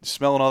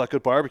 smelling all that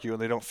good barbecue,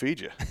 and they don't feed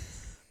you.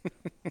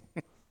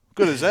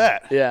 Good as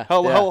that. Yeah.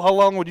 How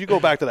long would you go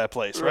back to that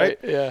place, right?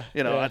 Yeah.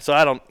 You know. So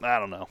I don't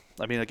know.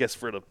 I mean, I guess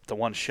for the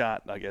one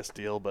shot, I guess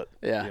deal, but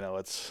you know,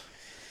 it's.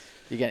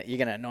 You're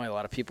gonna annoy a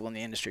lot of people in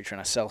the industry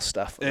trying to sell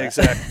stuff.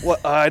 Exactly. Well,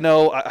 I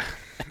know.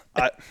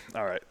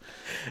 All right.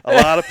 A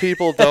lot of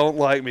people don't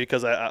like me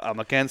because I'm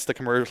against the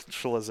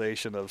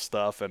commercialization of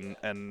stuff,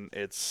 and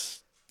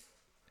it's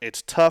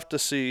tough to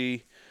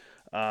see.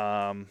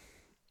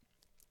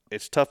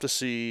 It's tough to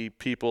see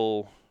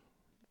people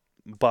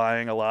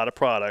buying a lot of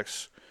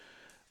products,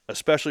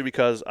 especially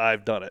because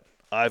I've done it.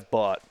 I've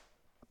bought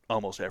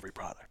almost every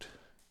product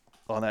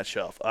on that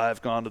shelf.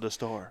 I've gone to the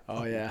store.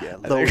 Oh yeah. Yeah,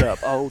 load up.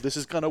 Oh, this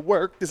is gonna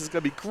work. This is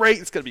gonna be great.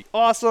 It's gonna be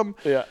awesome.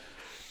 Yeah.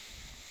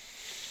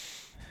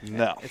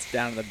 No. It's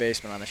down in the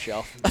basement on the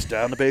shelf. It's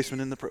down in the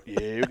basement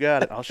yeah, you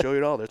got it. I'll show you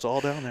it all. It's all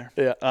down there.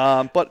 Yeah.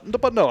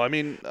 But no, I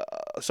mean,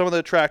 some of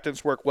the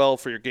attractants work well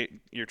for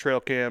your trail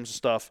cams and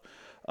stuff.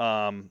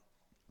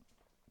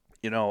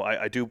 You know,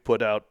 I do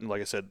put out,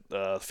 like I said,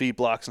 feed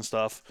blocks and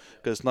stuff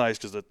because it's nice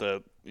because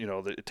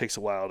it takes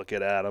a while to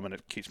get at them and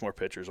it keeps more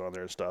pictures on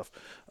there and stuff.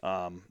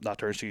 Not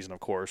during season, of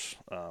course.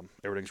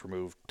 Everything's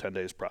removed 10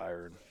 days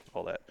prior and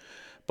all that.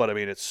 But I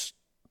mean,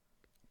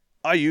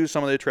 I use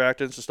some of the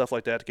attractants and stuff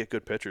like that to get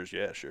good pictures.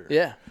 Yeah, sure.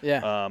 Yeah.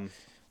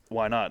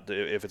 Why not?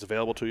 If it's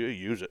available to you,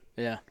 use it.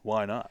 Yeah.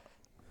 Why not?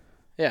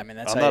 Yeah, I mean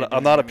that's.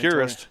 I'm not a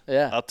purist.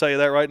 Yeah. I'll tell you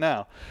that right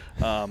now.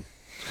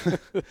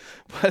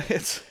 But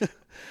it's,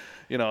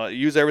 you know,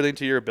 use everything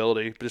to your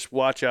ability. But just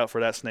watch out for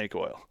that snake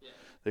oil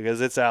because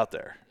it's out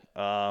there.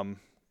 That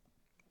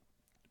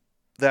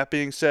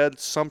being said,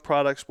 some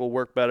products will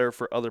work better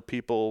for other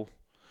people.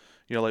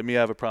 You know, like me, I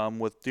have a problem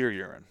with deer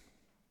urine.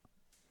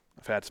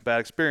 I've had some bad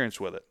experience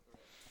with it.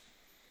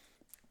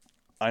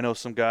 I know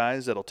some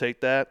guys that'll take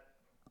that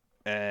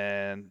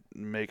and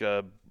make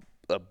a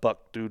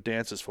buck do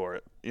dances for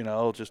it. You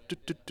know, just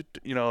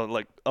you know,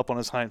 like up on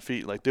his hind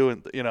feet, like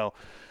doing, you know.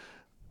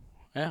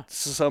 Yeah.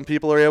 Some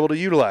people are able to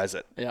utilize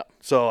it. Yeah.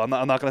 So I'm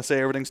not going to say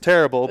everything's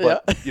terrible,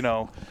 but you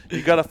know,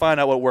 you got to find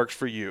out what works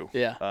for you.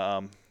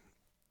 Yeah.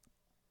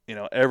 You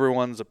know,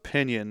 everyone's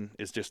opinion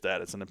is just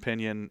that. It's an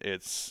opinion.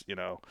 It's, you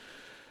know,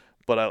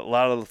 but a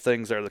lot of the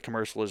things that are the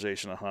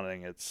commercialization of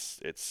hunting.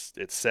 It's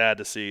sad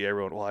to see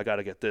everyone. Well, I got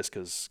to get this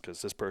because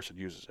this person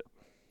uses it.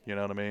 You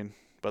know what I mean?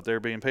 But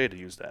they're being paid to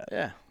use that.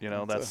 Yeah. You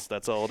know,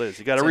 that's all it is.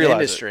 You got to realize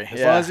industry. it.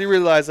 As long as you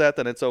realize that,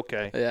 then it's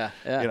okay. Yeah.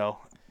 Yeah. You know.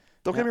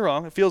 Don't get me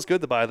wrong. It feels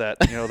good to buy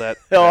that, you know, that.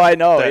 I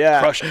know.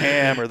 That crush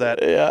cam or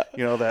that.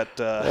 You know that.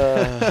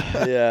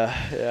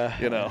 Yeah.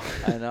 You know.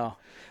 I know.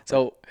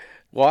 So,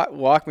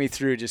 walk me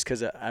through just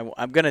because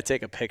I'm gonna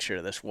take a picture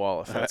of this wall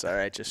if that's all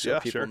right, just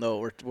so people know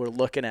what we're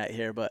looking at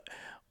here. But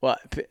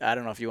I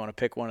don't know if you want to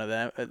pick one of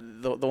them,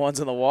 the ones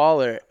on the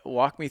wall, or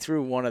walk me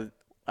through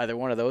either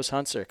one of those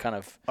hunts or kind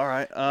of. All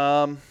right.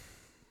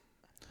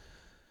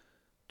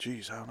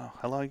 Geez, I don't know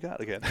how long you got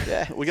again.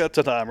 Yeah. We got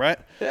some time, right?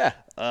 Yeah.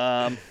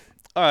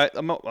 All right,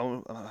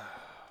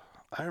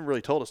 I haven't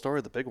really told a story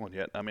of the big one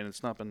yet. I mean,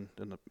 it's not been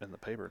in the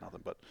paper or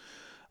nothing, but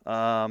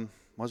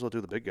might as well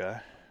do the big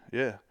guy.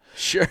 Yeah.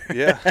 Sure.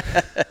 Yeah.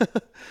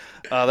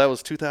 That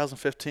was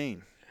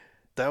 2015.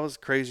 That was a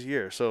crazy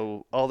year.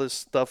 So all this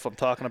stuff I'm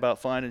talking about,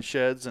 finding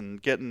sheds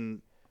and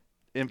getting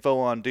info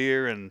on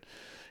deer and,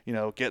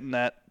 getting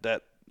that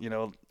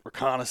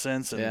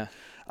reconnaissance. And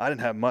I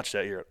didn't have much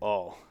that year at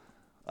all.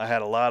 I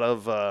had a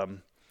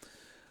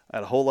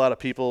whole lot of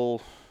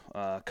people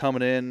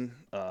coming in,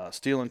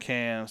 stealing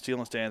cams,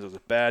 stealing stands. It was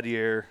a bad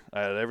year.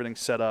 I had everything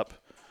set up.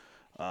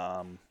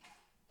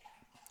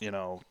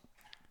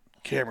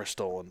 Cameras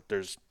stolen.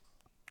 There's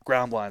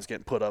ground blinds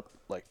getting put up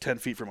like 10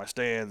 feet from my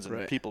stands,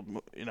 and people,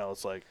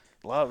 it's like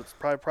a lot of it's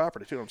private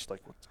property too. I'm just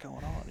like, what's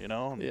going on, And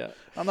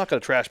I'm not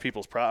gonna trash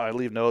people's property. I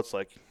leave notes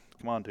like,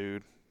 come on,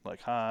 dude,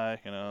 like, hi,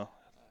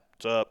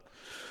 what's up?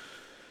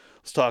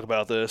 Let's talk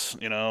about this,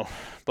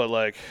 But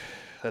like,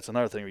 that's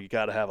another thing. You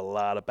got to have a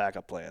lot of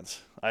backup plans.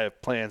 I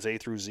have plans A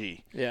through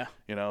Z. Yeah.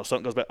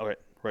 Something goes back. All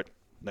right,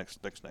 next.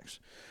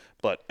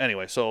 But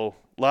anyway, so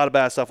a lot of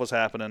bad stuff was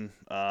happening.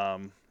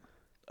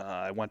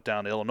 I went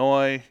down to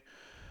Illinois.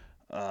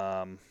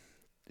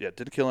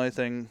 Didn't kill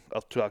anything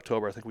up to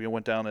October. I think we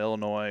went down to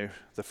Illinois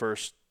the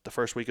first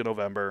week of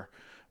November.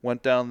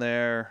 Went down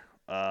there,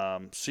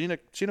 seen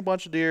a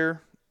bunch of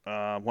deer.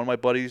 One of my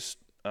buddies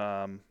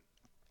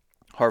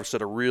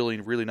harvested a really,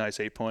 really nice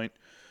 8-point.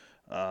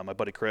 My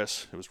buddy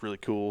Chris, it was really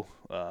cool.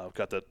 I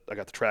got to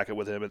track it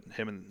with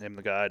him and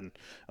the guide, and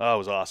it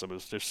was awesome. It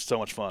was just so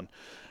much fun.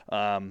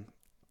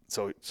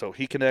 So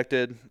he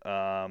connected.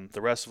 The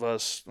rest of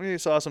us, we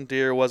saw some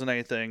deer. It wasn't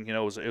anything. It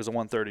was a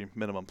 130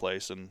 minimum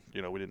place, and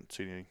we didn't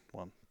see any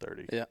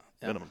 130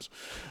 minimums.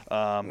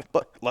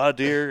 But a lot of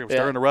deer. It was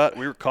during the rut.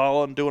 We were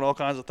calling, doing all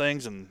kinds of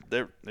things, and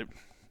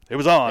it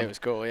was on. It was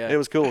cool. Yeah. It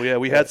was cool. Yeah,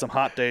 we had some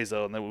hot days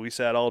though, and then we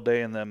sat all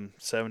day in them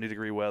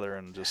 70-degree weather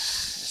and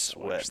just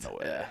sweating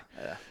away.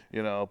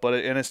 Yeah. But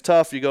it's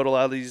tough. You go to a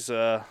lot of these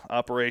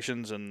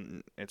operations,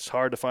 and it's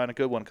hard to find a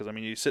good one because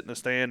you sit in the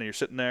stand and you're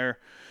sitting there.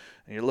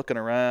 And you're looking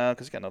around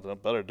because you got nothing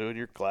better to do.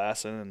 You're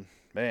glassing, and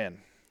man,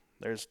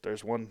 there's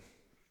one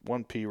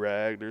P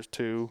rag. There's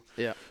 2.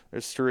 Yeah.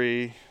 There's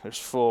 3. There's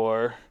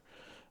 4.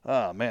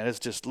 Oh man, it's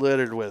just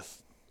littered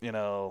with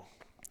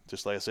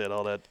just like I said,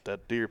 all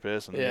that deer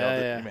piss. And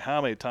I mean,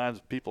 how many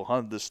times people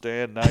hunted this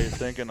stand? Now you're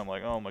thinking, I'm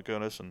like, oh my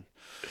goodness, and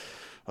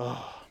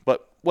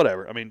but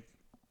whatever. I mean,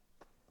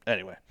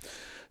 anyway,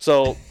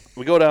 so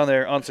we go down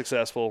there,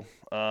 unsuccessful.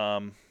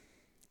 I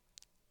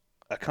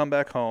come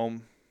back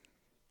home.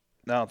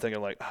 Now I'm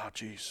thinking like, oh,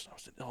 geez, I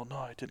was in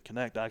Illinois, I didn't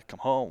connect. I come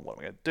home. What am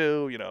I going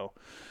to do?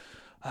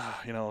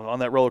 On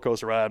that roller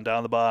coaster ride, I'm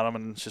down the bottom,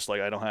 and it's just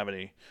like I don't have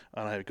any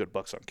good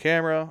bucks on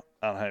camera.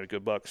 I don't have any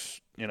good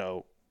bucks,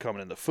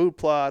 coming in the food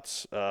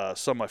plots.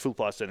 Some of my food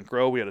plots didn't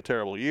grow. We had a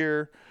terrible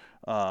year.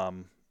 We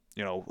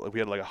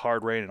had like a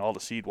hard rain, and all the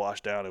seed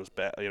washed down. It was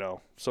bad.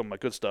 Some of my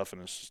good stuff,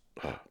 and it's just,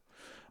 all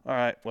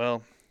right,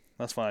 well,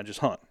 that's fine. Just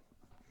hunt.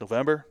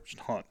 November, just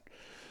hunt.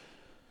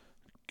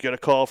 Get a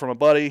call from a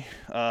buddy.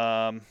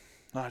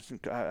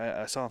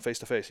 I saw him face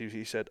to face.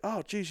 He said,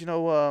 "Oh, geez,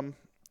 my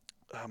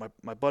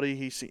buddy,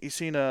 he's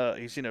seen a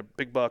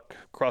big buck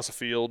cross a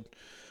field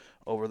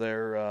over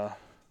there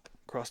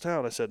across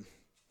town." I said,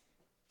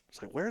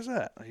 "It's like, where's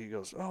that?" He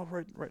goes, "Oh,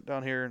 right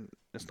down here." And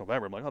it's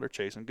November. I'm like, "Oh, they're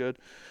chasing good."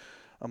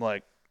 I'm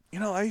like,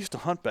 I used to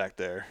hunt back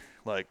there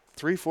like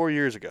 3-4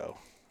 years ago.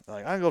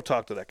 Like, I can go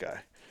talk to that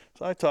guy.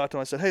 So I talked to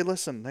him. I said, "Hey,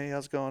 listen,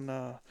 how's it going?"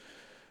 I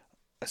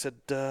said,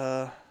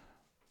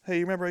 "Hey,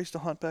 you remember I used to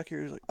hunt back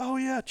here?" He's like, "Oh,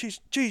 yeah, geez,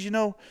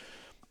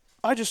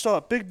 I just saw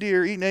a big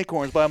deer eating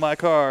acorns by my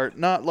car,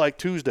 not like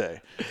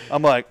Tuesday."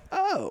 I'm like,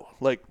 "Oh,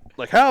 like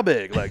how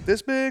big? Like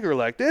this big or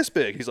like this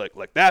big?" He's like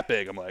that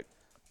big. I'm like,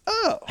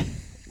 "Oh,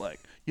 like,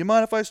 you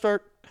mind if I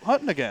start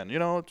hunting again?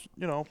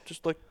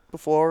 Just like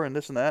before and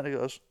this and that." And he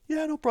goes,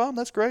 "Yeah, no problem.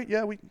 That's great.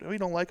 Yeah, we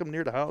don't like them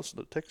near the house.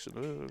 The ticks,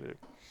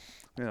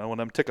 one of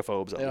them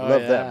tickophobes. I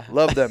love them.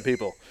 Love them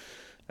people.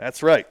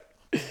 That's right."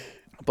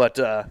 But,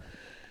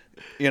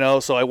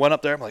 so I went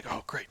up there. I'm like,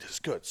 "Oh, great. This is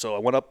good." So I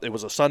went up. It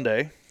was a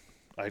Sunday.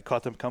 I had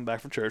caught them coming back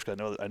from church. I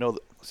know.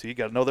 See, you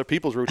got to know their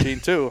people's routine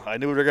too. I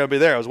knew they were going to be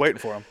there. I was waiting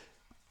for them.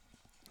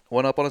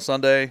 Went up on a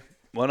Sunday.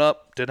 Went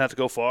up. Didn't have to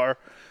go far.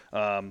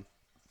 Went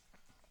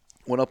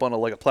up on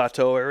a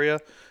plateau area.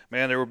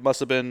 Man, there must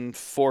have been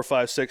 4,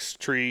 5, 6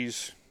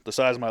 trees the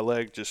size of my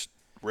leg just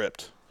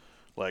ripped.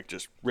 Like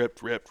just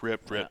ripped.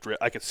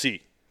 I could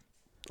see.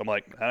 I'm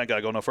like, I ain't got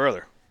to go no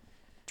further.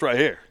 It's right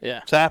here. Yeah.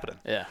 It's happening.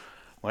 Yeah.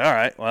 Well, all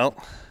right. Well,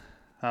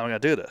 how am I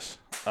going to do this?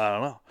 I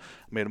don't know.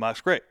 Made a mock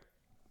scrape.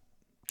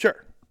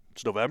 Sure.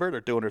 It's November.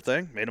 They're doing their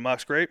thing. Made a mock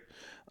scrape.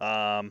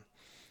 I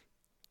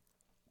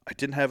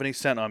didn't have any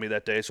scent on me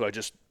that day, so I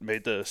just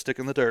made the stick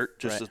in the dirt,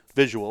 just a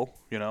visual,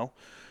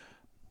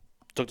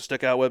 Took the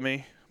stick out with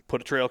me,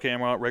 put a trail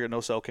camera on, regular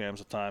no cell cams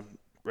at the time,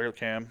 regular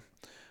cam.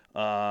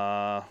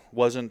 I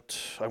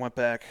went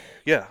back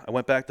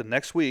the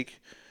next week,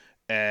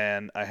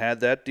 and I had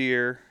that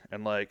deer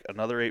and like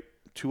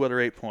 2 other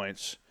 8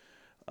 points.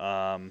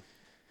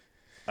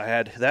 I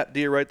had that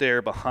deer right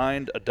there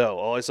behind a doe.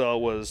 All I saw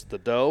was the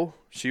doe.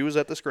 She was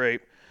at the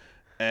scrape,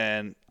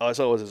 and all I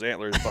saw was his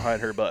antlers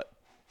behind her butt.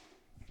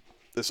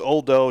 This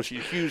old doe, she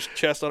had a huge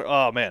chest on her.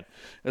 Oh, man.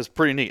 It was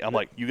pretty neat. I'm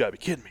like, you got to be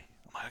kidding me.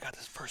 I'm like, I got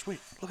this first week.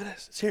 Look at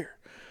this. It's here.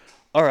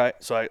 All right.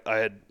 So I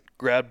had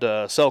grabbed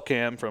a cell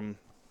cam from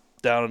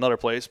down another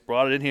place,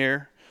 brought it in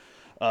here.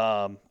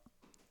 I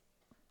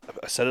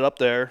set it up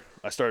there.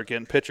 I started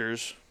getting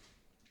pictures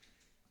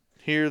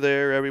here,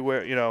 there,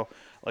 everywhere,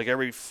 like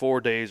every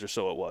 4 days or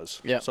so it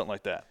was. Yeah. Something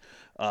like that.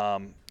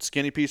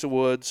 Skinny piece of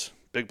woods,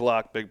 big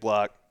block.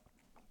 A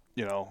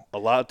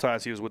lot of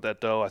times he was with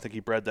that doe. I think he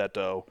bred that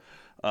doe.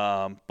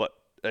 But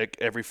like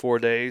every 4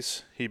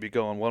 days he'd be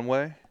going one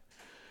way,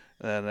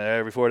 and then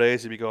every 4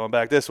 days he'd be going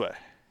back this way.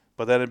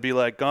 But then it'd be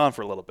like gone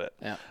for a little bit.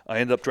 Yeah. I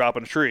ended up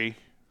dropping a tree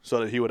so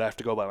that he would have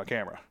to go by my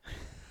camera.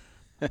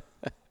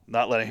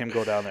 Not letting him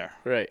go down there.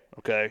 Right.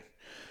 Okay.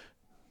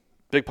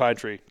 Big pine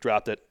tree,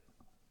 dropped it.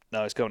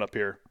 Now he's coming up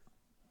here.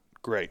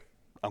 Great.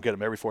 I'm getting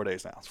him every 4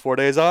 days now. It's 4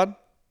 days on,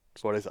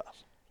 it's 4 days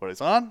off. 4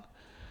 days on,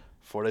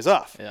 4 days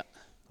off. Yeah.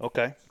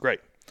 Okay, great.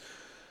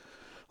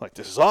 Like,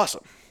 this is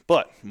awesome.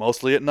 But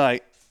mostly at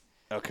night,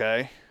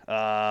 okay?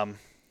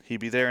 He'd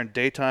be there in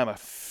daytime a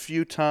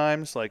few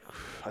times. Like,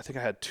 I think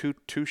I had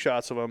two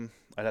shots of him.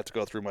 I'd have to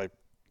go through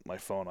my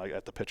phone. I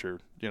got the picture,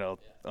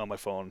 on my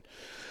phone.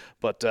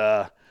 But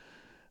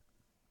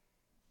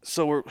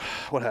so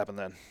what happened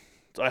then?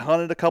 So I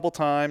hunted a couple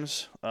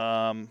times.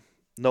 No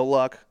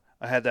luck.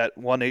 I had that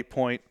 1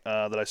 8-point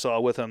that I saw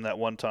with him that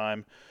one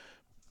time.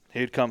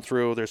 He'd come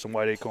through. There's some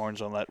white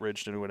acorns on that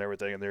ridge too and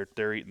everything, and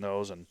they're eating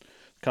those and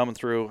coming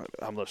through.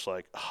 I'm just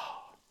like,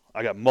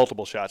 I got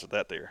multiple shots at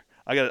that deer.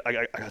 I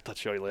got to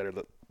show you later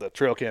the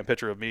trail cam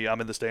picture of me.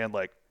 I'm in the stand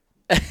like,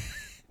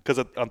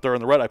 because I'm throwing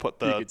the rut. I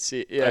put You could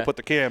see, yeah. I put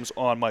the cams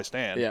on my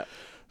stand, Yeah.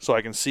 so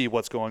I can see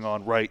what's going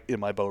on right in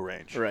my bow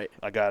range. Right.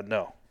 I gotta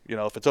know.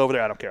 If it's over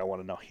there, I don't care. I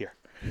want to know here.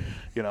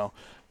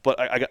 But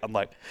I'm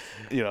like,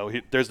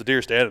 there's the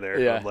deer standing there.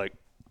 Yeah. I'm like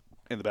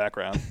in the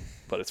background,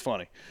 but it's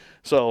funny.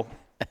 So.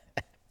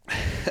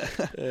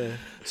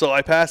 So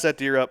I pass that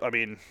deer up. I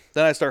mean,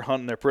 then I start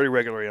hunting there pretty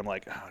regularly. I'm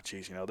like, oh,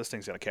 geez, this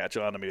thing's going to catch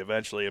on to me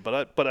eventually.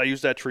 But I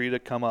use that tree to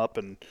come up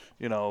and,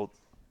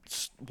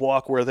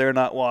 walk where they're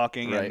not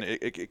walking. Right. And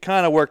it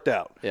kind of worked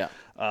out. Yeah.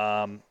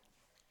 And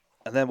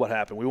then what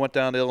happened? We went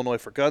down to Illinois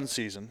for gun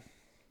season,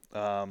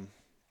 down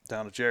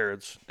to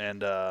Jared's.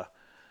 And what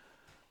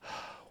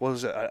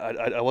was it?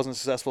 I wasn't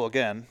successful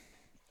again.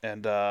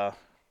 And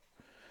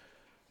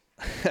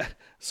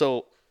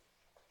so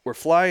we're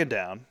flying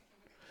down.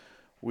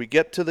 We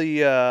get to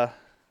the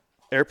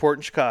airport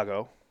in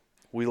Chicago.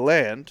 We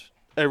land.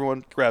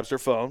 Everyone grabs their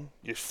phone.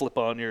 You flip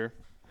on your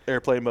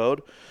airplane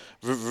mode.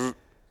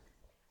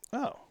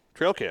 Oh,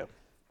 trail cam.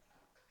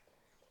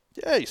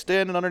 Yeah, he's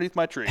standing underneath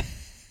my tree.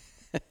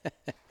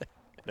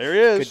 There he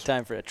is. Good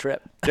time for a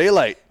trip.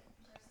 Daylight.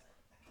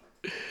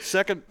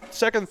 Second,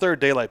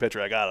 third daylight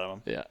picture I got of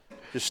him. Yeah.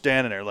 Just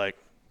standing there like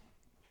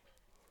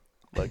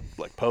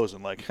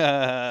posing. Like, he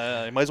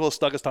might as well have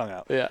stuck his tongue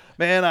out. Yeah.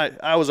 Man,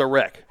 I was a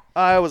wreck.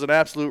 I was an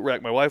absolute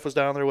wreck. My wife was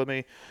down there with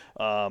me.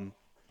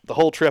 The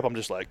whole trip, I'm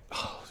just like,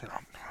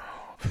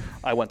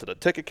 I went to the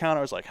ticket counter.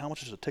 I was like, how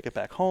much is the ticket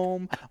back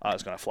home? I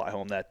was going to fly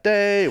home that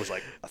day. It was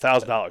like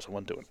 $1,000. I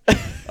wasn't doing it.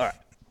 All right.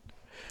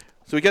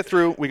 So we can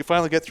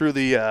finally get through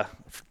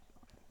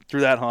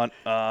through that hunt.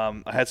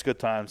 I had some good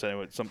times.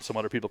 Anyway, some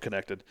other people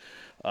connected.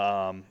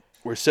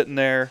 We're sitting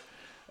there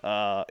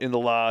in the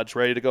lodge,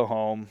 ready to go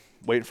home,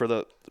 waiting for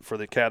the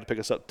cab to pick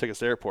us up, take us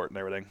to the airport and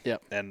everything.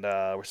 Yep. And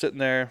we're sitting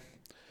there.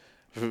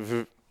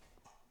 It's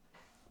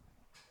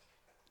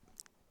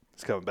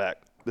coming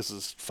back. This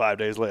is 5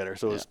 days later,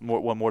 so it's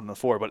one more than the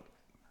 4, but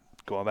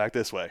going back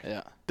this way.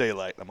 Yeah.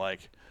 Daylight. I'm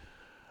like,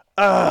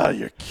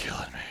 you're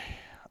killing me.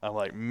 I'm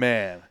like,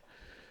 man.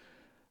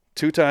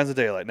 2 times a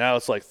daylight. Now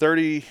it's like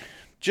 30,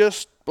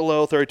 just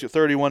below 32,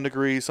 31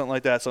 degrees, something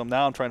like that. So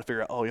now I'm trying to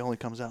figure out, he only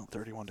comes out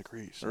 31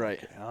 degrees. Right.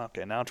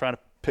 Okay. Now I'm trying to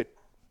put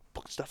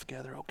stuff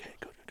together. Okay,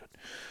 good.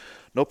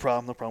 No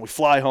problem. We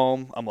fly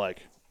home. I'm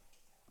like,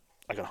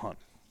 I got to hunt.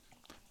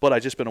 But I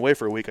just been away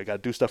for a week. I got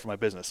to do stuff for my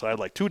business. So I had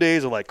like 2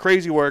 days of like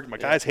crazy work. My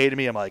guys hated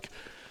me. I'm like,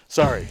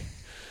 sorry.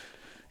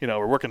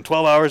 We're working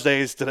 12 hours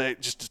days today.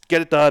 Just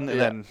get it done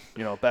and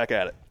then, back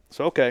at it.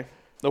 So, okay,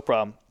 no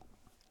problem.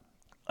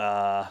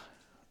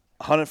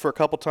 Hunted for a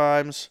couple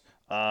times.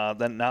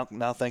 Then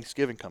now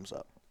Thanksgiving comes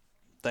up.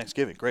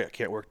 Thanksgiving, great. I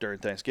can't work during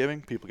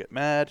Thanksgiving. People get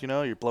mad,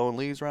 you're blowing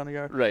leaves around the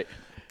yard. Right.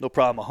 No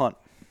problem, I'll hunt.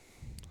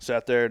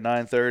 Sat there at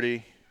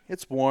 9:30.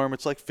 It's warm.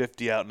 It's like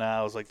 50 out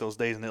now. It's like those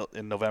days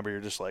in November,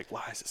 you're just like,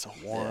 why is it so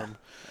warm?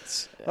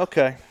 Yeah.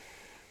 Okay,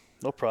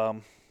 no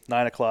problem.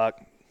 9 o'clock,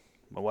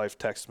 my wife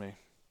texts me.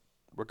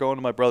 We're going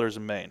to my brother's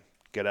in Maine.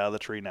 Get out of the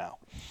tree now.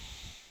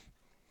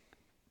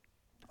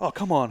 Oh,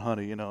 come on,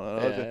 honey.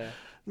 A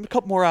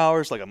couple more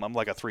hours. Like I'm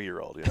like a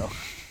 3-year-old,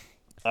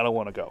 I don't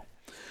want to go.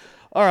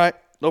 All right,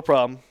 no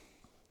problem.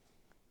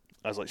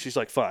 She's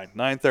like, fine.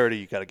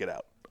 9:30, you got to get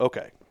out.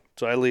 Okay.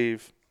 So I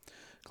leave,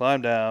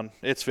 climb down.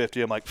 It's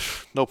 50. I'm like,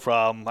 no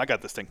problem. I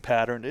got this thing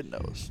patterned. It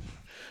knows.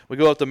 We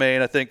go up to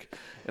Maine, I think,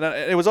 and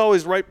it was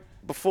always right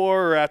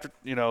before or after,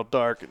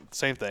 dark,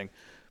 same thing.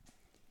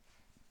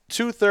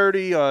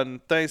 2:30 on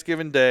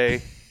Thanksgiving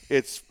Day.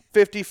 It's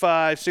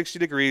 55, 60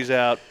 degrees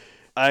out.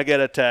 I get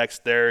a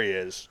text. There he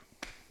is.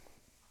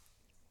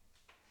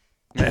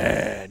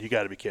 Man, you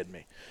got to be kidding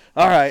me.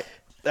 All right,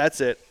 that's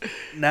it.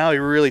 Now he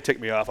really ticked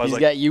me off. I was He's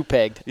like, got you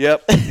pegged.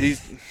 yep,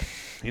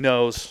 he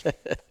knows.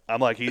 I'm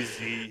like,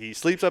 he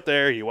sleeps up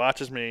there. He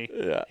watches me.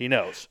 Yeah. He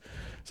knows.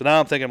 So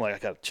now I'm thinking, I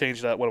got to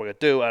change that. What am I going to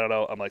do? I don't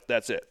know. I'm like,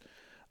 that's it.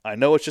 I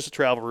know it's just a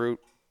travel route.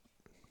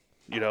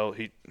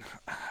 I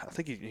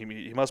think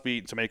he must be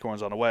eating some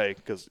acorns on the way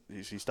because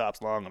he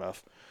stops long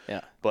enough. Yeah.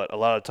 But a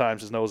lot of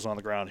times his nose is on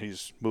the ground.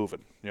 He's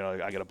moving.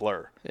 I get a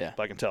blur. Yeah.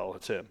 But I can tell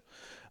it's him.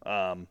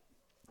 I'm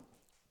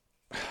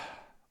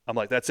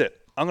like, that's it.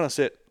 I'm going to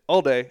sit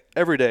all day,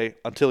 every day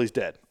until he's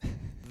dead.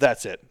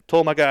 That's it.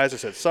 Told my guys, I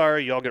said,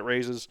 sorry, y'all get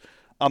raises.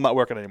 I'm not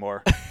working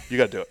anymore. You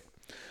got to do it.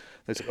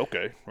 They said,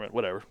 okay, right,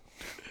 whatever.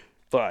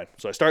 Fine.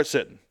 So I start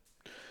sitting.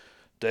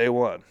 Day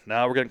one.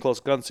 Now we're getting close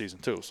to gun season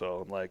too.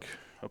 So I'm like,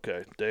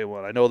 okay, day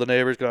one. I know the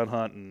neighbor's gone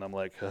hunting. I'm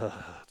like,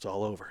 it's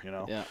all over,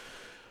 Yeah.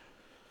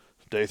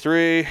 Day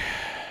 3,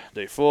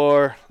 day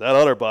 4, that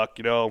other buck,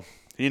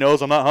 he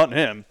knows I'm not hunting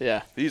him.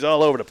 Yeah. He's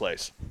all over the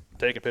place,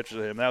 taking pictures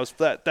of him.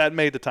 That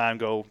made the time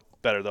go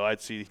better though.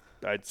 I'd see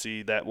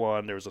that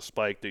one. There was a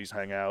spike that he's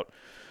hang out.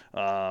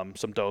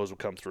 Some does would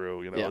come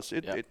through. There's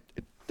a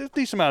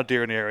decent amount of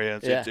deer in the area.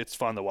 It's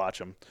fun to watch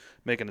them,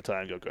 making the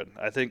time go good.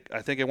 I think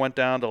it went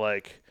down to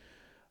I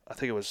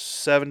think it was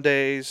 7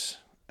 days.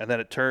 And then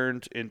it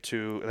turned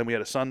into, and then we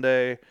had a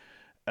Sunday,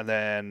 and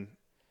then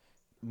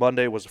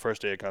Monday was the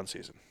first day of gun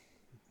season.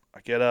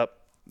 I get up.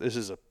 This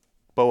is a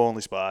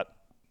bow-only spot,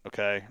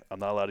 okay? I'm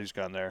not allowed to use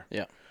gun there.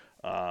 Yeah.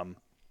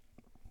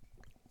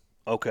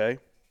 Okay.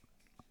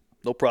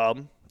 No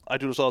problem. I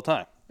do this all the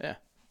time. Yeah.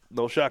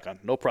 No shotgun.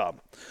 No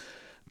problem.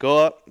 Go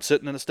up,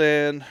 sitting in the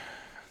stand.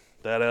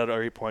 That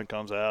other 8-point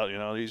comes out.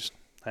 He's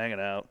hanging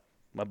out,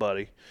 my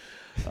buddy.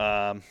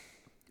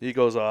 He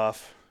goes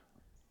off.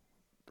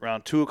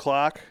 Around 2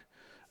 o'clock,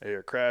 I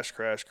hear crash,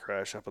 crash,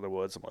 crash up in the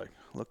woods. I'm like,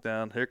 look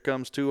down. Here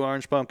comes 2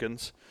 orange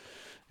pumpkins.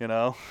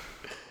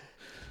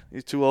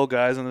 These 2 old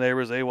guys in the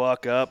neighbors, they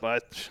walk up. I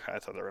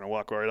thought they were going to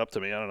walk right up to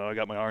me. I don't know. I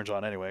got my orange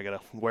on anyway. I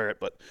got to wear it.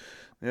 But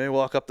they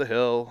walk up the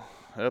hill.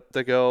 Up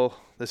they go.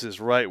 This is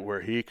right where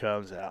he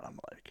comes out. I'm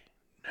like,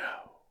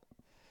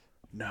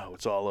 no,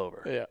 it's all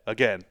over. Yeah.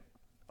 Again,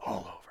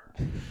 all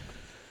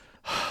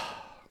over.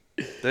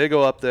 They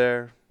go up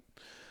there.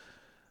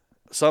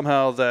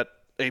 Somehow that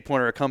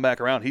 8-pointer come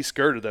back around. He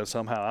skirted them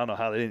somehow. I don't know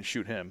how they didn't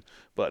shoot him,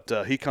 but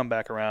he come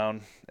back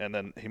around, and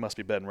then he must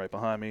be bedding right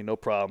behind me. No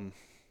problem.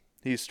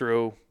 He's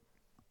through.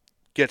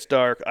 Gets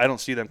dark. I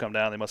don't see them come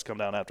down. They must come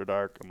down after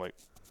dark. I'm like,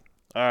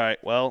 all right,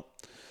 well,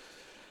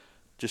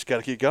 just got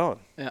to keep going.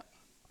 Yeah.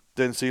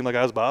 Didn't seem like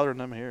I was bothering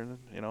them here.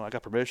 I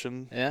got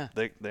permission. Yeah.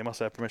 They must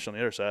have permission on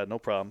the other side. No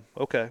problem.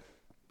 Okay,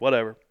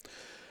 whatever.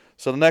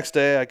 So the next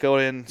day I go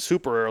in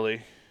super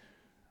early.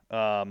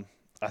 I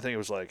think it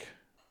was oh,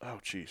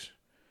 geez.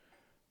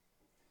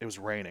 It was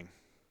raining.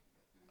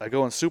 I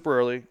go in super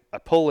early. I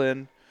pull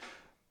in.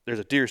 There's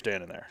a deer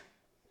standing there.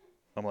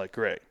 I'm like,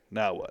 great.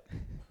 Now what?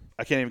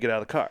 I can't even get out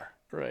of the car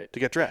Right. to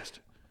get dressed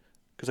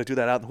because I do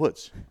that out in the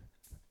woods.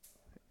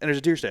 And there's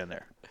a deer standing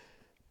there.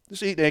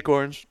 Just eating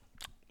acorns.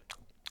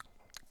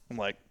 I'm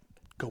like,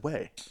 go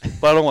away.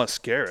 But I don't want to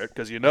scare it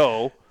because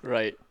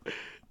Right.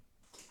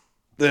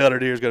 the other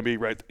deer is going to be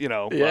right,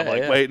 Yeah, I'm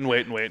like, yeah. waiting.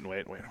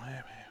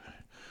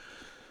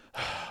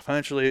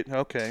 Eventually,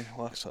 okay,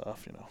 walks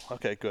off,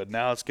 Okay, good.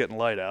 Now it's getting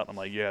light out. I'm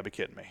like, yeah, be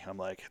kidding me. I'm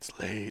like, it's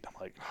late. I'm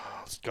like,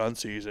 it's gun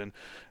season.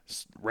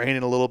 It's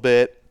raining a little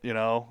bit,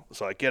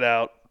 So I get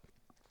out,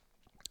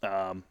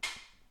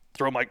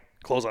 throw my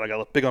clothes on. I got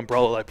a big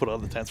umbrella that I put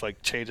on the tent so I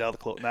change out the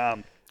clothes. Now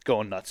I'm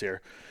going nuts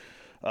here.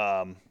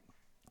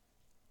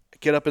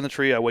 Get up in the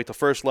tree. I wait the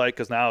first light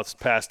because now it's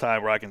past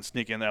time where I can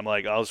sneak in there. I'm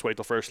like, I'll just wait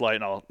the first light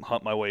and I'll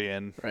hunt my way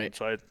in. Right.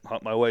 So I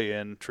hunt my way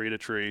in, tree to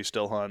tree,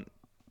 still hunt.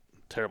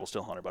 Terrible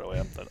still hunter, by the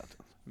way.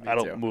 I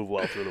don't move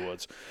well through the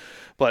woods.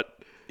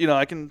 But,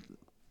 I can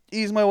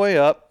ease my way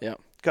up. Yeah.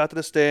 Got to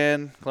the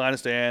stand, climbed the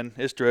stand.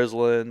 It's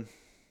drizzling,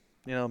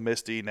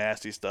 misty,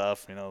 nasty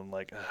stuff.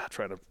 Like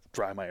trying to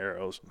dry my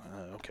arrows.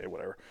 Okay,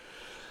 whatever.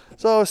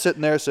 So I was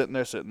sitting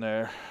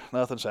there.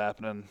 Nothing's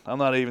happening. I'm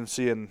not even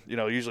seeing,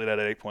 usually that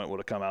 8-point would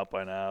have come out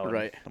by now. And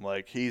Right. I'm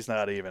like, he's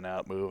not even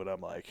out moving. I'm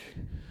like,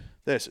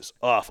 this is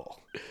awful.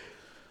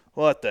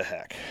 What the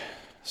heck?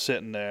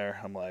 Sitting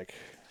there. I'm like,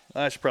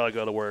 I should probably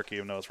go to work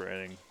even though it's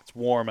raining. It's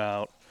warm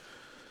out.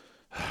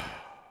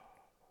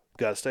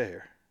 Got to stay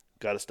here.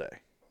 Got to stay.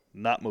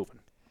 Not moving.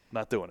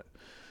 Not doing it.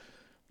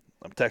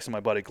 I'm texting my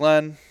buddy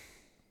Glenn.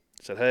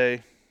 Said,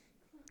 hey.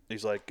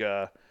 He's like,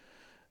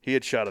 he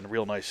had shot a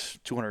real nice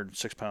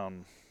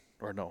 206-pound,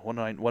 or no,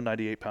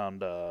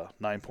 198-pound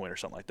 9-point or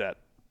something like that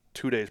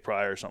 2 days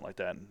prior or something like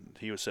that. And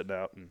he was sitting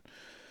out. And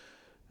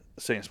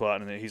same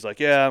spot, and he's like,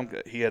 yeah,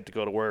 he had to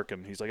go to work,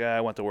 and he's like,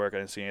 I went to work, I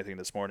didn't see anything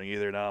this morning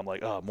either. Now I'm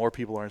like, oh, more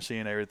people aren't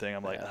seeing everything.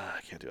 I'm like,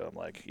 I can't do it. I'm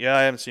like, yeah,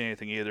 I haven't seen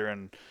anything either,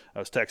 and I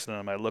was texting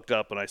him. I looked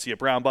up, and I see a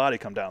brown body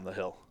come down the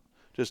hill,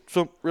 just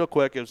real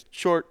quick. It was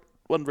short,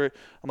 wasn't very.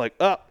 I'm like,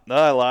 oh, no,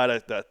 I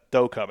lied. That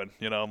doe coming.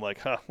 I'm like,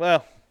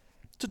 well,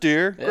 it's a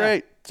deer. Yeah.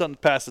 Great, something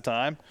to pass the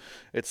time.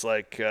 It's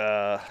like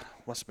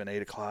must have been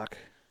 8 o'clock,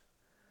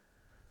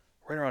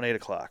 right around 8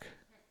 o'clock,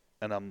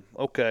 and I'm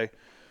okay.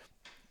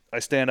 I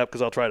stand up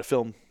because I'll try to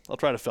film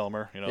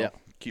her. Yeah.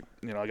 Keep.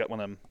 I got one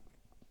of them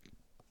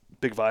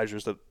big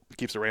visors that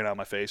keeps the rain out of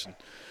my face, and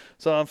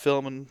so I'm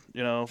filming.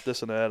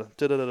 This and that.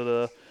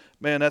 Da-da-da-da-da.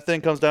 Man, that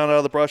thing comes down out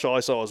of the brush. All I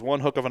saw was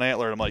one hook of an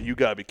antler, and I'm like, you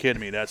gotta be kidding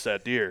me. That's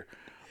that deer.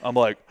 I'm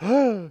like,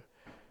 I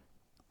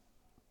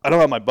don't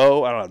have my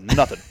bow. I don't have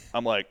nothing.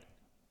 I'm like,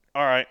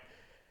 all right,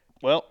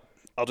 well,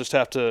 I'll just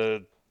have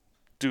to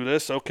do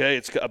this. Okay,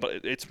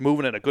 it's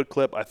moving at a good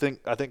clip. I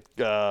think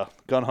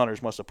gun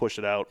hunters must have pushed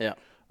it out. Yeah.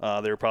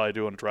 They were probably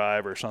doing a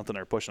drive or something,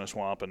 or pushing a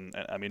swamp, and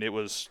I mean it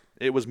was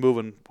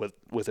moving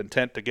with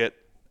intent to get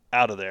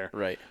out of there.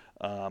 Right.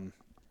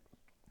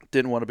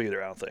 Didn't want to be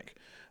there, I don't think.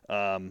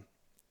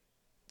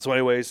 So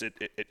anyways,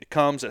 it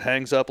comes, it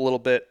hangs up a little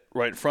bit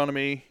right in front of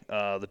me.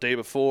 The day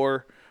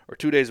before, or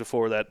 2 days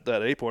before, that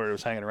 8-pointer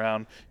was hanging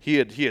around. He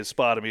had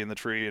spotted me in the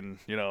tree, and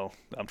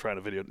I'm trying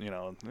to video.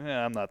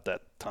 I'm not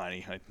that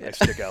tiny. I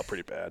stick out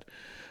pretty bad.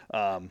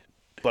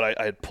 But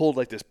I had pulled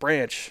like this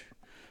branch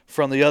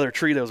from the other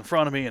tree that was in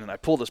front of me, and I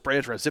pulled this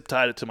branch and I zip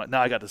tied it to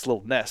now I got this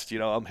little nest.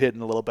 I'm hidden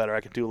a little better.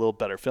 I can do a little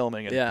better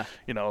filming, and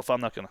if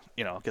I'm not gonna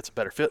get some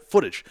better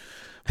footage,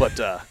 but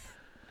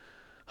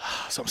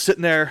so I'm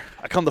sitting there.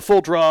 I come the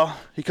full draw.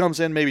 He comes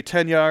in maybe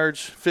 10 yards,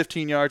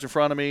 15 yards in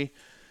front of me.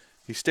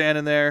 He's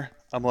standing there.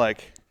 I'm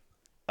like,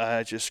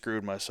 I just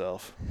screwed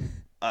myself.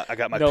 I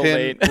got my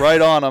pin right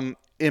on him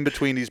in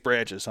between these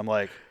branches. I'm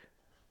like,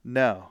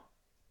 no.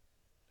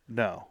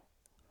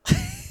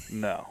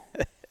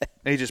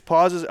 And he just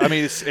pauses. I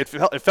mean,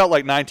 it felt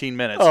like 19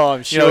 minutes. Oh,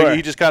 I'm sure.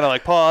 He just kind of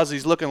like paused.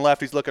 He's looking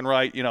left. He's looking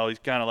right. He's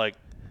kind of like,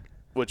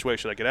 which way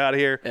should I get out of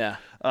here? Yeah.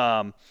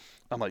 I'm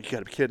like, you got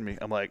to be kidding me.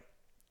 I'm like,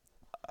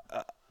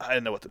 I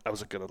didn't know I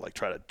was going to like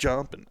try to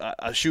jump and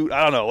I shoot.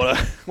 I don't know what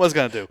I was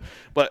going to do.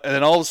 And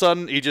then all of a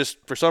sudden,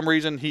 for some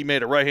reason, he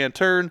made a right-hand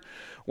turn,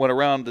 went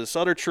around this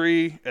other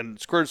tree and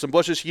skirted some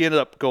bushes. He ended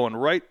up going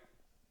right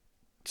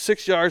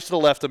 6 yards to the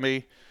left of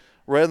me,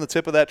 right on the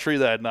tip of that tree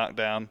that I had knocked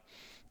down.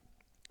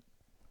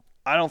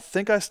 I don't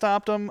think I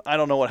stopped him. I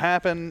don't know what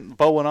happened.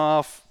 Bow went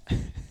off.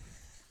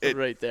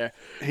 Right there.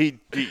 He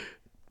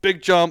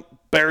big jump,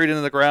 buried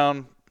into the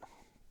ground,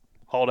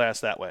 hauled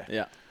ass that way.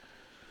 Yeah.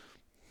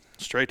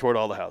 Straight toward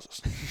all the houses.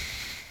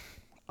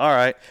 All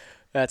right.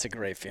 That's a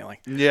great feeling.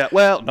 Yeah.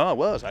 Well, no, it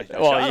was. I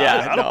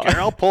don't care.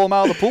 I'll pull him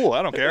out of the pool.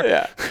 I don't care.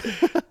 Yeah.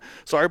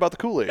 Sorry about the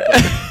Kool-Aid.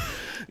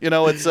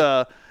 It's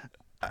I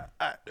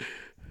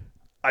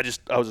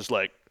was just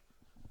like,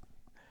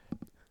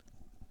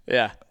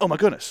 yeah. oh my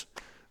goodness.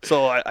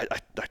 So I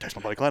text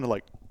my buddy Glenn,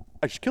 like,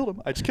 I just killed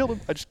him.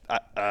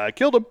 I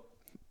killed him.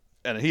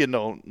 And he had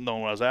known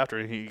what I was after,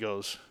 and he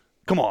goes,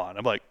 come on.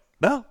 I'm like,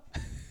 no,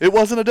 it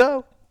wasn't a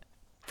doe.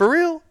 For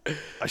real.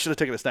 I should have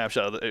taken a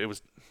snapshot of it. It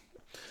was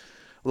a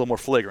little more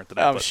flagrant than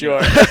that. I'm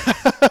sure.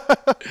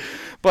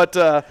 But,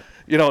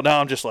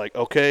 now I'm just like,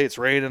 okay, it's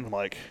raining. I'm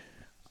like,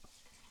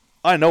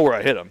 I know where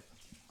I hit him.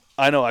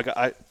 I know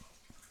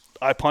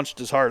I punched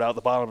his heart out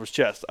the bottom of his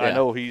chest. Yeah. I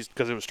know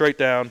because it was straight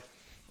down.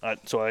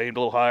 So I aimed a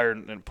little higher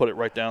and put it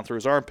right down through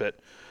his armpit.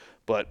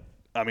 But,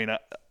 I mean,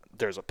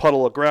 there's a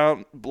puddle of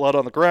blood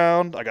on the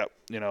ground. I got,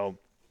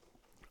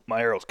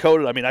 my arrow's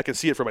coated. I mean, I can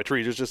see it from my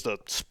trees. There's just a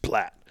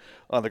splat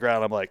on the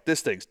ground. I'm like,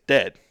 this thing's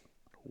dead.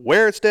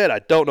 Where it's dead, I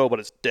don't know, but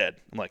it's dead.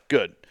 I'm like,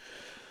 good.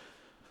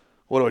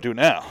 What do I do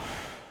now?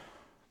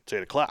 It's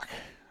 8 o'clock.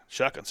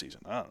 Shotgun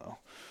season. I don't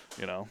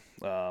know.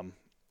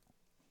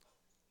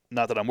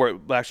 Not that I'm worried.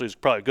 Actually, it's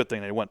probably a good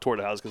thing they went toward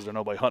the house because there's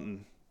nobody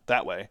hunting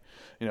that way.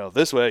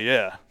 This way,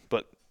 yeah,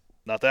 but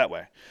not that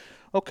way.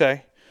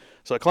 Okay.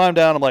 So I climb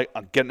down. I'm like,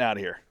 I'm getting out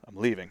of here. I'm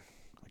leaving.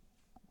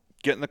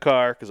 Get in the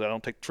car because I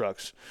don't take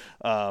trucks.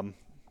 Drive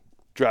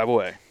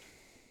away.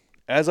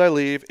 As I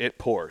leave, it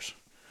pours.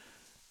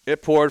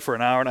 It poured for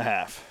an hour and a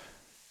half.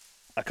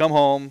 I come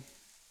home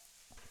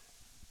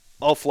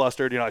all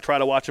flustered. I try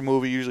to watch a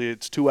movie. Usually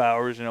it's 2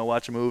 hours,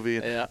 watch a movie.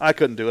 And yeah. I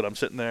couldn't do it. I'm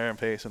sitting there and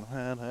pacing.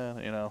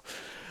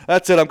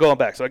 That's it. I'm going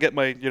back. So I get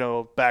my,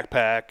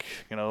 backpack,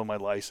 my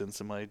license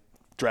and my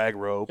drag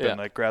rope. Yeah.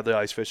 And I grab the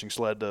ice fishing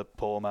sled to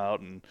pull them out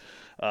and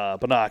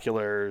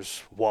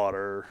binoculars,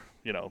 water,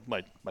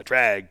 my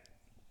drag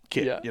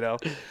kit, Yeah.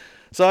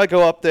 So I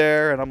go up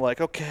there and I'm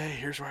like, okay,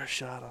 here's where I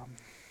shot him.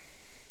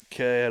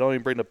 Okay, I don't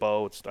even bring the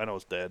bow. I know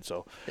it's dead.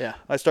 So yeah.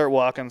 I start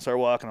walking.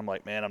 I'm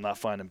like, man, I'm not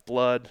finding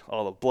blood.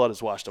 All the blood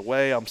is washed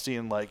away. I'm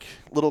seeing like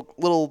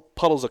little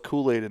puddles of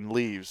Kool-Aid and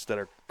leaves that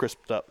are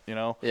crisped up,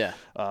 Yeah.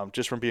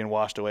 just from being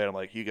washed away. And I'm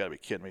like, you got to be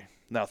kidding me.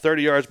 Now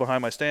 30 yards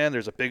behind my stand,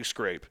 there's a big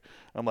scrape.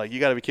 I'm like, you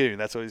got to be kidding me.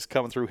 That's what he's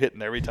coming through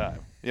hitting every time.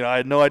 You know, I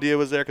had no idea it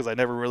was there because I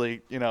never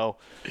really, you know,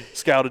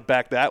 scouted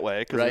back that way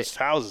because there's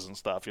houses and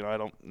stuff. You know, I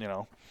don't, you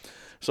know.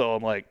 So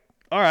I'm like,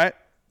 all right.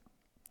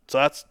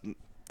 So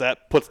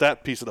that puts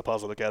that piece of the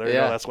puzzle together. Yeah.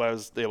 You know, that's why I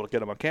was able to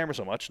get him on camera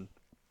so much. And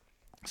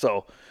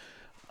so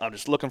I'm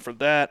just looking for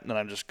that, and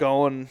I'm just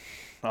going.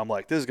 I'm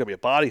like, this is going to be a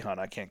body hunt.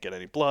 I can't get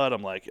any blood.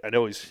 I'm like, I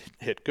know he's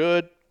hit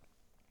good.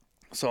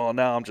 So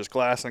now I'm just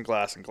glassing.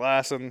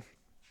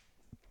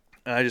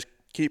 And I just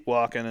keep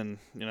walking and,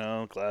 you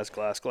know, glass.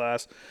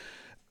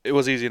 It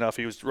was easy enough.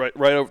 He was right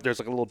over. There's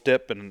like a little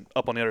dip, and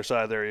up on the other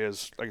side there he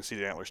is. I can see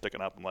the antler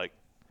sticking up. I'm like,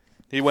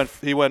 he went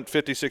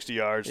 50, 60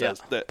 yards. Yeah,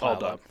 That all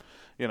done.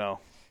 You know,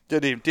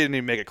 didn't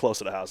even make it close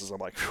to the houses. I'm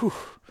like, whew.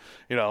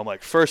 You know, I'm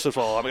like, first of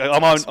all,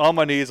 I'm on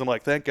my knees. I'm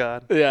like, thank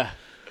God. Yeah.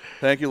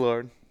 Thank you,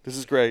 Lord. This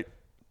is great.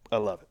 I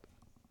love it.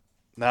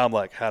 Now I'm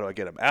like, how do I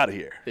get him out of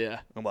here?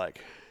 Yeah. I'm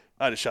like,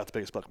 I just shot the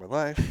biggest buck of my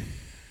life.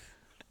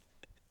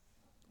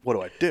 What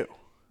do I do?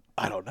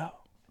 I don't know.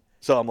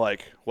 So I'm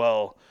like,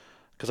 well,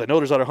 because I know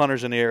there's other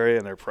hunters in the area,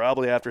 and they're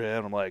probably after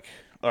him. I'm like,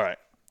 all right,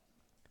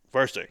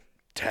 first thing,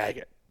 tag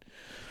it.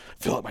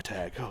 Fill up my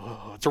tag.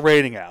 Oh, it's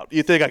raining out.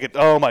 You think I could?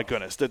 Oh my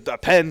goodness, the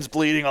pen's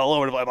bleeding all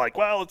over. I'm like,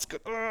 well, it's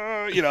good.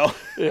 You know,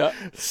 Yeah.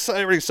 so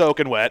everything's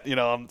soaking wet. You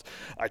know,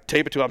 I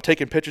tape it to. I'm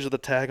taking pictures of the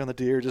tag on the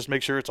deer, just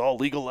make sure it's all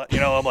legal. You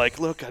know, I'm like,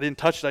 look, I didn't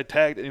touch it. I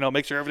tagged it. You know,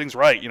 make sure everything's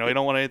right. You know, you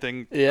don't want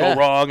anything Yeah. go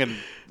wrong and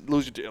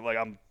lose your deer. Like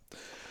I'm.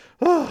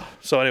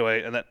 So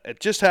anyway, and that it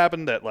just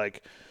happened that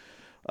like,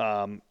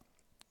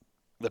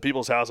 the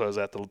people's house I was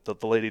at, the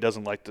lady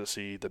doesn't like to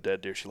see the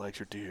dead deer. She likes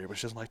her deer, but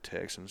she doesn't like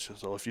ticks. And she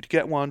says, "Oh, if you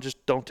get one,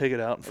 just don't take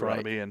it out in front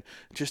of me." And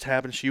it just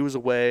happened. She was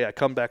away. I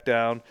come back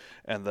down,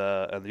 and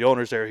the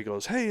owner's there. He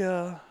goes, "Hey,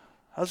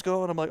 how's it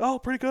going?" I'm like, "Oh,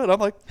 pretty good." I'm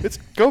like, "It's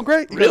going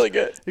great." He Really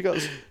goes, good. He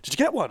goes, "Did you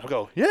get one?" I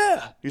go,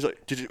 "Yeah." He's like,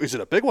 "Is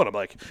it a big one?" I'm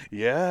like,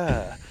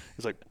 "Yeah."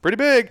 He's like, "Pretty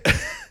big."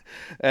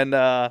 And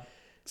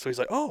so he's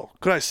like, "Oh,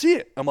 could I see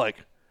it?" I'm like,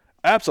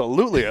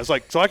 "Absolutely." I was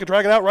like, "So I can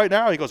drag it out right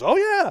now?" He goes, "Oh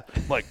yeah."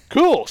 I'm like,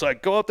 "Cool." So I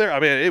go up there. I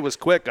mean, it was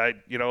quick. It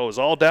was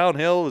all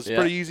downhill. It was a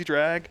pretty easy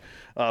drag.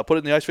 Put it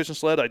in the ice fishing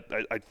sled. I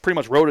pretty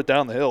much rode it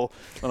down the hill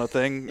on a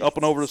thing, up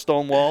and over the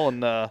stone wall,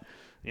 and I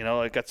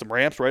got some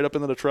ramps right up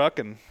into the truck,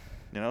 and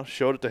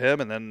showed it to him,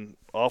 and then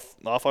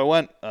off I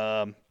went.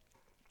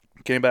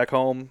 Came back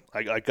home.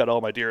 I got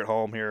all my deer at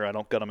home here. I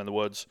don't gut them in the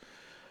woods.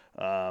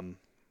 I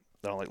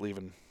don't like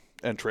leaving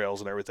entrails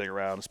and everything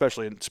around,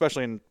 especially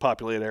in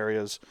populated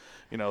areas.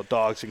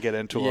 Dogs can get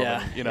into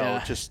them.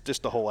 And,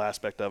 just the whole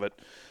aspect of it.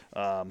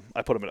 I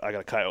got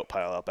a coyote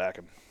pile out back,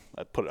 and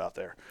I put it out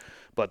there.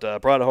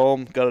 But brought it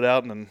home, got it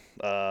out, and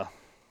then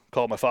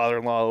called my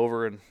father-in-law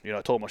over, and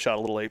I told him I shot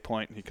a little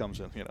 8-point, and he comes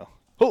in.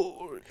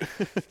 Oh,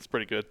 it's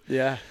pretty good.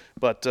 Yeah.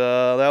 But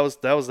that was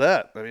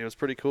that. I mean, it was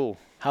pretty cool.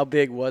 How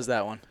big was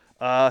that one?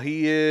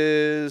 He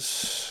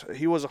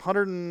was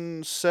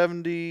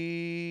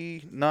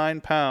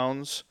 179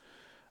 pounds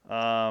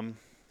on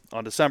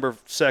December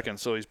 2nd,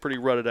 so he's pretty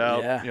rutted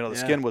out. Yeah, the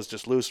skin was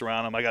just loose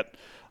around him.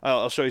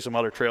 I'll show you some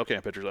other trail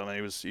cam pictures. I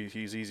mean,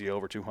 he's easy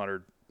over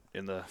 200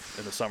 in the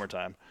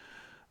summertime.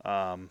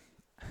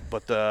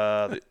 But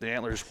the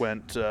antlers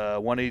went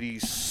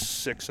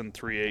 186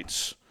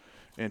 3/8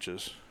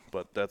 inches.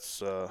 But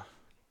that's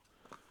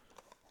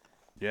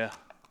yeah.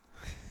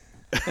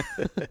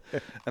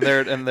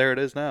 and there it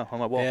is now on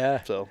my wall.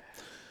 Yeah. So,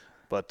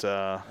 but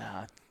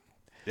yeah,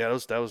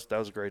 that was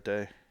a great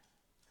day.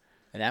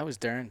 And that was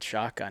during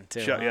shotgun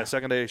too. Yeah,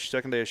 second day of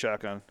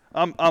shotgun.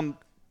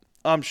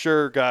 I'm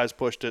sure guys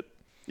pushed it.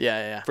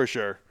 Yeah. For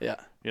sure. Yeah.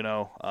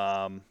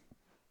 Because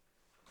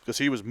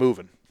he was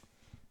moving.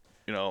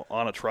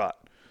 On a trot.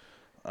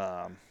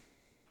 So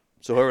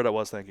whoever that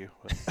was, thank you.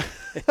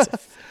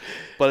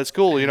 But it's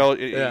cool, you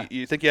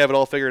think you have it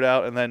all figured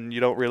out, and then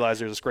you don't realize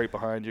there's a scrape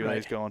behind you, and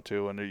he's going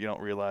to, and you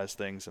don't realize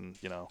things, and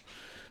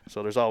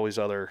so there's always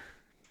other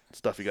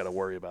stuff you got to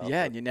worry about.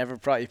 Yeah, and you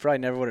probably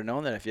never would have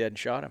known that if you hadn't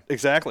shot him.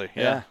 Exactly.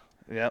 Yeah.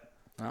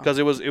 Because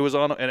it was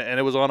on and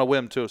it was on a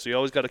whim too, so you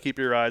always got to keep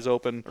your eyes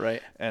open,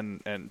 right,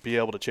 and be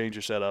able to change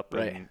your setup,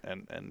 right,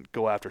 and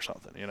go after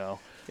something,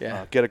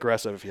 Yeah. Get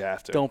aggressive if you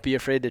have to. Don't be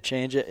afraid to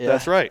change it. Yeah.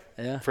 That's right.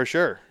 Yeah. For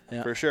sure.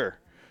 Yeah. For sure.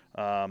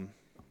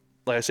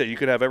 Like I said, you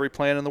could have every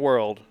plan in the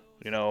world,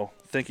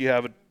 think you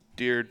have a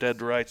deer dead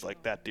to rights,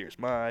 like that deer's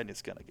mine,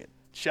 it's going to get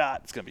shot,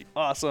 it's going to be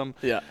awesome.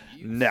 Yeah.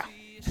 No,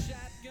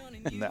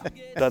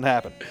 doesn't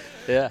happen.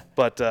 Yeah.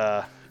 But,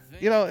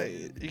 you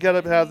got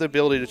to have the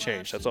ability to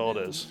change. That's all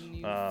it is.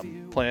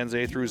 Plans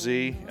A through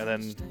Z,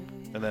 and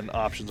then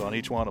options on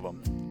each one of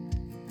them.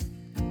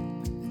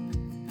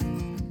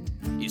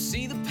 You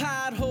see the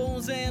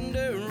potholes and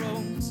the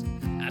roads.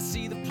 I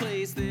see the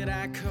place that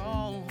I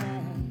call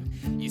home.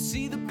 You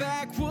see the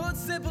backwoods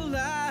simple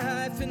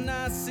life, and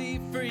I see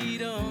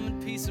freedom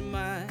and peace of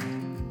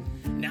mind.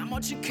 Not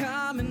much in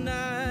common,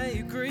 I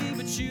agree,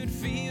 but you'd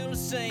feel the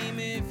same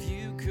if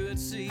you could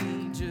see.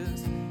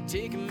 Just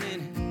take a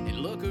minute and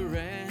look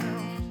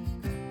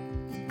around,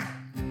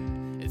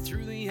 and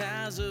through the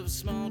eyes of a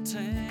small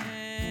town.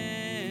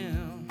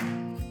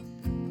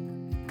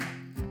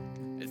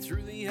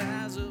 through the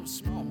eyes of a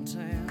small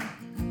town.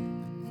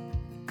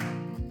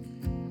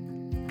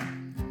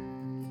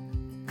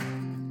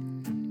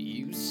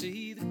 You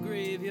see the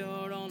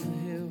graveyard on the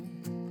hill,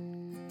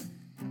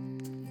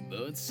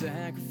 but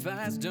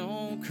sacrifice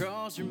don't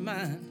cross your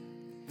mind,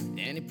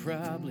 and it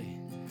probably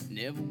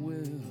never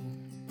will.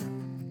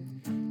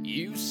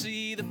 You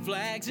see the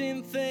flags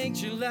in 4th of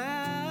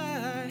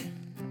July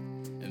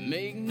and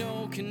make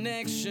no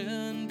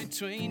connection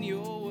between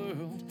your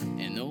world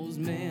and those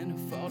men who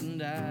fought and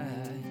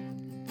died.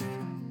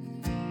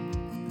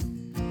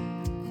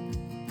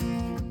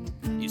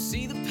 You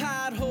see the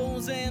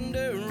potholes and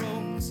dirt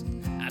roads,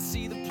 I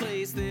see the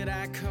place that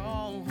I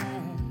call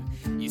home.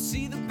 You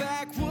see the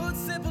backwoods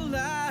simple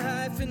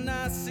life, and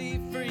I see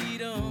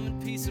freedom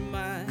and peace of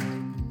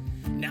mind.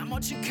 Not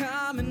much in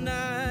common,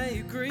 I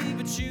agree,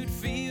 but you'd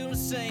feel the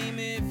same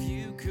if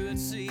you could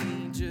see.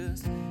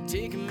 Just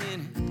take a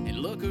minute and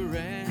look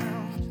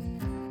around,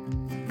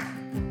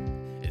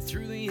 and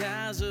through the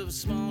eyes of a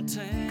small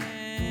town,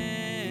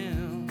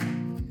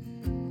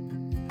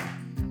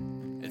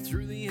 and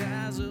through the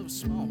eyes of a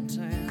small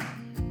town,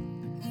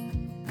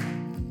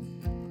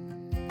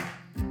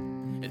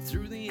 and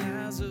through the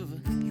eyes of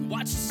a... You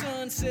watch the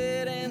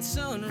sunset and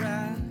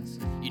sunrise,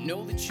 you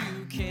know that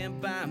you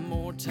can't buy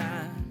more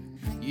time.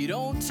 You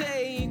don't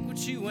take what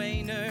you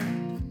ain't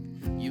earned.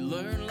 You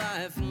learn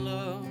life and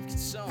love can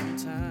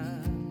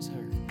sometimes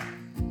hurt.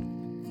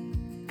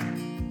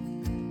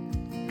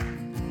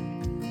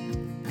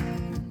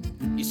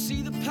 You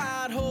see the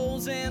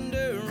potholes and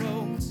dirt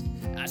roads,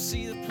 I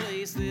see the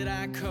place that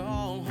I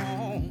call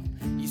home.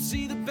 You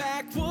see the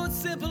backwoods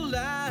simple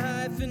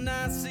life, and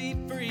I see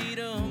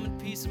freedom and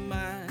peace of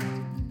mind.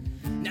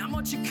 Not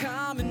much in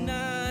common,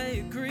 I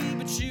agree,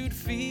 but you'd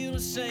feel the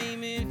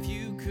same if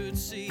you could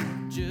see.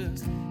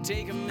 Just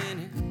take a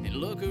minute and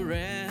look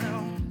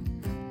around,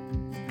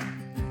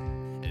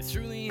 and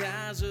through the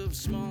eyes of a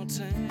small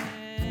town,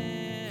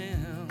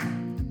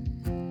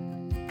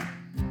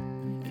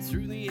 and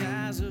through the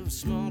eyes of a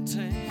small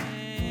town.